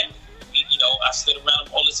considered his family. You know, I stood around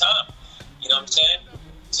him all the time. You know what I'm saying?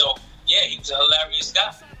 So, yeah, he was a hilarious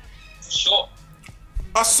guy. For sure.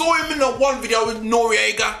 I saw him in that one video with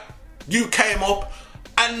Noriega. You came up.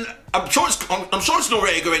 And I'm sure it's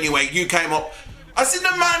Noriega anyway. You came up. I seen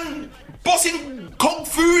the man bossing Kung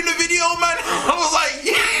Fu in the video, man. I was like,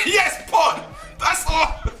 yes, Pun. That's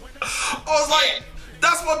all. I was like,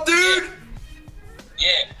 that's my dude.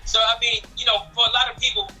 Yeah, so I mean, you know, for a lot of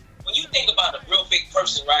people, when you think about a real big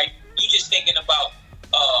person, right, you just thinking about,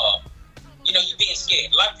 you know, you being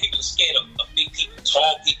scared. A lot of people are scared of big people,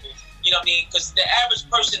 tall people, you know what I mean? Because the average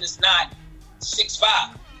person is not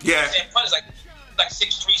 6'5". Yeah. You know Pun is like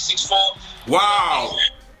 6'3", 6'4". Wow.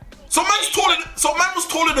 So man was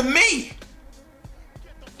taller than me.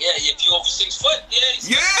 Yeah, if you over 6 foot,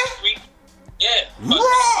 yeah. 6'3". Yeah.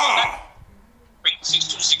 Raw.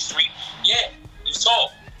 6'2", 6'3". Yeah. He's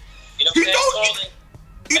tall. You know what I'm saying?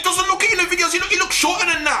 He doesn't look it in the videos. He looks shorter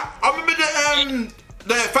than that. I remember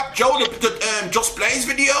the Fat Joe, the Just Blaze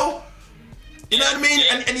video. You know what I mean?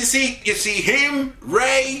 And you see him,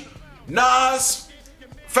 Ray, Nas,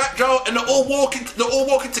 Fat Joe, and they're all walking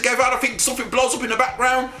together. I think something blows up in the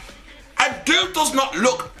background. And dude does not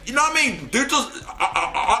look. You know what I mean? Dude does.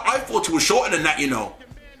 I thought he was shorter than that. You know,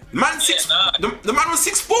 the man was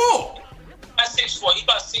 6'4". Not 6'4", he's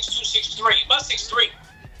about 6'2", 6'3", about 6'3".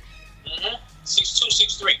 6'2",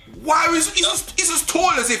 6'3". Wow, he's as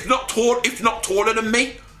tall as if not taller than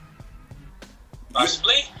me.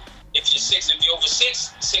 Possibly. If you're over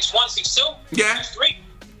 6'1", 6'2", yeah, 6'3".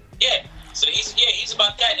 Yeah. So he's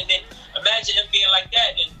about that. And then imagine him being like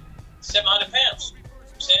that and 700 pounds. You know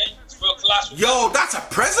what I'm saying? It's real colossal. Yo, that's a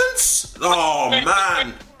presence? Oh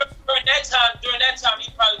man. During that time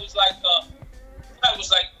he probably was like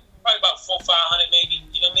probably about 400-500 maybe,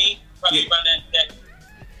 you know what I mean? Probably around that,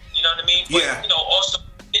 you know what I mean? But, you know, also,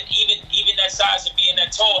 even that size and being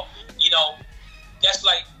that tall, you know, that's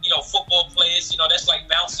like, you know, football players, you know, that's like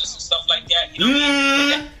bouncers and stuff like that, you know what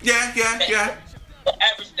I mean? Yeah. The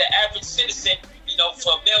average citizen, you know,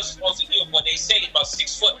 for a male supposed to do what they say is about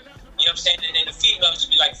 6 foot, you know what I'm saying? And then the female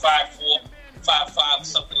should be like 5'4", 5'5",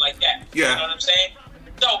 something like that. Yeah. You know what I'm saying?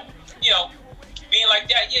 So, you know, being like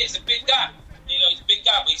that, yeah, he's a big guy. You know, he's a big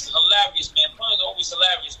guy, but he's hilarious, man. Pun's always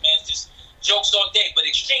hilarious, man. It's just jokes all day, but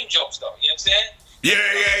extreme jokes, though. You know what I'm saying? Yeah.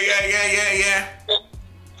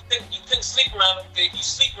 You couldn't sleep around him. If you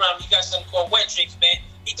sleep around him, he got something called wet dreams, man.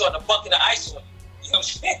 He throwing a bucket of ice on you. You know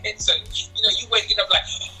what I'm saying? So, you know, you waking up like...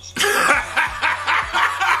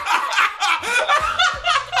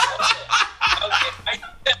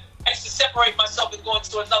 I used to separate myself and go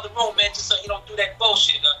into another room, man, just so he don't do that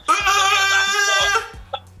bullshit.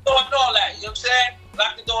 Door and all that, you know what I'm saying?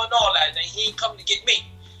 Lock the door and all that, and he ain't coming to get me.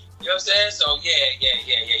 You know what I'm saying? So yeah.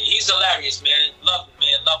 He's hilarious, man. Love him,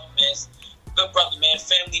 man. Good brother, man.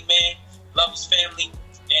 Family, man. Love his family.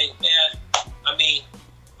 And man, I mean,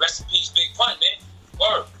 rest in peace, Big Pun, man.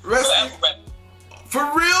 Word. For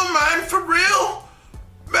real, man. For real.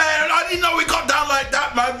 Man, I didn't know we got down like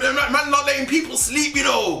that, man. Man not letting people sleep, you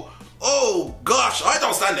know. Oh gosh, I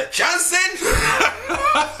don't stand a chance then.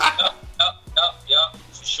 Yup.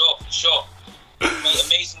 For sure.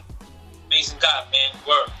 Amazing guy, man.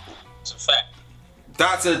 Word. It's a fact.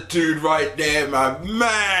 That's a dude right there, man.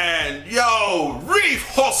 Man, yo, Reef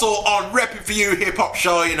Hustle on RePPiN4U Hip Hop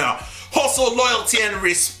Show, you know. Hustle, loyalty, and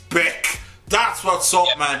respect. That's what's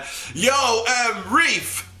up, man. Yo,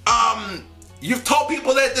 Reef, you've told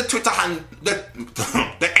people that the Twitter the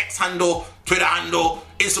X handle, Twitter handle,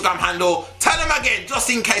 Instagram handle. Tell them again, just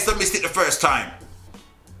in case I missed it the first time.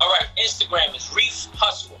 All right, Instagram is Reef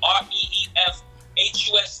Hustle,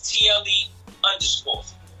 ReefHustle_.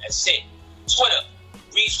 That's it. Twitter,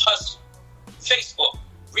 Reef Hustle. Facebook,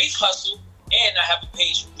 Reef Hustle, and I have a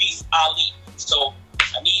page, Reef Ali. So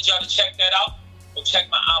I need y'all to check that out. Go check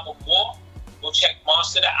my album War. Go check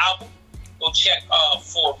Monster, the album. Go check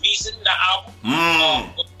For a Reason, the album.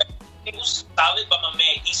 Go check Solid by my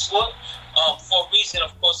man Eastwood. For a Reason,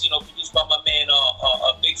 of course. course, produced by my man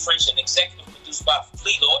Big French, and executive produced by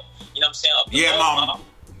Flea Lord. You know what I'm saying? Yeah, mom.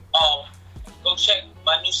 Go check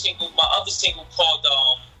my new single, my other single called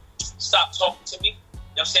 "Stop Talking to Me." You know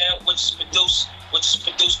what I'm saying? Which is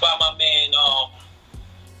produced by my man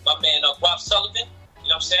Rob Sullivan. You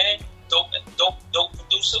know what I'm saying? Dope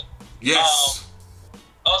producer. Yes.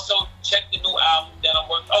 Also check the new album that I'm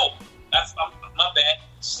working. Oh, my bad.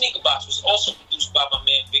 Sneaker Box was also produced by my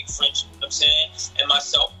man Big French. You know what I'm saying? And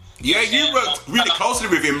myself. Yeah, you worked really closely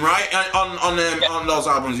with him, right? On those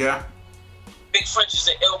albums, yeah. Big French is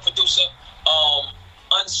an ill producer,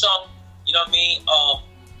 unsung. You know what I mean?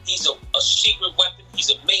 He's a secret weapon. He's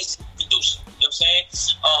an amazing producer. You know what I'm saying?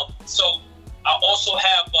 So I also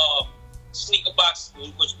have Sneaker Box,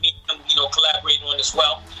 which me and him, collaborating on as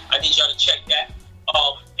well. I need y'all to check that.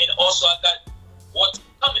 And also I got what's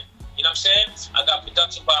coming. You know what I'm saying? I got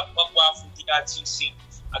production by Buck Wild from DITC.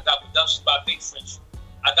 I got production by Big French.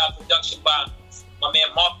 I got production by my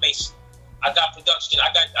man Mark Mason. I got production.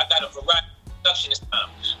 I got a variety of production this time.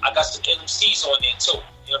 I got some MCs on there too. You know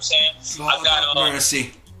what I'm saying? Lord I got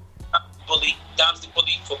mercy. Dom's the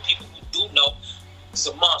Bully, for people who do know, he's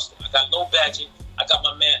a monster. I got Low Badger. I got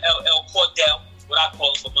my man LL Cordell, what I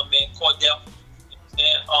call him, but my man Cordell. You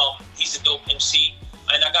know, he's a dope MC.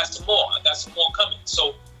 And I got some more. Coming.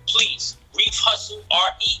 So please, Reef Hustle,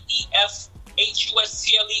 ReefHustle_,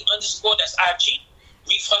 that's IG.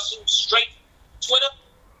 Reef Hustle straight Twitter,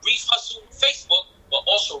 Reef Hustle Facebook, but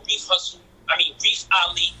also Reef Ali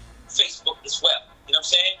Facebook as well. You know what I'm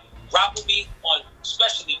saying? Rock with me on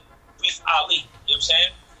especially Reef Ali. You know what I'm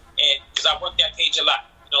saying? And because I work that page a lot.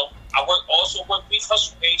 I also work Reef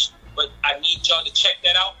Hustle page, but I need y'all to check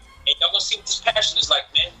that out. And y'all gonna see what this passion is like,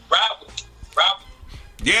 man. Ride with me.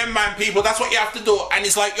 Yeah, man, people, that's what you have to do. And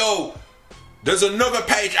it's like, yo, there's another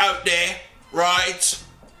page out there, right?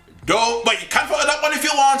 But you can follow that one if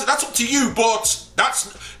you want. That's up to you, but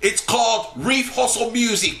it's called Reef Hustle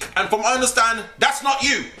Music. And from what I understand, that's not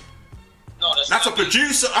you. No, that's a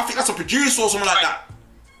producer. I think that's a producer or something like that.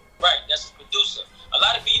 Right, that's a producer. A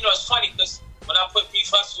lot of people, it's funny because when I put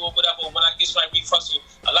Reef Hustle or whatever, when I get my Reef Hustle,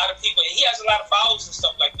 a lot of people, and he has a lot of followers and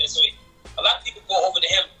stuff like that, so a lot of people go over to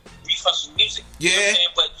him, Reef Hustle Music. Yeah. You know what I'm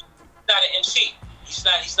saying? But he's not an MC. He's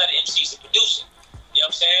not an MC, he's a producer. You know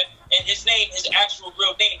what I'm saying? And his actual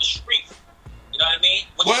real name is Sharif. You know what I mean?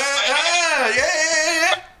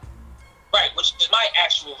 Yeah. Right, which is my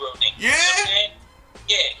actual real name. Yeah. You know what I'm saying?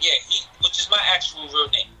 Yeah, which is my actual real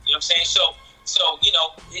name. You know what I'm saying? So his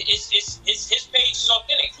page is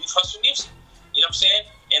authentic, Reef Hustle Music. You know what I'm saying?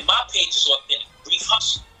 And my page is authentic, Reef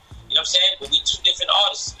Hustle. You know what I'm saying? But we two different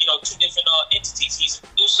artists, two different entities. He's a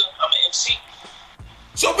producer, I'm an MC.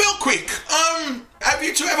 So real quick, have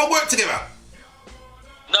you two ever worked together?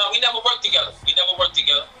 No, we never worked together.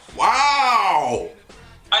 Wow.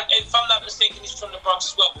 If I'm not mistaken, he's from the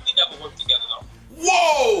Bronx as well, but we never worked together though.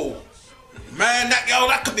 Whoa! Man,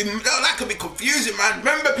 that could be confusing, man.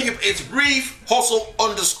 Remember, people, it's Reef Hustle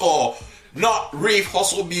 _, not Reef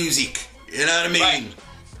Hustle Music. You know what I mean?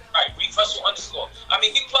 Right, Reef Hustle _. I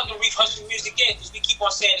mean, we plug in Reef Hustle Music in because we keep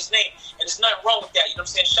on saying his name, and there's nothing wrong with that. You know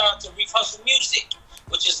what I'm saying? Shout out to Reef Hustle Music,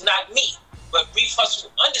 which is not me, but Reef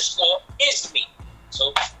Hustle _ is me.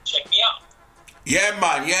 So check me out. Yeah,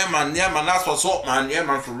 man. That's what's up, man. Yeah,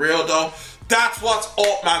 man, for real though. That's what's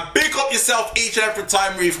up, man. Big up yourself each and every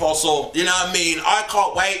time, Reef Hustle. You know what I mean? I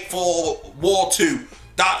can't wait for War 2.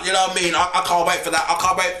 That, you know what I mean? I can't wait for that. I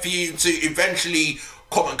can't wait for you to eventually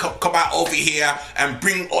come out over here and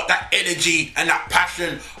bring all that energy and that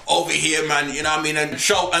passion over here, man. You know what I mean? And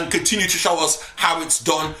continue to show us how it's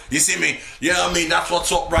done. You see me? You know what I mean? That's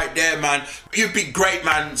what's up right there, man. You'd be great,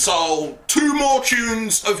 man. So 2 more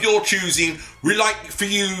tunes of your choosing. We'd like for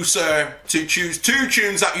you, sir, to choose 2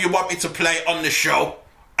 tunes that you want me to play on the show,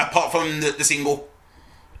 apart from the single.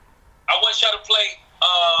 I want y'all to play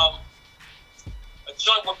a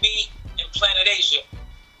joint with me in Planet Asia. You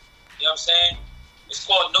know what I'm saying? It's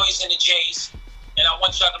called Noise in the J's, and I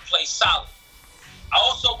want y'all to play Solid. I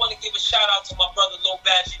also want to give a shout out to my brother Low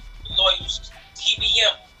Badger, the Loyals,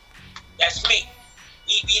 TBM. That's me.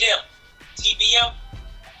 EBM. TBM.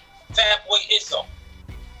 Fat Boy Izzo.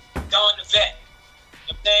 Don the Vet. You know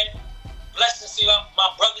what I'm saying? Blessings to my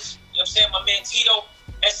brothers. You know what I'm saying? My man Tito,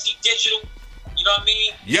 SC Digital. You know what I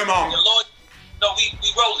mean? Yeah, mom. The Lord. No, we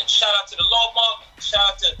rolling. Shout out to the Law Mark. Shout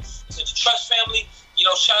out to the Trust family.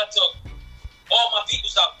 Shout out to all my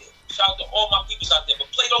peoples out there. Shout out to all my peoples out there. But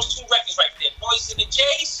play those 2 records right there. Noise in the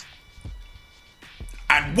J's.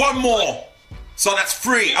 And 1 more. So that's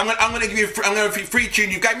 3. I'm gonna give you 3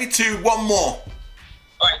 tunes. You gave me 2. 1 more.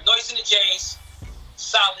 Alright, Noise in the J's,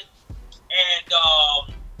 Solid, and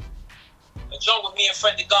a joint with me and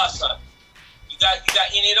Fred the Godson. You got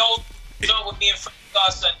any of those? Joint with me and Fred the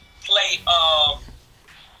Godson play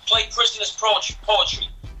Prisoner's Poetry.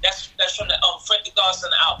 That's from the Fred the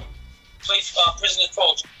Godson album. Play Prisoner's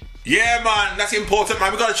Poetry. Yeah, man, that's important,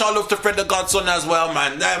 man. We gotta show love to Fred the Godson as well,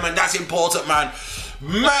 man. Yeah, man, that's important, man.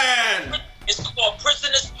 Man! It's called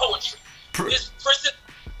Prisoner's Poetry. It's Prisoner's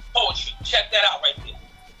Poetry. Check that out right there.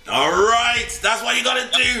 Alright, that's what you gotta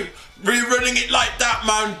do. Rerunning it like that,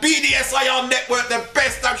 man. BDSIR Network, the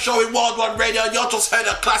best damn show in World One Radio. Y'all just heard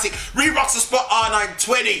a classic. Re-Rocks the Spot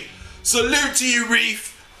R920. Salute to you, Reef.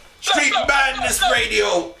 Street Madness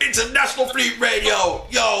Radio, International Fleet Radio.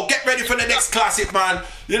 Yo, get ready for the next classic, man.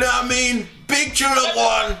 You know what I mean? Big tune of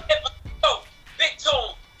one. Big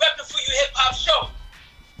tune. RePPiN4U Hip Hop Show.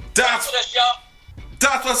 That's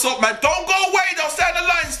what's up, man. Don't go away, though. Stay on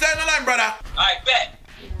the line, brother. I bet.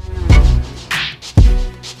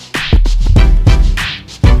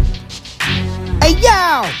 Hey,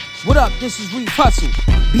 yo! What up? This is Reef Hustle.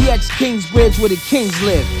 BX Kingsbridge, where the kings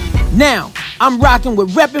live. Now, I'm rocking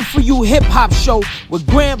with RePPiN4U Hip Hop Show with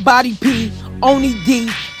Grant Body P, Oni D,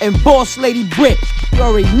 and Boss Lady Britt. You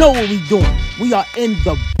already know what we doing. We are in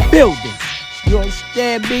the building. You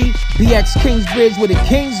understand me? BX Kingsbridge, where the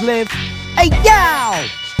kings live. Hey, yo!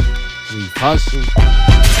 Reef Hustle.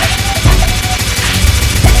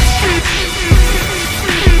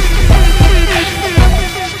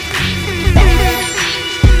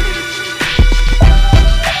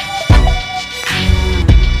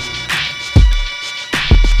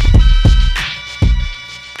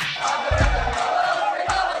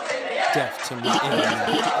 Death to my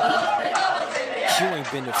enemy. You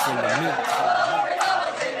ain't been a friend of me.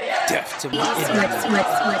 Death to my enemy.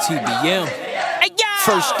 TBM.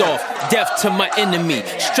 First off, death to my enemy.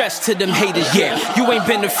 Stress to them haters, yeah. You ain't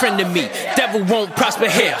been a friend of me. Devil won't prosper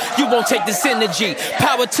here. You won't take this energy.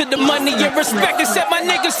 Power to the money and respect and set my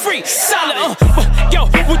niggas free. Solid, yo,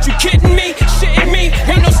 what you kidding me? Shitting me?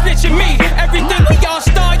 Ain't no snitching me. Everything we all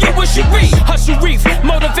star, you wish you read. Hustle reef,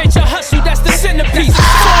 motivate your hustle, that's the centerpiece.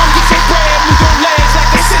 Strong, get your bread, move your legs like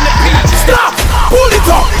a centipede. Stop! Pull it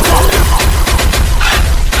up!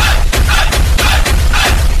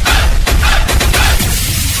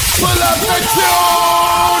 Pull up the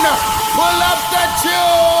tune! Pull up the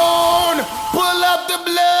tune! Pull up the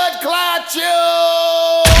blood clot tune!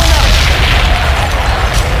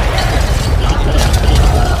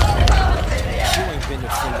 You ain't been a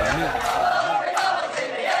friend of me.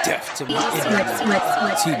 Death to my enemy.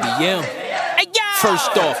 TBM.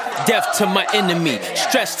 First off, death to my enemy.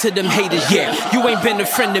 Stress to them haters, yeah. You ain't been a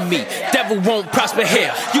friend of me. Devil won't prosper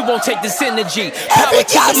here. You won't take this energy. Power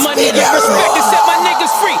to the money and respect and set my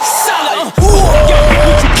niggas free. Solid, yo,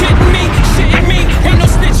 what you kidding me? Shitting me? Ain't no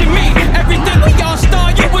snitching me. Everything we all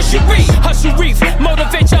star, you wish you read. Hustle reef,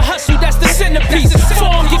 motivate your hustle, that's the centerpiece.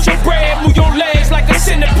 Form, get your bread, move your legs like a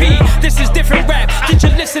centipede. This is different rap, get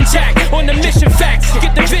your listen jack. On the mission facts,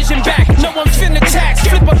 get the vision back. No one finna tax,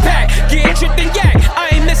 flip a pack, get tripped and yak. I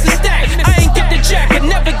ain't miss a stack, I ain't get the jack. Would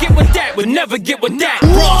never get with that, would never get with that.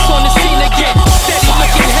 Bronx on the scene again, steady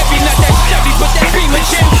looking heavy, not that Chevy, but that Beamer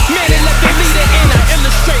gym. Man, they let the leader in, I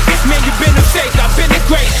illustrate. Man, you been a fake, I've been a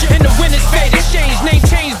great. And the winners fade, exchange, name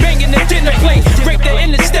change, banging the dinner plate. Break the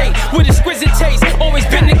interstate with exquisite taste. Always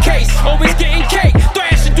been the case, always getting cake.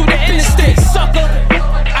 Thrashing through the interstate, sucker.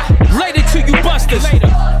 Later to you busters.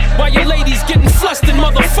 While your ladies getting flustered,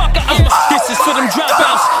 motherfucker. This is for them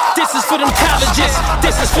dropouts. This is for them colleges.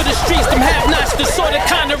 This is for the streets, them have-nots, the sort of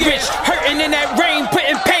kind of rich. Hurting in that rain,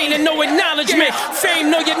 putting pain and no acknowledgement.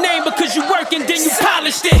 Fame know your name because you working, then you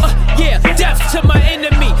polished it. Yeah, death to my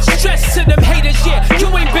enemy. Stress to them haters, yeah.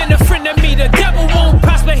 You ain't been a friend of me. The devil won't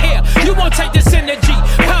prosper here. You won't take this energy.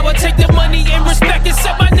 Power, take the money and respect and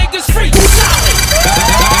set my niggas free.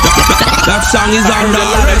 That song is on the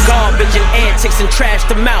lot of garbage and antics and trashed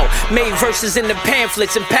them out. Made verses in the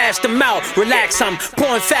pamphlets and passed them out. Relax, I'm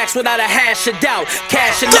pouring facts without a hash of doubt.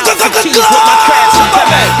 Cashing out for cheese with my crafts and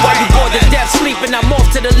craft. While you bored to death sleeping, I'm off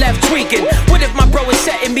to the left tweaking. What if my bro is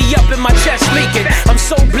setting me up and my chest leaking? I'm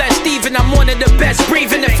so blessed, even I'm one of the best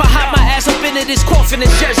breathing. If I hide my ass up into this coffin,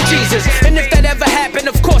 it's just Jesus. And if that ever happened,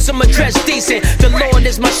 of course I'ma dress decent. The Lord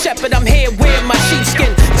is my shepherd, I'm here wearing my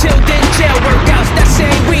sheepskin. Till then, jail workouts, that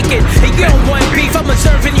same weekend. And you don't want beef, I'm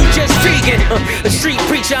observing you just vegan. A street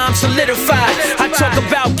preacher, I'm solidified. I talk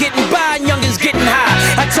about getting by and youngins getting high.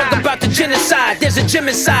 I talk about the genocide, there's a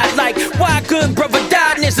genocide. Like, why a good brother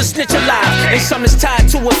died and there's a snitch alive. And some is tied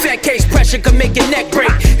to a fat case, pressure can make your neck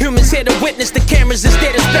break. Humans here to witness, the cameras is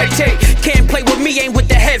there to spectate. Can't play with me, ain't with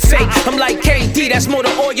the head fake. I'm like KD, that's more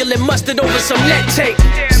the oil and mustard over some net tape.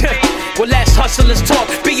 Well, that's hustlers talk,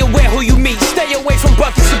 be aware who you meet. Stay away from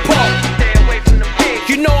buckets of pork.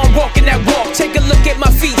 Take a look at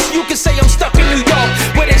my feet, you can say I'm stuck in New York,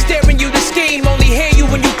 where they're staring you to scheme, only hear you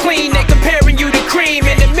when you clean. They're comparing you to cream,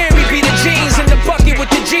 and the Mary be the jeans in the bucket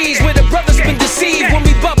with the G's, where the brothers been deceived when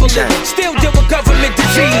we bubbling. Still deal with government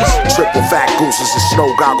disease. Triple fat gooses and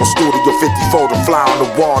snow goggles, studio 54 to fly on the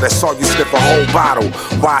wall. That's all you sniff a whole bottle.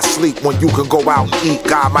 Why sleep when you can go out and eat?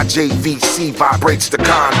 God, my JVC vibrates the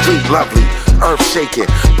concrete, lovely. Earth shaking,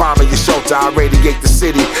 bombing your shelter, I radiate the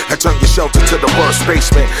city and turn your shelter to the worst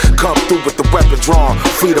basement. Come through with the weapon drawn,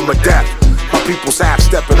 freedom or death. My people's half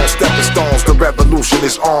stepping on stepping stones. The revolution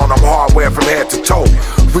is on, I'm hardware from head to toe.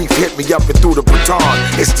 Reef hit me up and through the baton.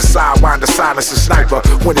 It's the sidewinder, silence and sniper.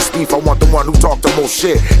 When it's beef, I want the one who talk the most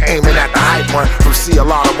shit. Aiming at the hype one from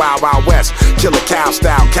CLR to Wild Wild West. Killer cow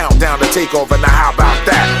style, countdown to takeover. Now how about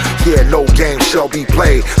that? Yeah, no game shall be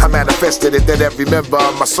played. I manifested it that every member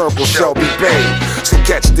of my circle shall be paid. So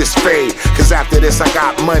catch this fade, cause after this I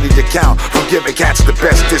got money to count. From giving cats the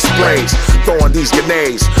best displays. Throwing these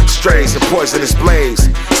grenades, strays and poisonous blaze.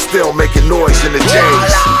 Still making noise in the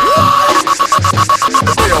J's.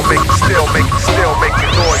 Still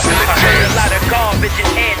making noise in the J's. I heard a lot of garbage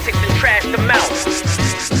and antics and trash them out.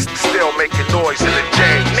 Still making noise in the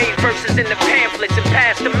J's. Made verses in the pamphlets and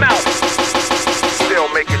passed them out. Still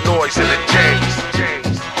making noise in the J's.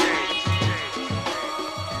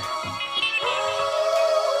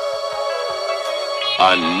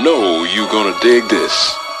 I know you gonna dig this.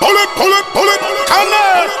 Pull it, come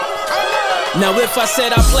on! Now if I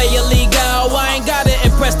said I play illegal, I ain't gotta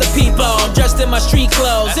impress the people. I'm dressed in my street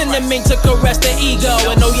clothes, in the mink to caress the ego.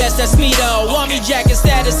 And oh yes, that's me though. Army jacket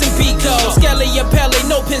status and Pico. Skelly and Pele,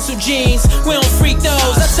 no pencil jeans. We don't freak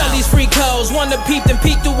those. I tell these freak hoes, wanna peep then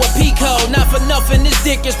peek through a peek hole. Not for nothing, this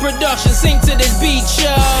dick is production. Sing to this beat,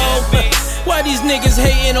 show. Why these niggas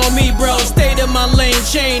hating on me, bro? Stayed in my lane,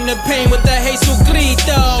 chain the pain with the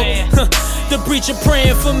Jesucristo. The preacher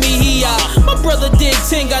praying for me, he out. My brother did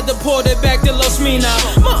 10, got deported back to Los Mina.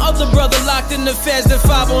 My other brother locked in the feds, the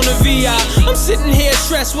 5 on the VI. I'm sitting here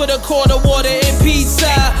stressed with a quart of water and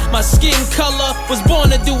pizza. My skin color was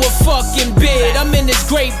born to do a fucking bid. I'm in this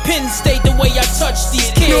great Penn state, the way I touch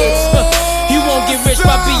these kids. You won't get rich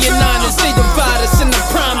by being honest. They divide us in the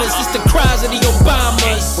promise. It's the cries of the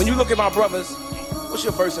Obamas. When you look at my brothers, what's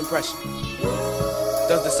your first impression?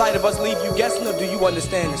 Does the sight of us leave you guessing, or do you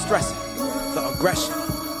understand the stressing? The aggression,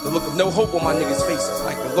 the look of no hope on my niggas' faces,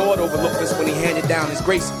 like the Lord overlooked us when he handed down his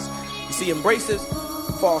graces. You see, embraces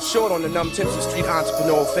fall short on the numb tips of street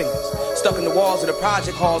entrepreneurial fingers. Stuck in the walls of the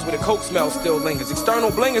project halls where the coke smell still lingers.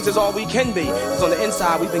 External blingers is all we can be, cause on the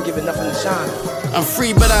inside we've been given nothing to shine. I'm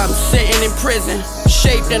free but I'm sitting in prison,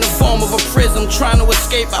 shaped in the form of a prism. Trying to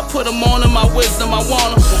escape, I put them on in my wisdom. I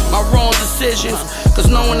want them, my wrong decisions,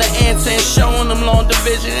 cause knowing the answer and showing them long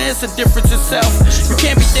division, it's a difference itself. You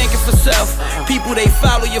can't be thinking for self. People, they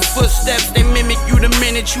follow your footsteps, they mimic you the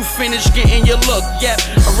minute you finish getting your look. Yep,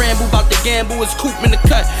 I ramble about the gamble, it's coop in the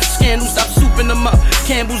cut. Scandals, stop souping them up,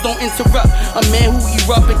 Campbell's don't interrupt. A man who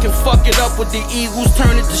erupt and can fuck it up with the Eagles,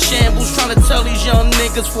 turn it to shambles. Trying to tell these young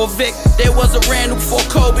niggas for Vic. There was a Randall for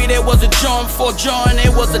Kobe, there was a John for John,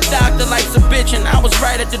 there was a doctor life's a bitch, and I was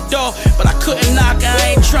right at the door, but I couldn't knock.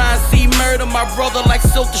 I ain't trying to see murder my brother like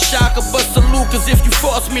Silk the Shocker, but salute, cause if you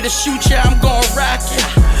force me to shoot ya, I'm gon' rock ya.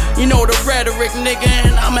 You know the rhetoric, nigga,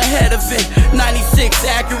 and I'm ahead of it. 96,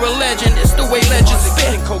 accurate legend, it's the way legends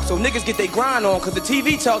spit. Coke, so niggas get they grind on, cause the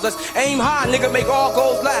TV tells us aim high, nigga, make all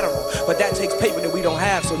goals lateral. But that takes paper that we don't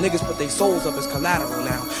have, so niggas put their souls up as collateral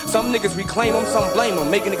now. Some niggas reclaim them, some blame them,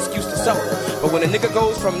 make an excuse to sell them. But when a nigga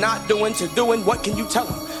goes from not doing to doing, what can you tell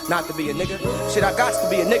him? Not to be a nigga? Shit, I got to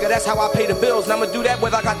be a nigga, that's how I pay the bills. And I'ma do that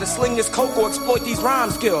whether I got to sling this coke or exploit these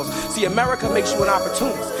rhyme skills. See, America makes you an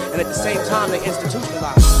opportunist, and at the same time they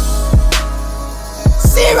institutionalize.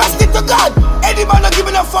 Seriously to God, any man not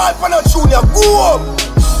giving a fall for no junior, go home.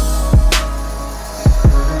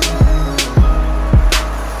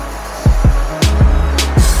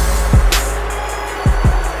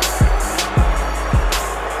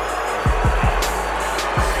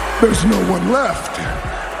 There's no one left.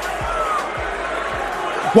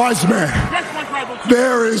 Wise man,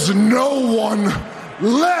 there is no one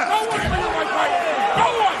left.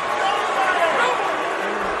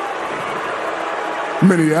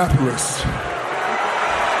 Minneapolis.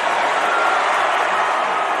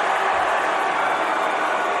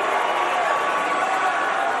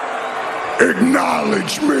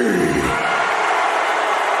 Acknowledge me.